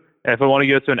food. And if I want to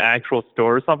go to an actual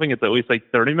store or something, it's at least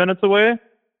like 30 minutes away,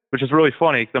 which is really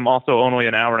funny because I'm also only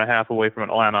an hour and a half away from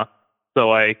Atlanta. So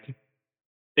like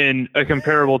in a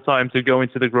comparable time to going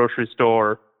to the grocery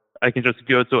store, I can just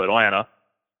go to Atlanta.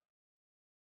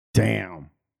 Damn.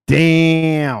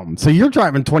 So you're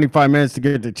driving 25 minutes to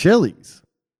get to Chili's.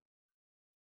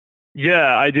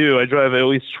 Yeah, I do. I drive at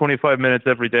least 25 minutes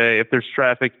every day. If there's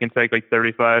traffic, it can take like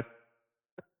 35.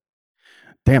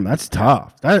 Damn, that's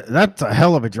tough. That's a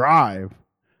hell of a drive.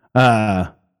 Uh,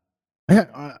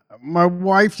 my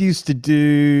wife used to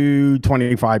do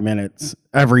 25 minutes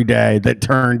every day that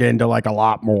turned into like a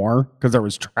lot more because there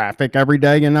was traffic every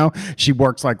day, you know. She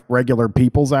works like regular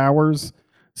people's hours.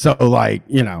 So like,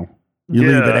 you know, you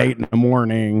leave at 8 in the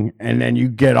morning and then you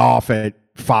get off at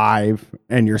 5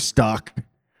 and you're stuck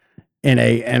in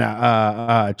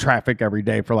a traffic every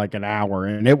day for like an hour.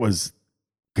 And it was,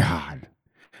 God,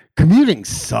 commuting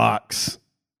sucks.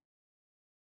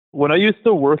 When I used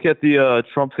to work at the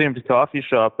Trump-themed coffee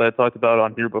shop that I talked about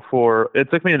on here before, it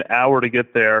took me an hour to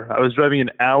get there. I was driving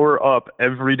an hour up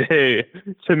every day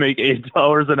to make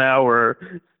 $8 an hour,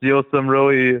 steal some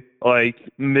really like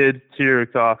mid-tier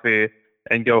coffee,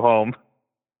 and go home.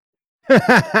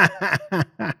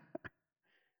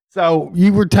 So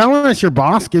you were telling us your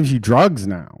boss gives you drugs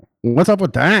now. What's up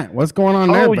with that? What's going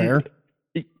on there, Bear?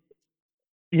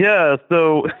 Yeah,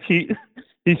 so he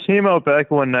came out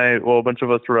back one night while a bunch of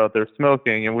us were out there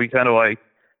smoking, and we kind of like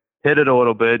hit it a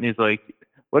little bit. And he's like,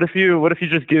 what if you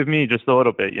just give me just a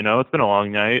little bit? You know, it's been a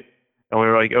long night. And we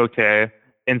were like, okay.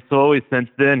 And slowly since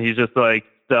then, he's just like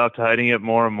stopped hiding it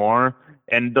more and more.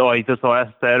 And like this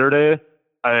last Saturday,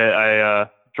 I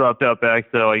dropped out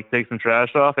back to like take some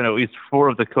trash off, and at least 4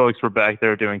 of the cokes were back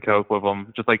there doing coke with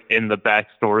him, just like in the back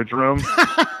storage room.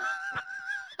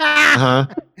 Uh-huh.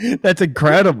 That's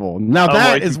incredible. Now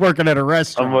that is working at a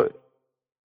restaurant.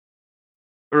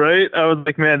 Right? I was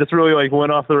like, man, this really like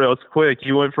went off the rails quick.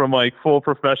 You went from like full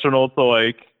professional to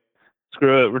like,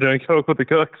 screw it, we're doing coke with the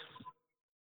cooks.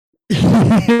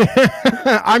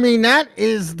 I mean,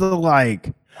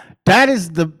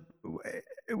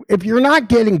 if you're not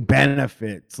getting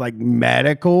benefits like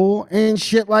medical and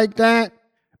shit like that,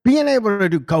 being able to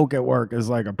do coke at work is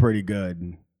like a pretty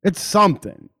good, it's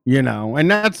something, you know. And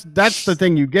that's the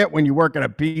thing you get when you work at a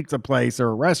pizza place or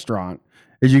a restaurant,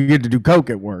 is you get to do coke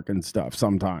at work and stuff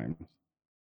sometimes.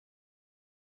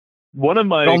 One of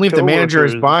my only if the manager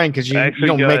is buying, because you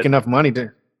don't make enough money to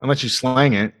unless you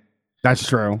slang it. That's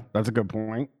true. That's a good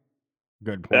point.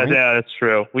 Good point. Yeah, that's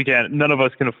true. We can't. None of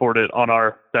us can afford it on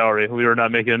our salary. We are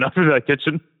not making enough in that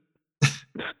kitchen.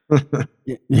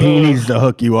 He needs to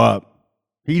hook you up.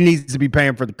 He needs to be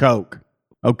paying for the coke.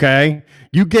 Okay,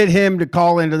 you get him to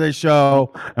call into this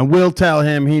show, and we'll tell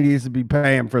him he needs to be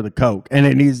paying for the coke, and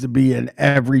it needs to be in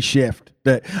every shift.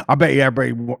 That I bet you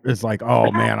everybody is like,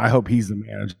 "Oh man, I hope he's the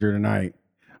manager tonight."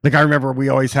 Like I remember we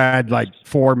always had like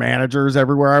 4 managers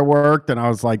everywhere I worked, and I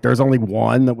was like, "There's only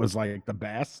one that was like the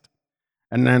best."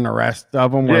 And then the rest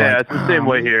of them were like, it's the same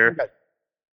way here.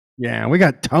 We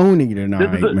got Tony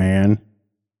tonight, man.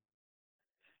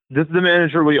 This is the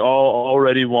manager we all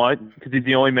already want, because he's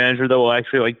the only manager that will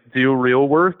actually like do real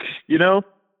work, you know?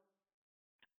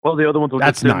 Well, the other ones will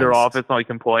just sit in their office and like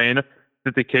complain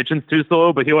that the kitchen's too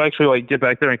slow, but he'll actually like get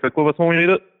back there and cook with us when we need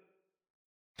it.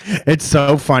 It's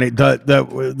so funny.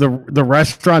 The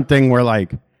restaurant thing where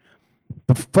like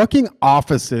the fucking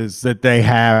offices that they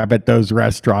have at those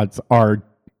restaurants are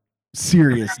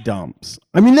serious dumps.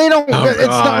 I mean, they don't. It's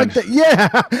not like that. Yeah,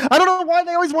 I don't know why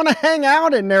they always want to hang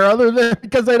out in there, other than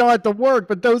because they don't have to work.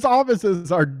 But those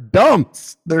offices are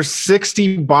dumps. There's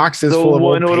 60 boxes full of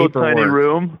one little paperwork. tiny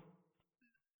room.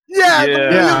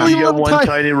 Yeah. You get one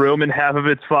tiny room and half of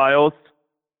it's files.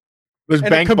 There's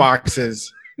bank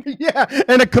boxes. Yeah,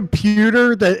 and a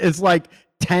computer that is like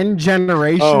 10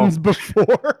 generations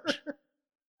before.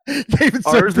 They've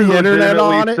set the internet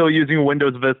on it. Still using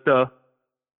Windows Vista.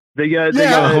 They got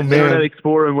Internet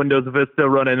Explorer and Windows Vista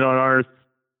running on ours.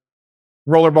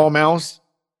 Rollerball mouse.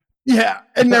 Yeah,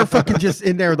 and they're fucking just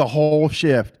in there the whole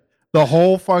shift. The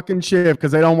whole fucking shift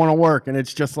because they don't want to work. And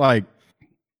it's just like,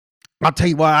 I'll tell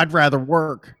you what, I'd rather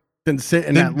work than sit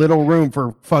in that little room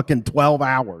for fucking 12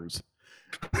 hours.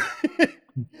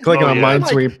 Clicking on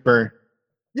Minesweeper.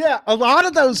 Yeah, a lot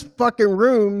of those fucking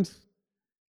rooms,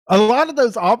 a lot of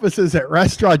those offices at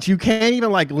restaurants, you can't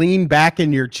even like lean back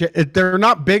in your chair. They're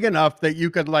not big enough that you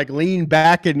could like lean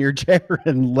back in your chair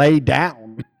and lay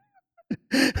down.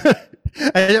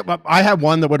 I had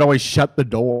one that would always shut the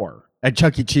door at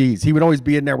Chuck E. Cheese. He would always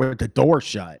be in there with the door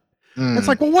shut. It's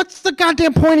like, well, what's the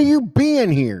goddamn point of you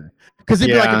being here? Because he'd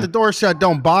be like, if the door shut,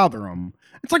 don't bother him.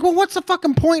 It's like, well, what's the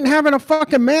fucking point in having a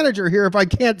fucking manager here if I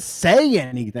can't say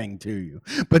anything to you?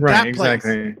 But that place,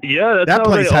 yeah, that's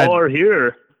how they all are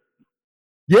here.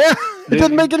 Yeah, it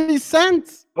doesn't make any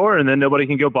sense. And then nobody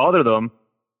can go bother them.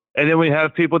 And then we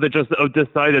have people that just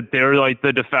decide that they're like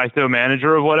the de facto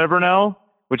manager of whatever now,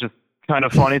 which is kind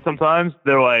of funny sometimes.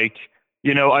 They're like,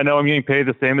 I know I'm getting paid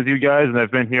the same as you guys, and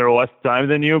I've been here less time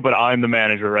than you, but I'm the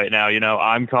manager right now.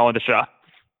 I'm calling the shots.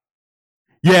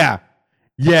 Yeah.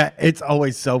 Yeah, it's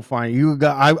always so funny.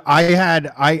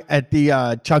 I at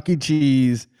the Chuck E.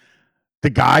 Cheese, the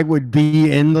guy would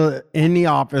be in the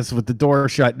office with the door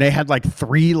shut. They had like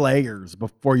 3 layers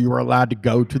before you were allowed to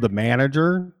go to the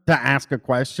manager to ask a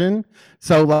question.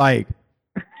 So like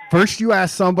first you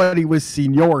ask somebody with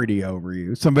seniority over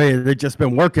you, somebody that just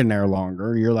been working there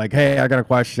longer. You're like, hey, I got a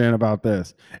question about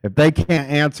this. If they can't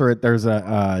answer it, there's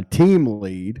a team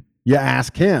lead. You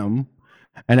ask him.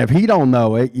 And if he don't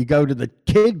know it, you go to the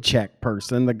kid check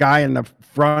person, the guy in the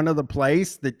front of the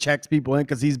place that checks people in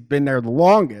because he's been there the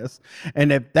longest.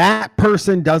 And if that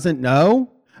person doesn't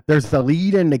know, there's the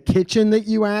lead in the kitchen that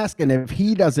you ask. And if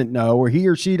he doesn't know or he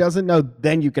or she doesn't know,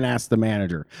 then you can ask the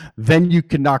manager. Then you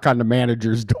can knock on the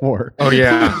manager's door. Oh,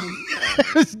 yeah.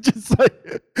 It's just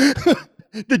like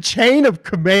the chain of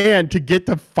command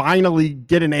to finally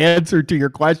get an answer to your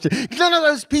question. None of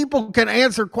those people can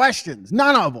answer questions.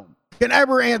 None of them can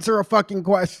ever answer a fucking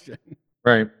question.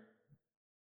 Right.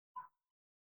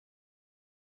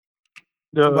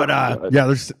 But yeah,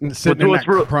 they're sitting in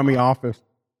that crummy office.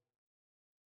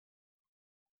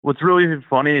 What's really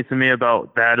funny to me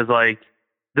about that is like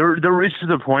they're reached to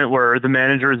the point where the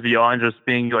manager is beyond just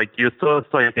being like useless,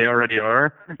 like they already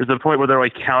are. There's a point where they're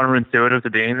like counterintuitive to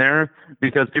being there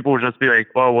because people will just be like,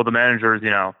 oh, well, the manager's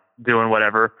doing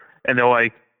whatever, and they'll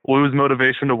like lose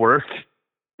motivation to work.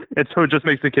 And so it just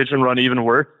makes the kitchen run even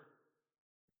worse.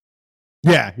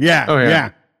 Yeah. Oh,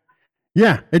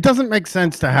 Yeah. It doesn't make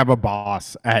sense to have a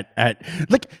boss at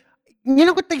like, you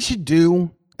know what they should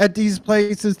do at these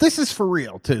places? This is for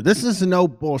real too. This is no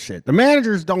bullshit. The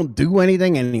managers don't do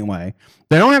anything anyway.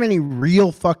 They don't have any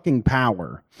real fucking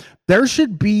power. There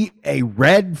should be a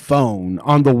red phone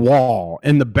on the wall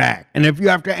in the back. And if you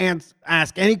have to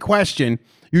ask any question,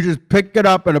 you just pick it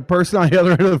up and a person on the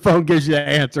other end of the phone gives you the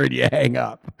answer and you hang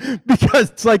up. Because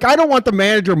it's like, I don't want the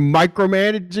manager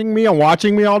micromanaging me and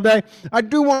watching me all day. I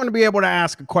do want to be able to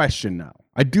ask a question now.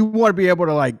 I do want to be able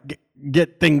to like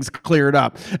get things cleared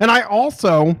up. And I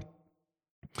also,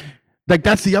 like,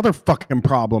 that's the other fucking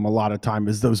problem a lot of time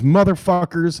is those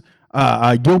motherfuckers,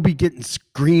 you'll be getting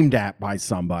screamed at by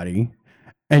somebody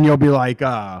and you'll be like,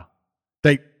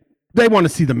 they want to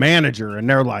see the manager and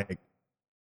they're like,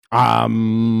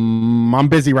 I'm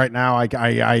busy right now. I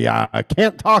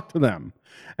can't talk to them.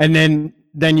 And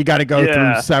then you got to go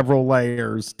through several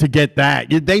layers to get that.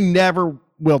 They never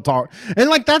will talk. And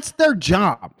like, that's their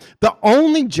job. The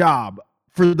only job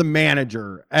for the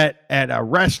manager at a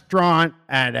restaurant,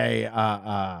 at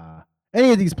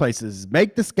any of these places,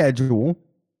 make the schedule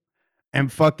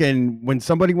and fucking, when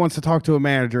somebody wants to talk to a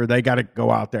manager, they got to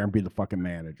go out there and be the fucking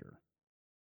manager.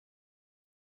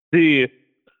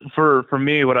 For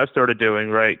me, what I've started doing,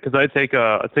 right, because I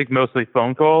take mostly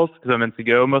phone calls because I'm in to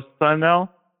go most of the time now.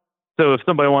 So if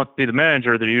somebody wants to see the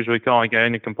manager, they're usually calling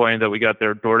in and complaining that we got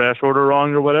their DoorDash order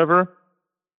wrong or whatever.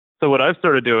 So what I've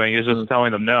started doing is just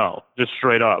telling them no, just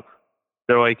straight up.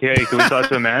 They're like, hey, can we talk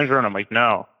to the manager? And I'm like,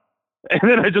 no. And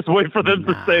then I just wait for them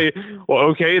to say, well,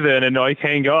 okay then, and like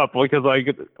hang up because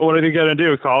like, what are they gonna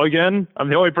do? Call again? I'm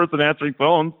the only person answering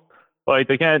phones. Like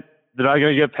they're not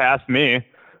gonna get past me.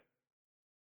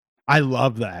 I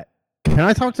love that. Can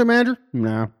I talk to the manager?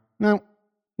 No, not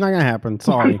gonna happen.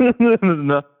 Sorry,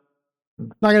 no.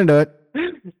 Not gonna do it.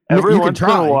 Every once in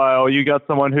a while, you got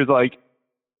someone who's like,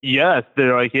 yes.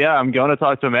 They're like, yeah, I'm going to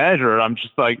talk to a manager. I'm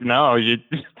just like, no, you're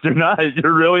not.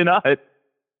 You're really not.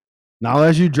 Not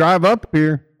unless you drive up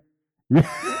here.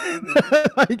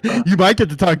 Like, you might get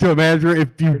to talk to a manager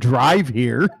if you drive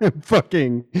here and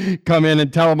fucking come in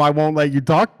and tell them I won't let you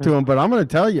talk to them. But I'm going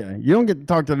to tell you, you don't get to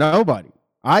talk to nobody.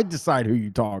 I decide who you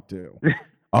talk to.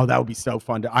 Oh, that would be so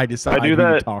fun. I decide who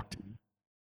you talk to.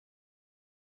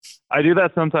 I do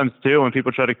that sometimes too when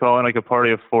people try to call in like a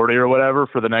party of 40 or whatever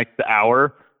for the next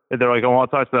hour. And they're like, I want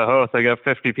to talk to the host. I got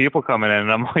 50 people coming in.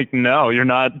 And I'm like, no, you're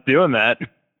not doing that.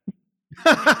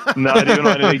 Not even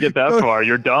letting you get that far.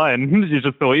 You're done. You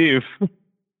just leave.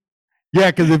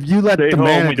 Yeah, because if you let the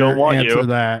manager answer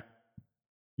that,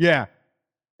 yeah,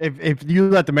 if you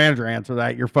let the manager answer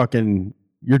that,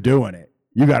 you're doing it.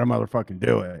 You got to motherfucking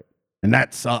do it, and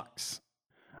that sucks.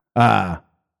 Yeah,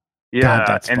 God,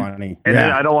 that's funny. And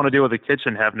then I don't want to deal with the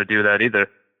kitchen having to do that either.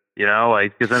 You know,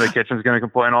 like because then the kitchen's going to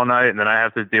complain all night, and then I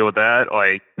have to deal with that.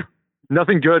 Like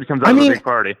nothing good comes out of a big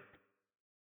party.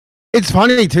 It's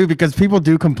funny too because people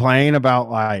do complain about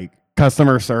like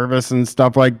customer service and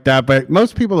stuff like that, but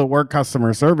most people that work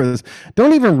customer service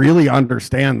don't even really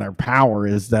understand their power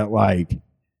is that like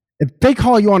if they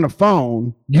call you on the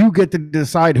phone, you get to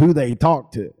decide who they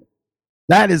talk to.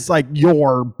 That is like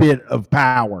your bit of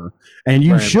power, and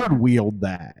you Right. should wield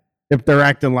that if they're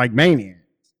acting like maniacs.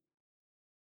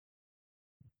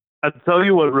 I'll tell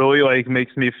you what really like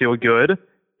makes me feel good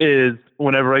is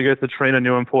whenever I get to train a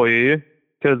new employee,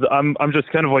 because I'm just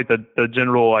kind of like the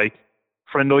general like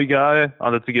friendly guy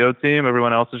on the to-go team.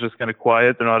 Everyone else is just kind of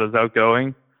quiet. They're not as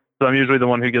outgoing. So I'm usually the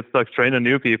one who gets stuck training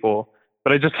new people.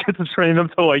 But I just get to train them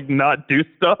to like not do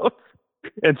stuff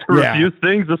and to Yeah. refuse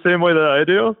things the same way that I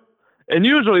do. And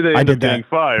usually they I end up did that. getting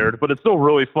fired, but it's still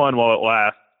really fun while it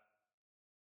lasts.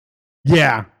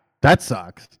 Yeah, that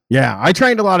sucks. Yeah, I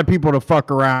trained a lot of people to fuck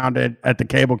around at the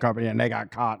cable company, and they got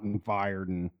caught and fired.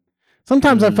 And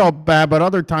sometimes I felt bad, but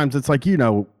other times it's like you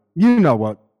know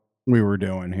what we were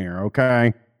doing here,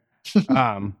 okay?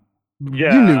 Yeah.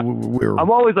 You knew we were. I'm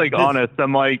always like This- honest.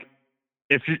 I'm like,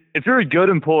 if you're a good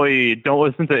employee, don't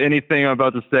listen to anything I'm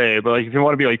about to say. But like, if you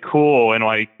want to be like cool and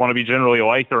like want to be generally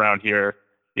liked around here,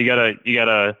 you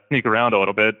gotta sneak around a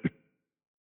little bit.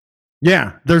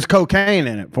 Yeah, there's cocaine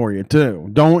in it for you too.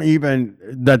 Don't even.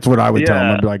 That's what I would tell them.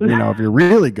 Yeah. I'd be like, if you're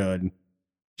really good,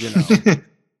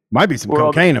 might be some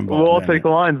cocaine involved. We'll all in take it. the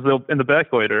lines in the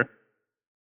back later.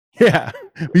 Yeah,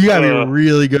 you gotta be a Uh.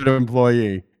 really good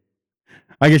employee.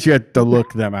 I guess you have to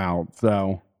look them out.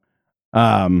 So,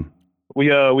 We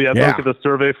have to Yeah. look at the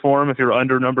survey form. If you're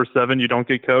under number 7, you don't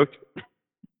get coke.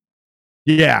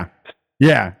 yeah,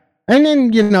 yeah. And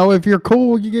then if you're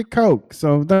cool, you get coke.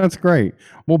 So that's great.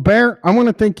 Well, Bear, I want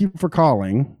to thank you for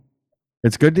calling.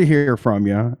 It's good to hear from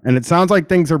you, and it sounds like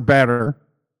things are better,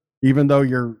 even though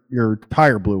your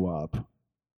tire blew up.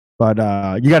 But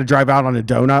you got to drive out on a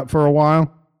donut for a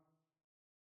while.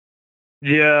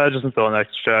 Yeah, just until the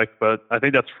next check. But I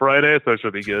think that's Friday, so it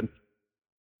should be good.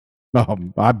 Oh,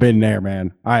 I've been there,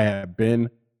 man. I have been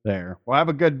there. Well, have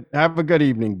a good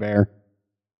evening, Bear.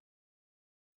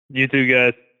 You two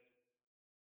guys.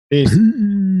 Peace.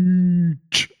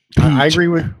 I agree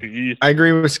with Peace.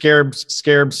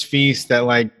 Scarab's feast that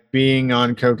like being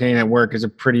on cocaine at work is a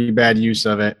pretty bad use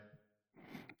of it.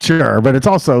 Sure, but it's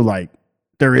also like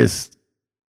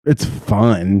it's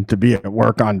fun to be at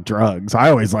work on drugs. I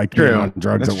always like being on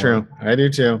drugs That's at true. work. I do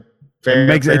too.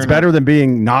 It's Fair better than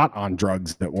being not on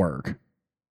drugs at work.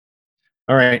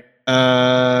 All right.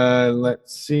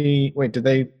 Let's see. Wait,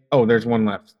 there's one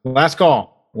left. Last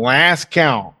call. Last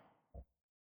count.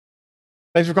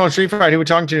 Thanks for calling Street Fight. Who are we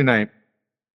talking to tonight?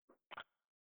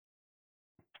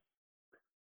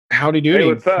 Howdy doody. Hey,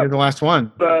 what's up? You're the last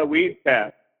one. Weed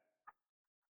Cat.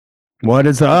 What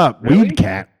is up, Really? Weed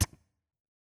Cat?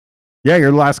 Yeah,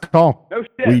 your last call. No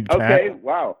shit. Weed Cat. Okay,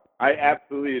 wow. I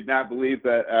absolutely did not believe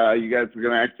that you guys were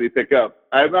going to actually pick up.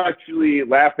 I'm actually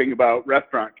laughing about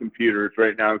restaurant computers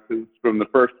right now because from the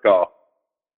first call.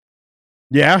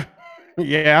 Yeah,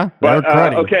 yeah. But they're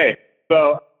cruddy. okay,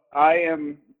 so I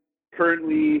am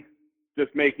currently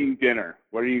just making dinner.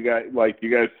 What are you guys like?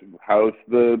 You guys, how's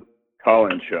the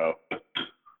call-in show?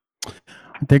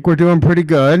 I think we're doing pretty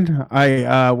good.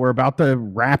 We're about to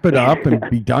wrap it up and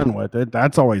be done with it.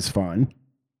 That's always fun.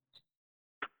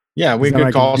 Yeah, we Then I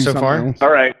good can call do so something far. else.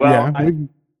 All right. Well, Yeah,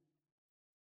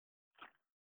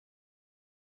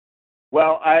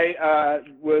 I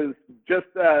was just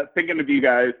thinking of you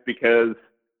guys because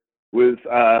was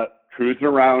cruising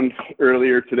around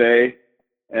earlier today,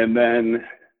 and then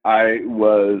I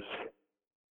was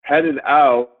headed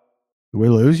out. Did we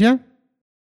lose you?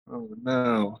 Oh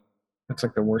no. That's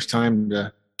like the worst time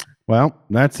to Well,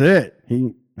 that's it.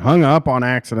 He hung up on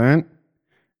accident,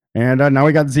 and now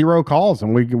we got 0 calls,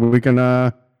 and we can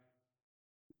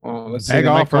let's see. Beg They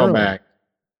might off call early. back.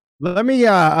 let me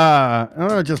I'm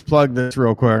gonna just plug this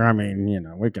real quick. I mean,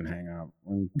 we can hang up.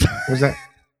 Was that?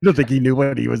 I don't think he knew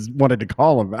what he wanted to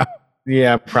call about.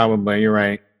 Yeah, probably. You're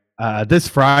right. This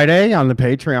Friday on the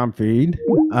Patreon feed,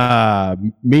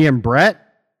 me and Brett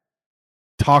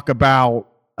talk about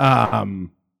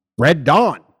Red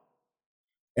Dawn,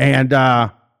 and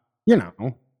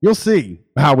you'll see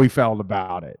how we felt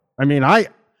about it. I mean,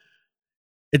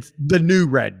 it's the new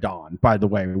Red Dawn, by the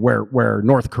way, where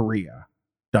North Korea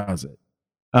does it.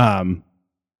 And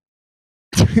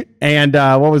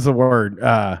what was the word?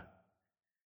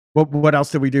 What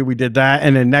else did we do? We did that,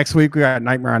 and then next week we got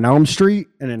Nightmare on Elm Street,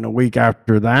 and then the week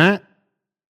after that,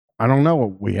 I don't know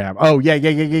what we have. Oh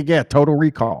yeah, Total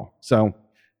Recall. So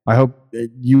I hope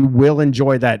you will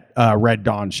enjoy that Red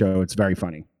Dawn show. It's very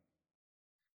funny.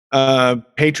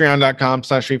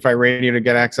 Patreon.com/Street Fight Radio to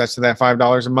get access to that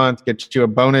 $5 a month, get you a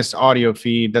bonus audio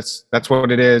feed. That's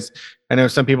what it is. I know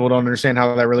some people don't understand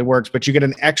how that really works, but you get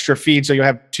an extra feed, so you'll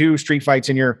have 2 Street Fights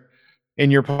in your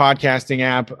podcasting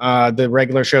app. The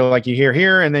regular show like you hear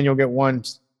here, and then you'll get one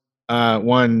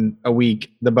one a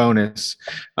week, the bonus.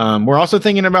 We're also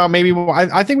thinking about maybe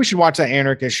I think we should watch that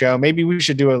Anarchist show. Maybe we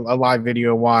should do a live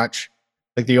video watch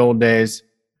like the old days.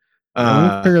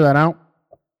 We'll figure that out.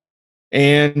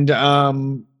 And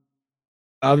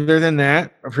other than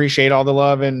that, appreciate all the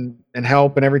love and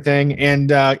help and everything. And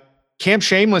Camp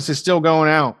Shameless is still going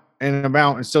out and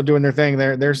about and still doing their thing.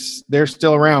 They're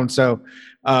still around. So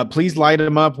please light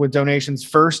them up with donations.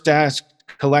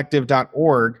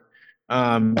 firstaskcollective.org.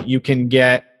 You can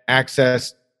get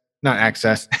access, not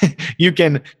access. You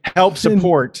can help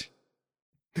support.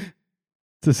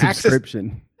 It's a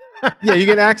subscription. Yeah, you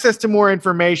get access to more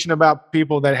information about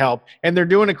people that help, and they're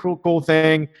doing a cool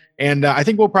thing. And I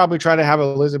think we'll probably try to have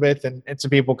Elizabeth and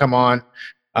some people come on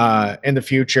in the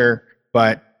future,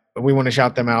 but we want to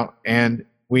shout them out. And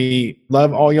we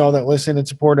love all y'all that listen and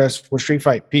support us for Street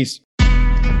Fight. Peace.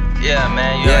 Yeah,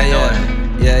 man. You already know it.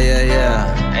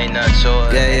 Yeah. Ain't nothing to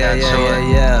it.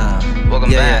 Yeah.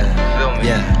 Welcome back. Feel me?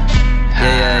 Yeah.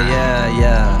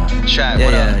 Chat,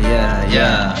 what up?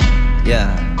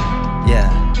 Yeah.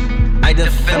 I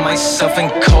defend myself in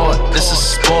court, this is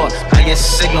sport. I get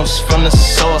signals from the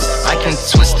source. I can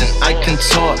twist and I can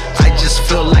tort. I just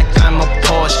feel like I'm a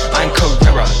Porsche. I'm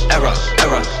Carrera, error.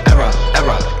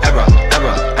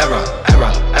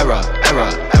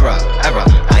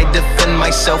 I defend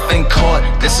myself in court,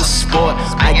 this is sport.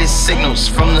 I get signals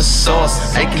from the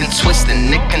source. I can twist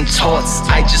and it contorts.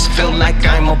 I just feel like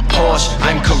I'm a Porsche.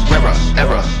 I'm Carrera,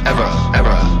 error.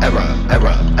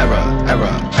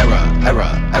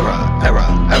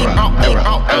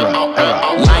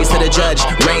 Lies to the judge,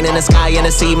 rain in the sky and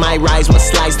the sea might rise. What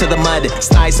slides to the mud,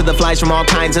 slides to the flies from all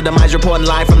kinds of demise. Reporting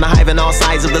live from the hive and all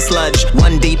sides of the sludge.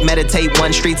 One deep, meditate,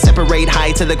 one street, separate.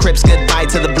 High to the Crips, goodbye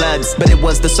to the Bloods. But it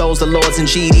was the souls, the lords and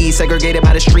GD, segregated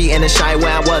by the street and the shy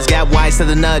where I was. Got wise to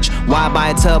the nudge. Why buy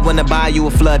a tub when to buy you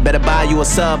a flood? Better buy you a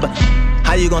sub.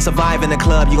 How you gonna survive in the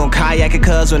club? You gon' kayak it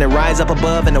cuz when it rise up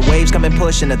above and the waves come and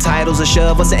push and the titles a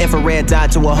shove. What's an infrared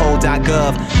dot to a whole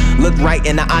 .gov? Look right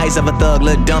in the eyes of a thug.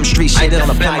 Look dumb street shit don't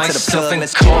apply to the plug. In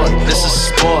court, this is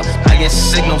sport. I get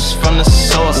signals from the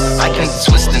source. I can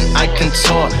twist and I can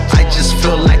tort. I just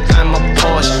feel like I'm a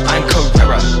Porsche. I'm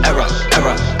Carrera, error.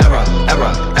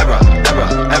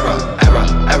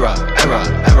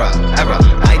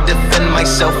 I defend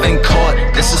myself in court,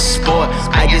 this is sport.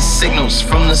 I get signals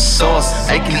from the source.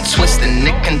 I can twist and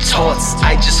it contorts.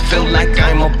 I just feel like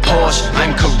I'm a Porsche.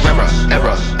 I'm Carrera,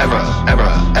 error.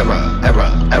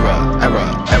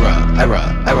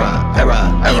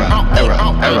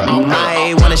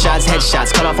 I wanna shots,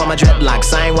 headshots, cut off all my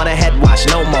dreadlocks. I ain't want a head wash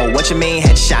no more. What you mean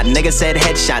headshot? Nigga said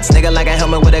headshots. Nigga like a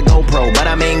helmet with a GoPro, but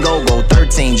I mean go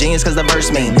 13. Genius cause the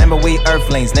verse mean. Remember we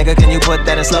earthlings. Nigga, can you put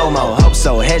that in slow-mo? Hope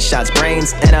so. Headshots,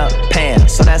 brains in a pan.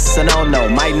 So that's a no-no.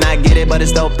 Might not get it, but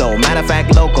it's dope though. Matter of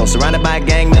fact, local. Surrounded by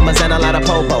gang members and a lot of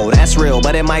popo. That's real,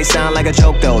 but it might sound like a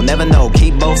joke though. Never know.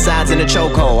 Keep both sides in the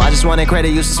chokehold. I just wanted credit,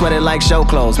 used to sweat it like show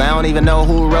clothes. Now I don't even know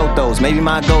who wrote those. Maybe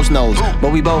my ghost knows.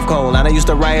 But we both cold. I used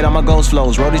to write on my ghost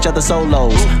flows. Wrote each other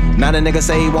solos. Now the nigga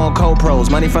say he want co-pros.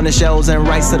 Money from the shows and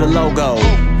rights to the logo.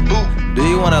 Do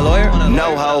you want a lawyer?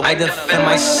 No ho. I defend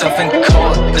myself in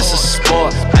court. This is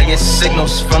sport. I get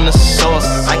signals from the source.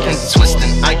 I can twist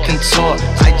and I can tort.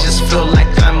 I just feel like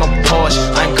I'm a Porsche.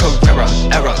 I'm Carrera,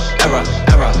 error.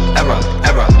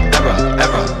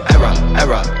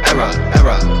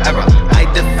 I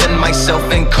defend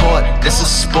myself in court. This is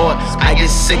sport. I get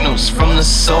signals from the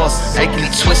source. I can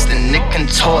twist and it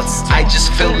contorts. I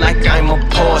just feel like I'm a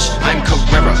Porsche. I'm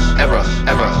Carrera, error.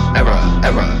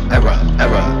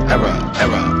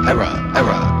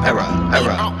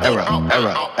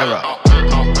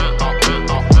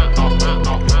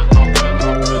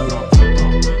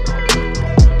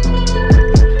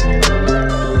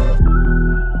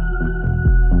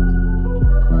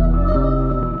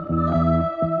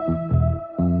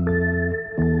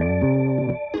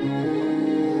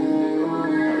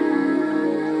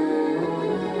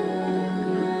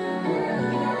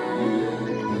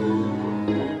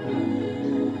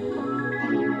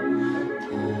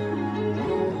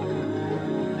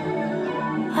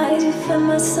 I defend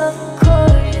myself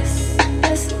chorus.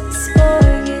 Yes,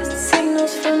 sport. Get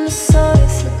signals from the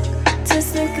source.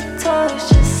 Just like a torch.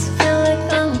 Just feel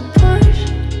like I'm a Porsche.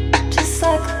 Just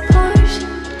like a Porsche.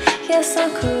 Yes,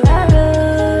 I'm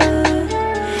Carrera.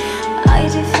 I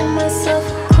defend myself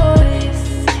chorus.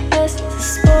 Yes, the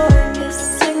sport. Get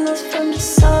signals from the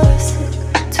source.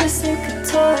 Twist like a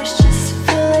torch. Just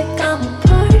feel like I'm a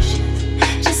Porsche.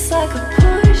 Just like a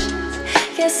Porsche.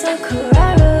 Yes, I'm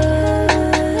Carrera.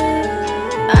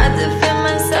 I defend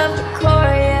myself with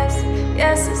chorus.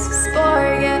 Yes, it's a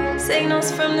sport, yeah.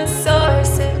 Signals from the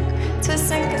source.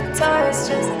 twisting guitars.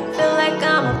 Just feel like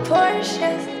I'm a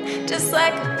Porsche, just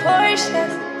like a Porsche.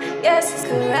 Yes, it's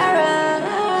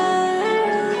Carrera.